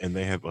scarce and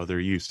they have other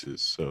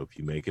uses. So if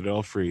you make it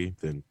all free,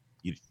 then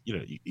you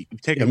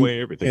take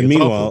away everything. And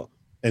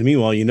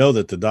meanwhile, you know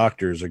that the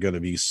doctors are going to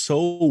be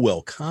so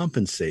well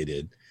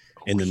compensated,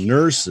 and the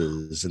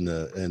nurses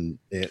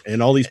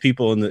and all these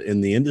people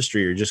in the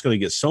industry are just going to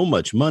get so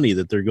much money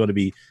that they're going to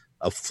be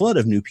a flood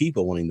of new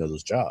people wanting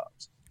those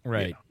jobs.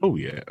 Right. Yeah. Oh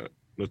yeah,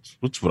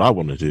 that's what I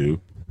want to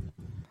do.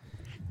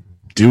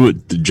 Do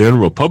it the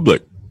general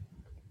public.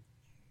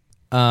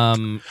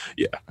 Yeah.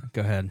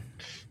 Go ahead.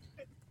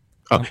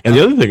 And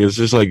the other thing is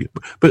just like,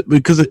 but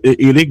because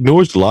it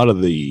ignores a lot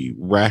of the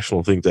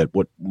rational things that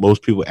what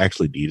most people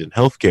actually need in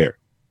healthcare.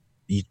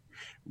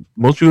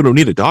 Most people don't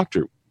need a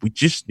doctor. We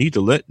just need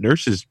to let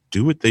nurses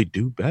do what they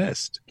do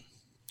best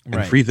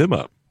and free them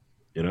up.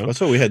 That's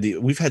what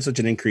we've had such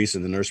an increase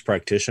in the nurse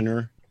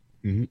practitioner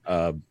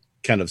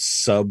kind of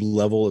sub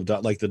level of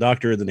like the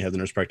doctor. Then they have the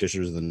nurse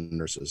practitioners and the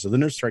nurses. So the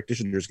nurse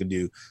practitioners can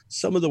do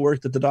some of the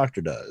work that the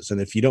doctor does.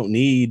 And if you don't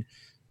need,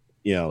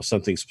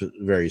 something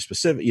very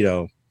specific,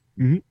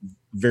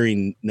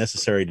 very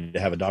necessary to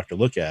have a doctor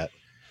look at,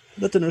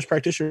 let the nurse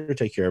practitioner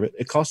take care of it.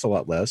 It costs a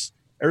lot less.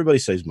 Everybody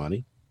saves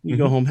money. You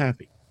go home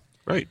happy.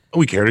 Right.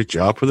 We create a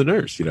job for the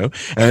nurse,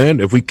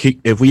 and if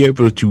we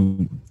able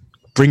to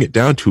bring it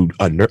down to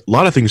a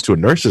lot of things to a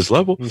nurse's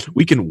level,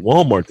 we can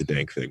Walmart the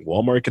dang thing.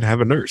 Walmart can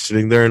have a nurse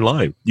sitting there in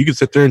line. You can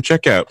sit there and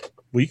check out.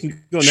 Well, you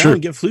can go now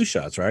and get flu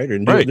shots, right?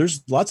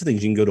 There's lots of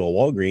things you can go to a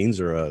Walgreens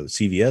or a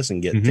CVS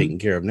and get taken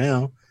care of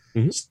now.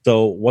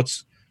 So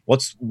what's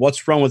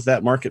wrong with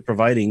that market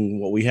providing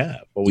what we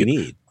have, what we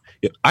need?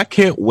 Yeah, I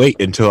can't wait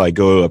until I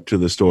go up to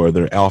the store.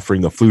 They're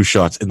offering the flu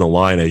shots in the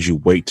line as you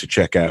wait to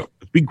check out.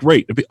 It'd be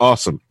great. It'd be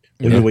awesome.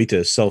 And you wait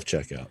to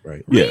self-checkout,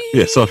 right?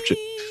 Yeah, self-check.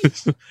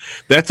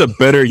 That's a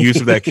better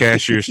use of that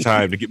cashier's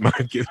time to get my.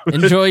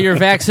 Enjoy your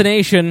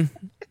vaccination.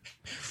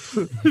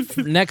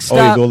 Next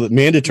stop,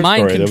 mandatory.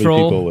 mind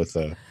control. People with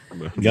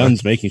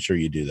guns making sure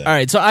you do that. All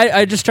right, so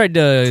I just tried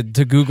to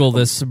Google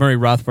this Murray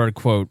Rothbard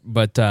quote,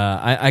 but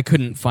I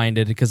couldn't find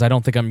it because I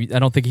don't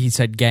think he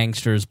said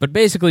gangsters. But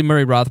basically,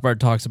 Murray Rothbard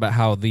talks about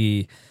how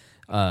the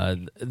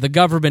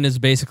government is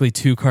basically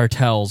two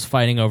cartels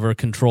fighting over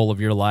control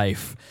of your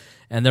life,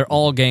 and they're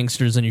all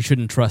gangsters, and you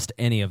shouldn't trust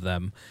any of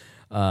them,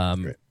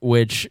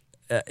 which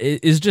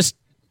is just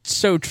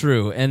so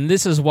true. And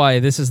this is why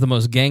this is the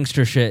most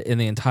gangster shit in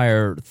the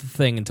entire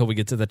thing until we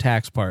get to the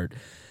tax part.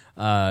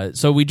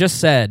 So we just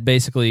said,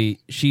 basically,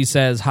 she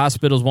says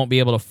hospitals won't be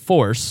able to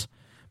force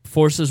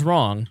is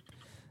wrong,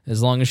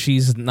 as long as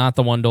she's not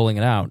the one doling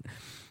it out,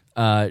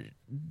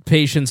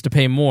 patients to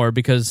pay more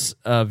because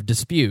of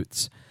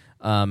disputes.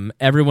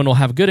 Everyone will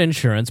have good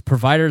insurance.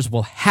 Providers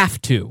will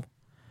have to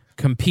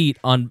compete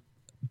on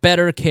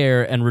better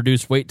care and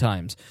reduced wait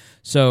times.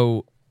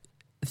 So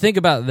think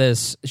about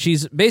this.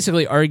 She's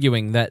basically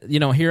arguing that,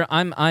 here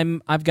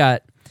I've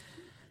got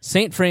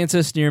St.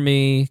 Francis near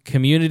me,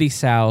 Community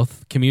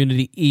South,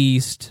 Community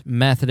East,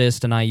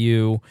 Methodist, and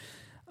IU.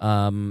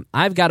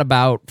 I've got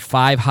about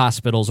 5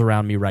 hospitals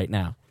around me right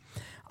now.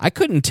 I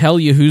couldn't tell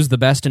you who's the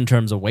best in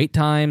terms of wait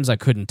times. I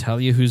couldn't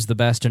tell you who's the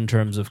best in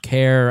terms of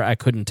care. I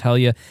couldn't tell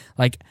you.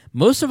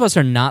 Most of us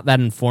are not that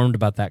informed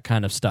about that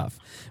kind of stuff.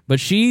 But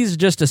she's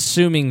just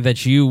assuming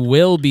that you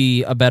will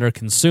be a better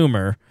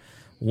consumer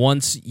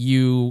once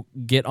you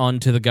get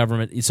onto the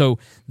government. So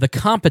the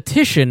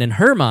competition in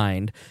her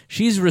mind,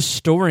 she's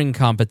restoring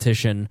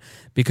competition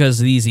because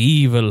these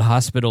evil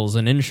hospitals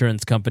and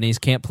insurance companies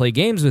can't play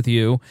games with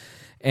you.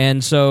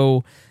 And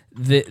so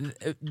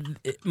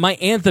my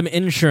Anthem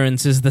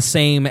insurance is the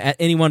same at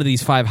any one of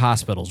these 5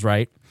 hospitals,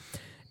 right?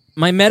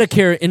 My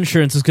Medicare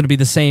insurance is going to be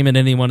the same at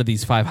any one of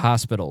these 5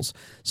 hospitals.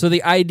 So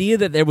the idea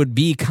that there would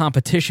be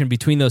competition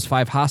between those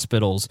 5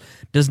 hospitals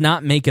does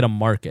not make it a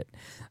market.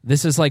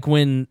 This is like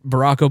when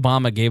Barack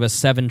Obama gave us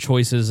 7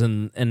 choices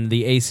in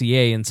the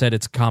ACA and said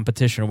it's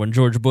competition, or when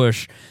George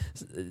Bush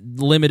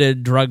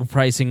limited drug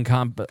pricing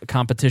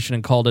competition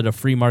and called it a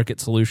free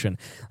market solution.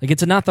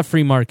 It's not the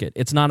free market.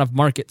 It's not a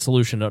market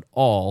solution at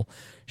all.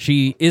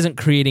 She isn't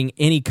creating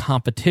any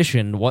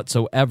competition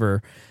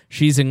whatsoever.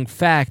 She's, in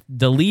fact,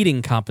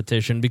 deleting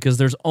competition because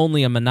there's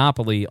only a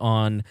monopoly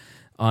on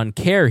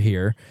care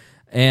here.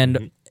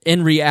 And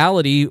in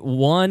reality,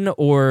 one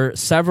or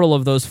several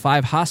of those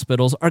 5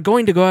 hospitals are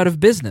going to go out of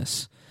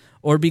business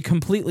or be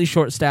completely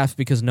short-staffed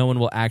because no one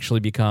will actually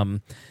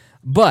become.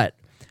 But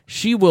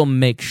she will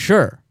make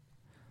sure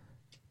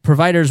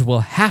providers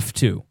will have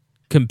to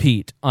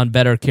compete on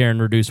better care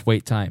and reduce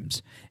wait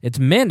times. It's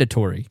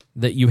mandatory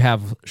that you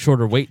have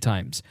shorter wait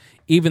times,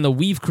 even though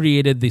we've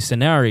created the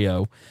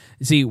scenario.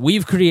 See,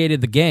 we've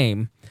created the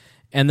game,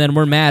 and then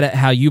we're mad at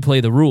how you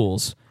play the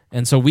rules,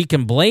 and so we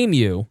can blame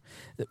you.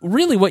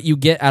 Really what you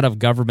get out of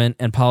government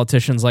and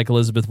politicians like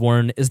Elizabeth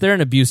Warren is they're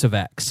an abusive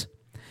ex.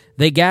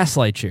 They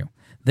gaslight you.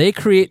 They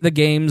create the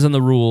games and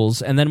the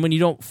rules, and then when you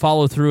don't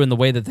follow through in the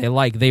way that they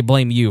like, they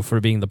blame you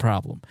for being the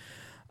problem.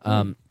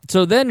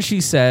 So then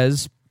she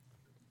says,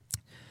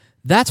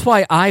 that's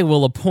why I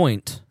will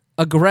appoint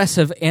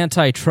aggressive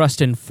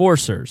antitrust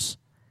enforcers.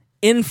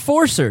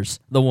 Enforcers,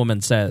 the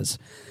woman says,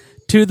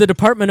 to the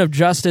Department of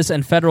Justice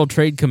and Federal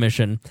Trade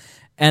Commission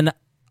and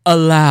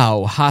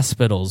allow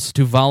hospitals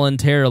to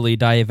voluntarily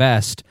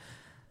divest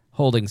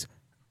holdings.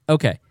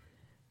 Okay.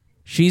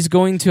 She's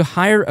going to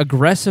hire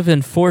aggressive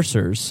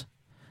enforcers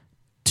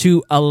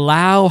to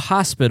allow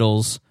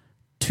hospitals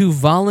to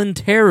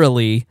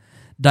voluntarily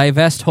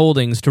divest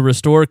holdings to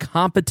restore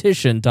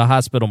competition to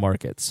hospital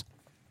markets.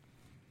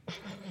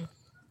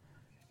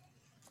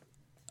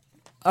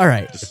 All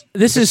right,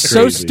 this is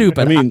so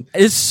stupid. I mean,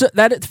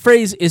 that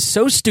phrase is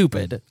so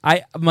stupid.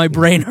 My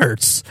brain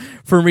hurts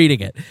from reading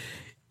it.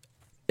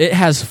 It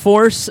has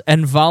force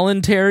and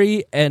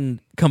voluntary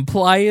and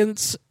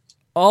compliance,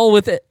 all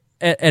with it,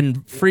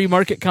 and free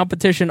market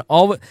competition.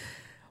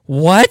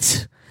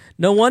 What?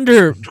 No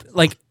wonder.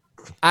 Like,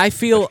 I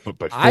feel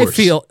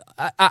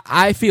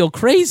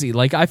crazy.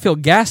 Like, I feel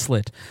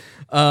gaslit.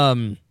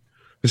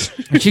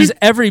 She's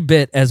every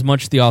bit as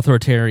much the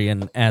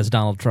authoritarian as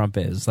Donald Trump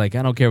is. Like,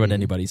 I don't care what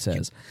anybody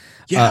says.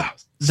 Yeah,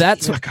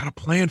 that's I got a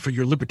plan for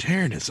your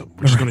libertarianism.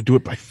 We're just going to do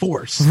it by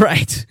force,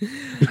 right?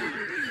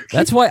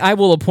 That's why I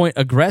will appoint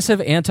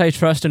aggressive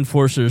antitrust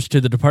enforcers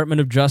to the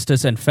Department of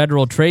Justice and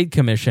Federal Trade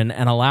Commission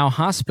and allow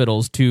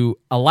hospitals to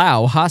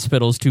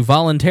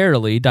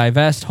voluntarily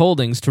divest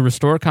holdings to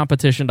restore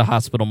competition to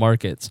hospital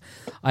markets.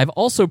 I've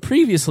also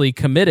previously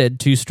committed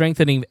to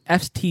strengthening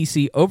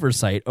FTC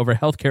oversight over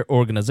healthcare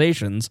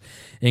organizations,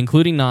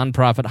 including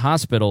nonprofit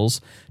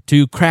hospitals,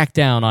 to crack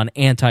down on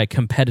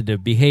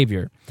anti-competitive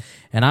behavior.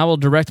 And I will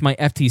direct my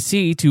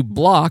FTC to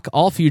block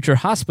all future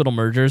hospital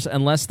mergers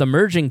unless the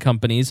merging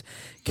companies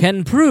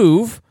can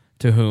prove,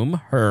 to whom,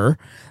 her,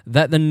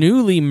 that the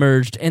newly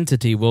merged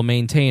entity will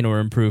maintain or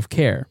improve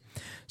care.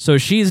 So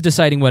she's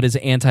deciding what is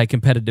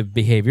anti-competitive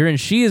behavior, and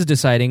she is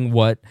deciding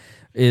what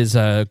is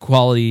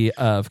quality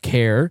of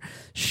care.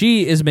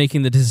 She is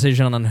making the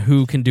decision on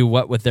who can do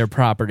what with their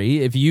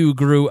property. If you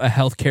grew a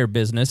healthcare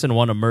business and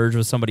want to merge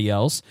with somebody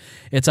else,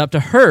 it's up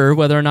to her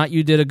whether or not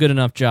you did a good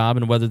enough job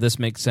and whether this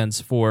makes sense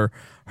for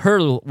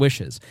her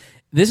wishes.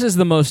 This is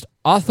the most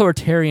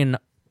authoritarian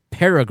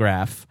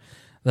paragraph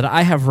that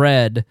I have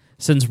read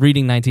since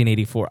reading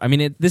 1984. I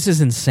mean, this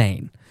is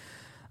insane.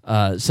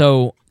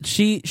 So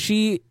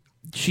she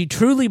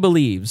truly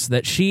believes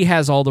that she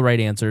has all the right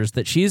answers,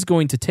 that she is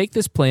going to take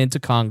this plan to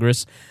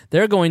Congress.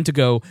 They're going to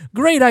go,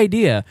 great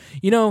idea.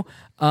 You know,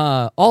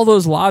 all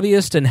those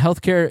lobbyists and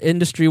healthcare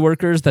industry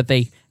workers that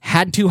they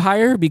had to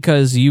hire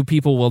because you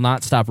people will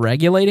not stop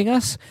regulating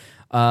us,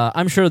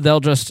 I'm sure they'll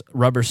just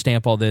rubber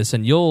stamp all this,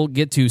 and you'll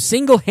get to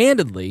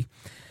single-handedly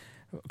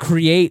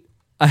create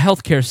a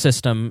healthcare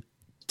system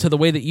to the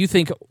way that you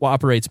think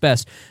operates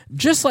best.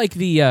 Just like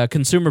the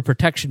Consumer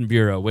Protection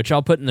Bureau, which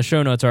I'll put in the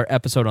show notes, our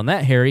episode on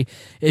that, Harry.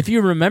 If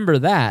you remember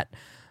that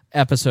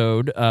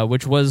episode,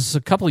 which was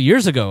a couple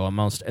years ago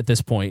almost at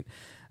this point,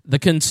 the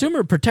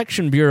Consumer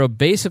Protection Bureau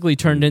basically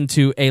turned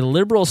into a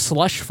liberal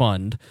slush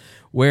fund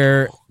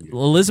where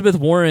Elizabeth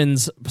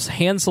Warren's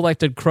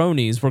hand-selected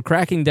cronies were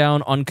cracking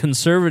down on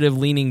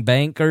conservative-leaning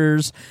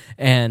bankers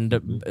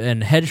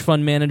and hedge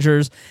fund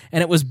managers,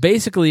 and it was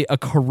basically a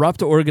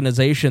corrupt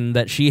organization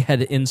that she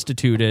had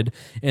instituted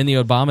in the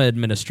Obama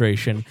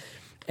administration,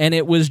 and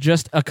it was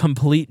just a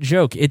complete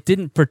joke. It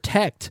didn't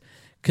protect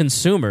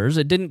consumers.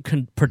 It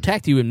didn't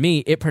protect you and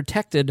me. It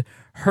protected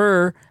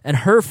her and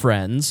her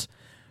friends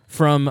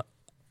from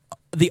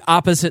the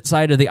opposite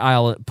side of the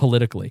aisle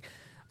politically.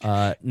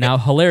 Now,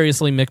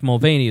 hilariously, Mick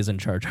Mulvaney is in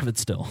charge of it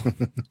still.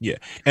 Yeah,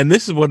 and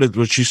this is what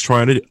she's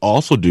trying to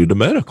also do to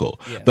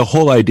medical. Yeah. The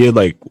whole idea,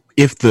 like,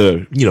 if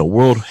the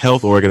World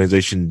Health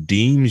Organization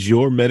deems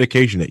your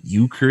medication that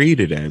you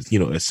created as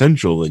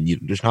essential, and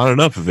there's not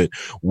enough of it,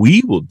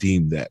 we will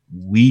deem that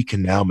we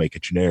can now make a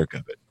generic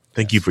of it.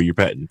 Thank you for your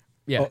patent.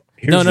 Yeah.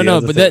 Oh,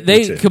 No. But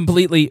they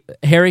completely,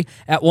 Harry.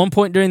 At one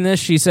point during this,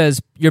 she says,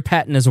 "Your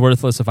patent is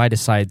worthless if I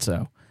decide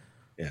so."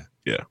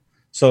 Yeah.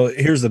 So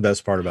here's the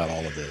best part about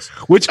all of this,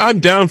 Which I'm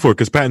down for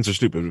because patents are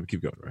stupid. But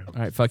keep going, right? All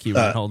right, fuck you,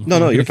 Reinhold. No,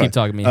 You're you're keep fine.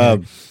 talking to me.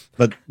 Harry.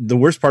 But the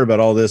worst part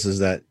about all this is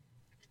that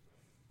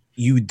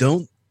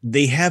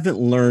they haven't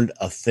learned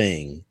a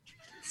thing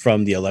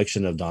from the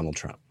election of Donald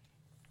Trump.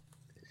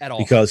 At all.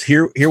 Because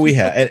here we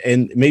have,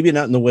 and maybe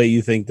not in the way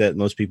you think that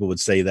most people would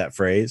say that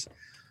phrase,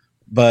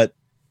 but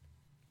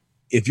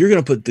if you're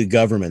going to put the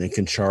government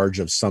in charge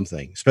of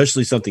something,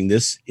 especially something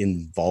this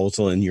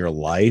volatile in your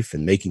life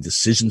and making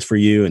decisions for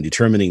you and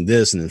determining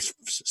this and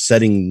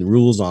setting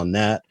rules on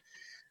that,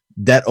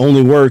 that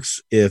only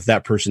works if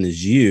that person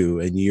is you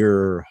and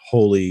you're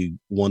wholly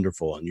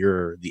wonderful and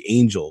you're the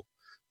angel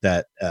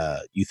that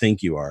you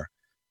think you are.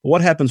 But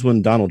what happens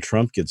when Donald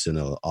Trump gets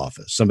into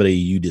office? Somebody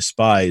you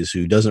despise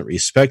who doesn't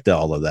respect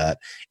all of that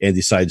and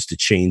decides to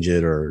change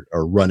it or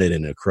run it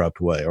in a corrupt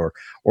way,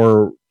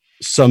 or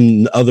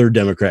some other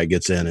Democrat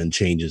gets in and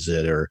changes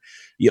it, or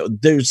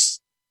there's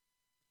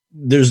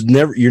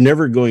never, you're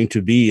never going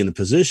to be in a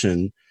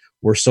position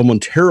where someone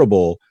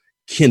terrible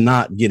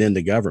cannot get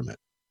into government,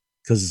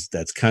 because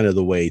that's kind of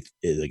the way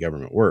the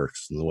government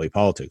works and the way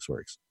politics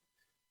works.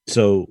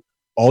 So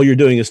all you're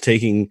doing is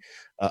taking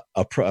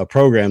a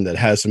program that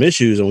has some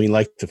issues and we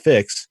like to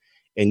fix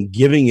and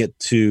giving it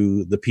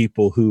to the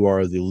people who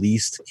are the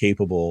least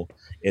capable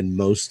and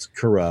most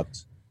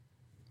corrupt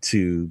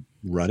to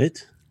run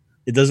it.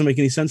 It doesn't make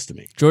any sense to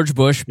me. George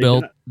Bush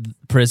built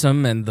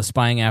PRISM and the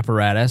spying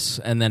apparatus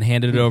and then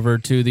handed it over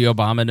to the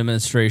Obama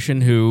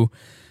administration, who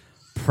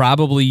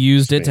probably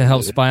used it to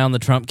help spy on the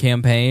Trump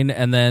campaign.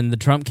 And then the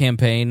Trump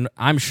campaign,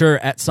 I'm sure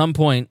at some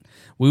point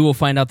we will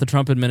find out the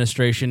Trump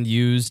administration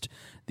used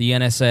the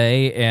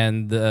NSA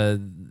and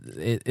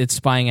its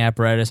spying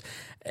apparatus.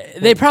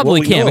 They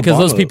probably can't, because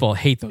those people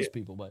hate those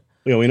people. But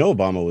we know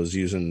Obama was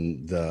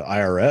using the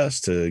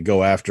IRS to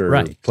go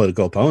after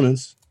political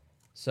opponents.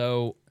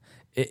 So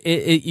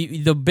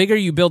the bigger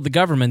you build the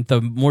government,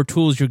 the more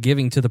tools you're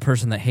giving to the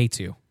person that hates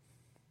you.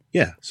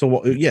 Yeah.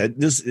 So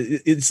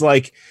it's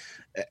like,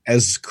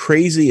 as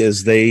crazy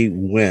as they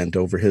went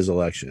over his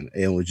election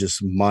and was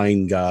just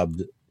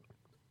mind-gobbed,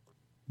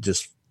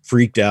 just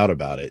freaked out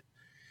about it,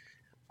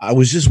 I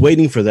was just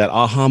waiting for that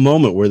aha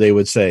moment where they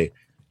would say,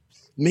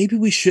 maybe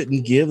we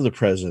shouldn't give the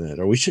president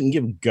or we shouldn't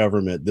give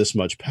government this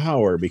much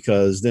power,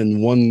 because then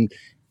one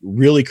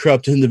really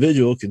corrupt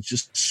individual could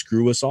just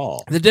screw us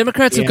all. The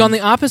Democrats have gone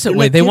the opposite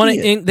way. They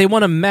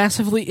want to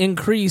massively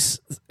increase.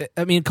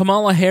 I mean,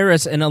 Kamala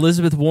Harris and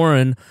Elizabeth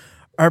Warren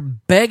are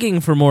begging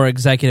for more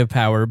executive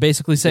power,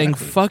 basically saying,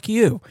 fuck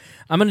you.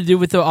 I'm going to do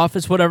with the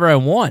office whatever I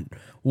want.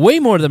 Way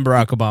more than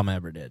Barack Obama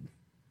ever did.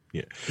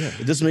 Yeah.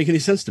 It doesn't make any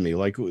sense to me.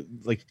 Like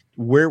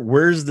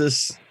where's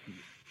this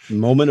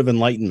moment of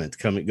enlightenment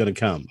going to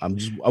come?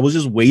 I was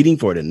just waiting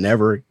for it. It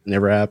never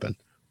happened.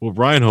 Well,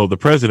 Reinhold, the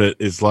president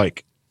is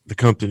like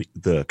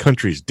the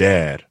country's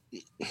dad.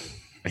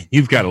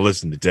 You've got to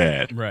listen to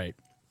dad. Right.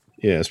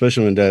 Yeah,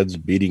 especially when dad's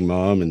beating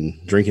mom and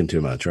drinking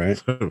too much,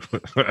 right?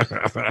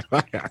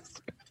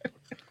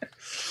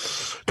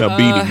 Now,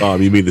 beating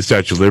mom, you mean the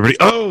Statue of Liberty?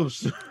 Oh,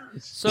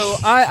 so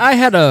I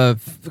had a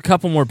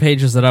couple more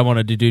pages that I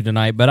wanted to do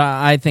tonight, but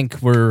I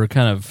think we're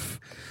kind of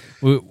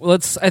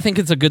I think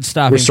it's a good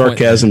stopping point. We're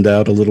sarcasmed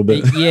out a little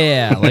bit.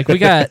 Yeah, like we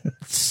got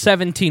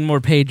 17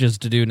 more pages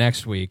to do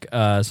next week,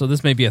 so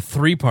this may be a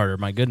 3-parter.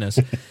 My goodness,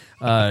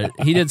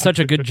 he did such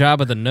a good job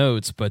of the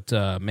notes, but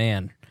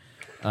man.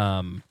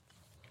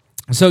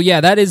 So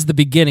yeah, that is the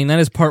beginning. That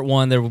is part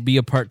 1. There will be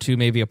a part 2,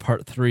 maybe a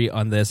part 3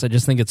 on this. I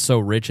just think it's so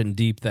rich and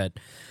deep that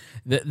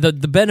the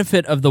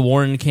benefit of the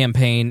Warren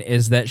campaign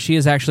is that she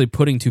is actually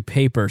putting to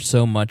paper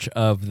so much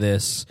of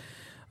this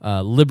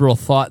liberal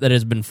thought that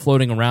has been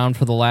floating around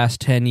for the last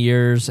 10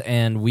 years,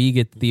 and we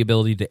get the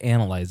ability to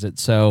analyze it.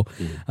 So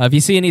if you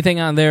see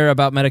anything on there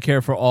about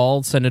Medicare for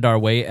All, send it our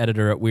way,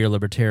 editor at We Are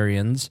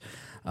Libertarians.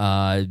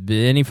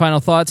 Any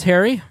final thoughts,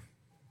 Harry?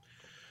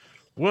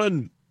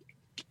 One,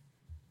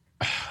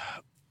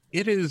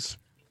 it is.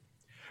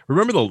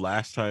 Remember the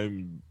last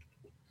time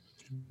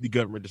the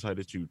government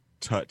decided to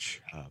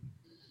touch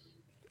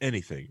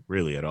anything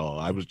really at all?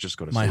 I was just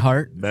going to say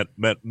heart,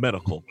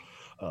 medical,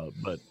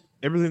 but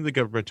everything the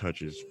government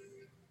touches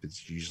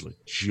is usually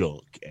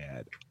junk.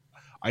 And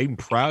I'm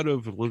proud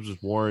of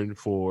Elizabeth Warren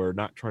for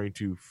not trying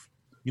to,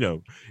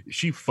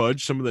 she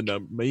fudged some of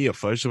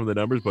the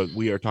numbers, but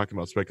we are talking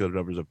about speculative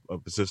numbers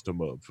of the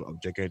system of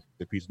gigantic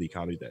piece of the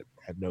economy that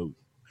had no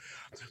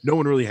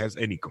one really has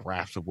any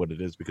grasp of what it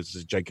is, because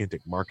it's a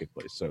gigantic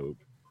marketplace. So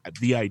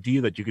the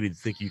idea that you can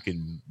think you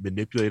can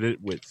manipulate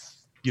it with,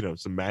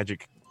 some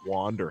magic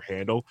wand or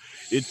handle,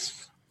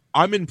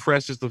 I'm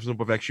impressed as the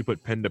simple fact she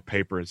put pen to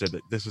paper and said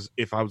that this is,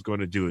 if I was going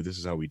to do it, this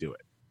is how we do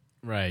it.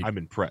 Right. I'm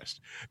impressed,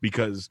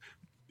 because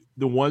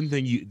the one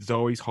thing it's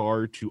always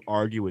hard to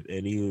argue with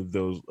any of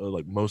those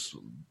most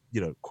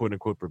quote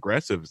unquote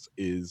progressives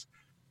is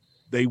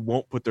they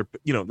won't put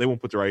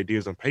their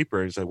ideas on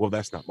paper and say, well,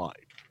 that's not mine.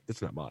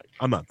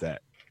 I'm not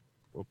that.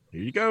 Well,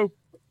 here you go.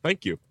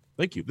 Thank you.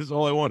 This is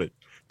all I wanted.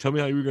 Tell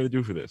me how you were going to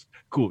do for this.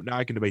 Cool. Now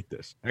I can debate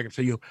this. I can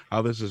tell you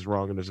how this is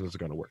wrong and this is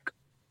going to work.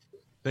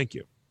 Thank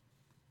you.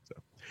 So,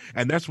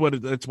 and that's why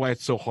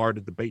it's so hard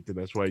to debate them.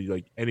 That's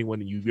why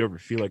anyone you ever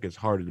feel like it's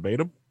hard to debate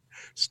them,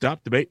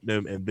 stop debating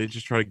them and then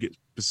just try to get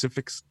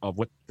specifics of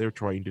what they're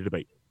trying to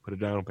debate. Put it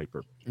down on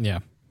paper. Yeah.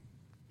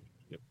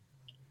 Yep.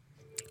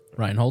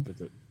 Reinhold?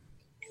 That's it.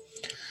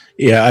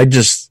 Yeah,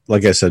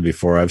 like I said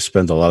before, I've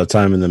spent a lot of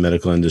time in the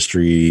medical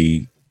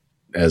industry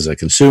as a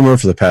consumer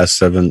for the past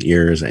 7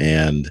 years,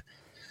 and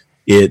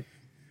it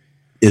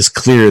is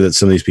clear that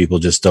some of these people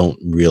just don't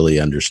really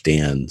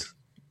understand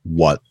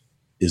what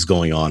is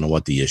going on and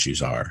what the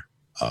issues are.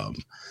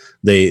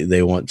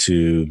 They want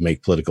to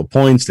make political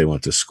points. They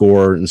want to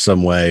score in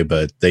some way,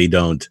 but they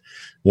don't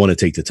want to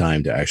take the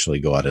time to actually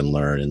go out and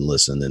learn and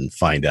listen and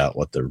find out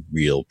what the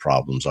real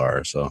problems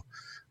are. So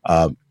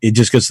it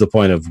just gets to the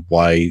point of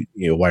why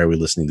are we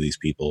listening to these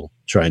people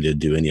trying to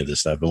do any of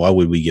this stuff, and why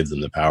would we give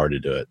them the power to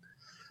do it?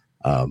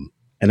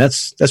 And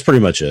that's pretty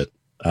much it.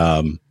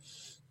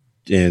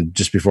 And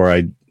just before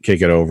I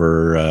kick it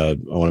over, I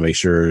want to make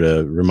sure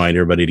to remind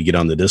everybody to get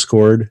on the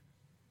Discord,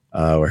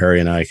 where Harry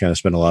and I kind of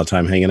spend a lot of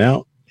time hanging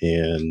out.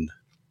 And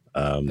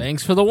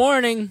thanks for the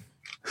warning.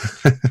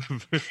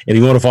 And if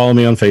you want to follow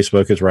me on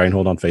Facebook, it's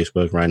Reinhold on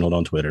Facebook, Reinhold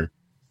on Twitter,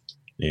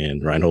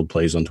 and Reinhold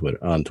Plays on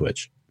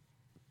Twitch.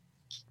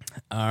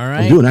 All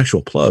right. I'm doing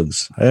actual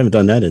plugs. I haven't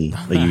done that in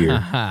a year.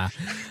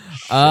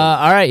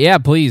 All right, yeah,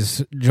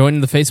 please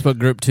join the Facebook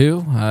group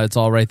too. It's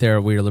all right there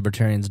at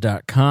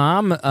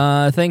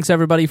WeAreLibertarians.com. Thanks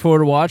everybody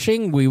for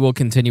watching. We will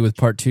continue with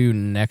part 2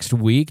 next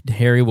week.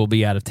 Harry will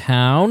be out of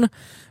town.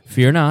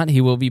 Fear not,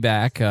 he will be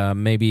back.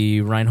 Maybe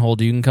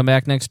Reinhold, you can come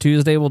back next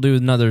Tuesday. We'll do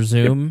another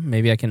Zoom. Yep.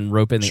 Maybe I can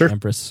rope in the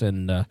Empress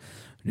and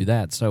do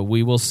that. So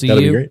we will see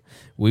That'll you. Be great.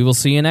 We will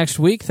see you next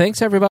week. Thanks everybody.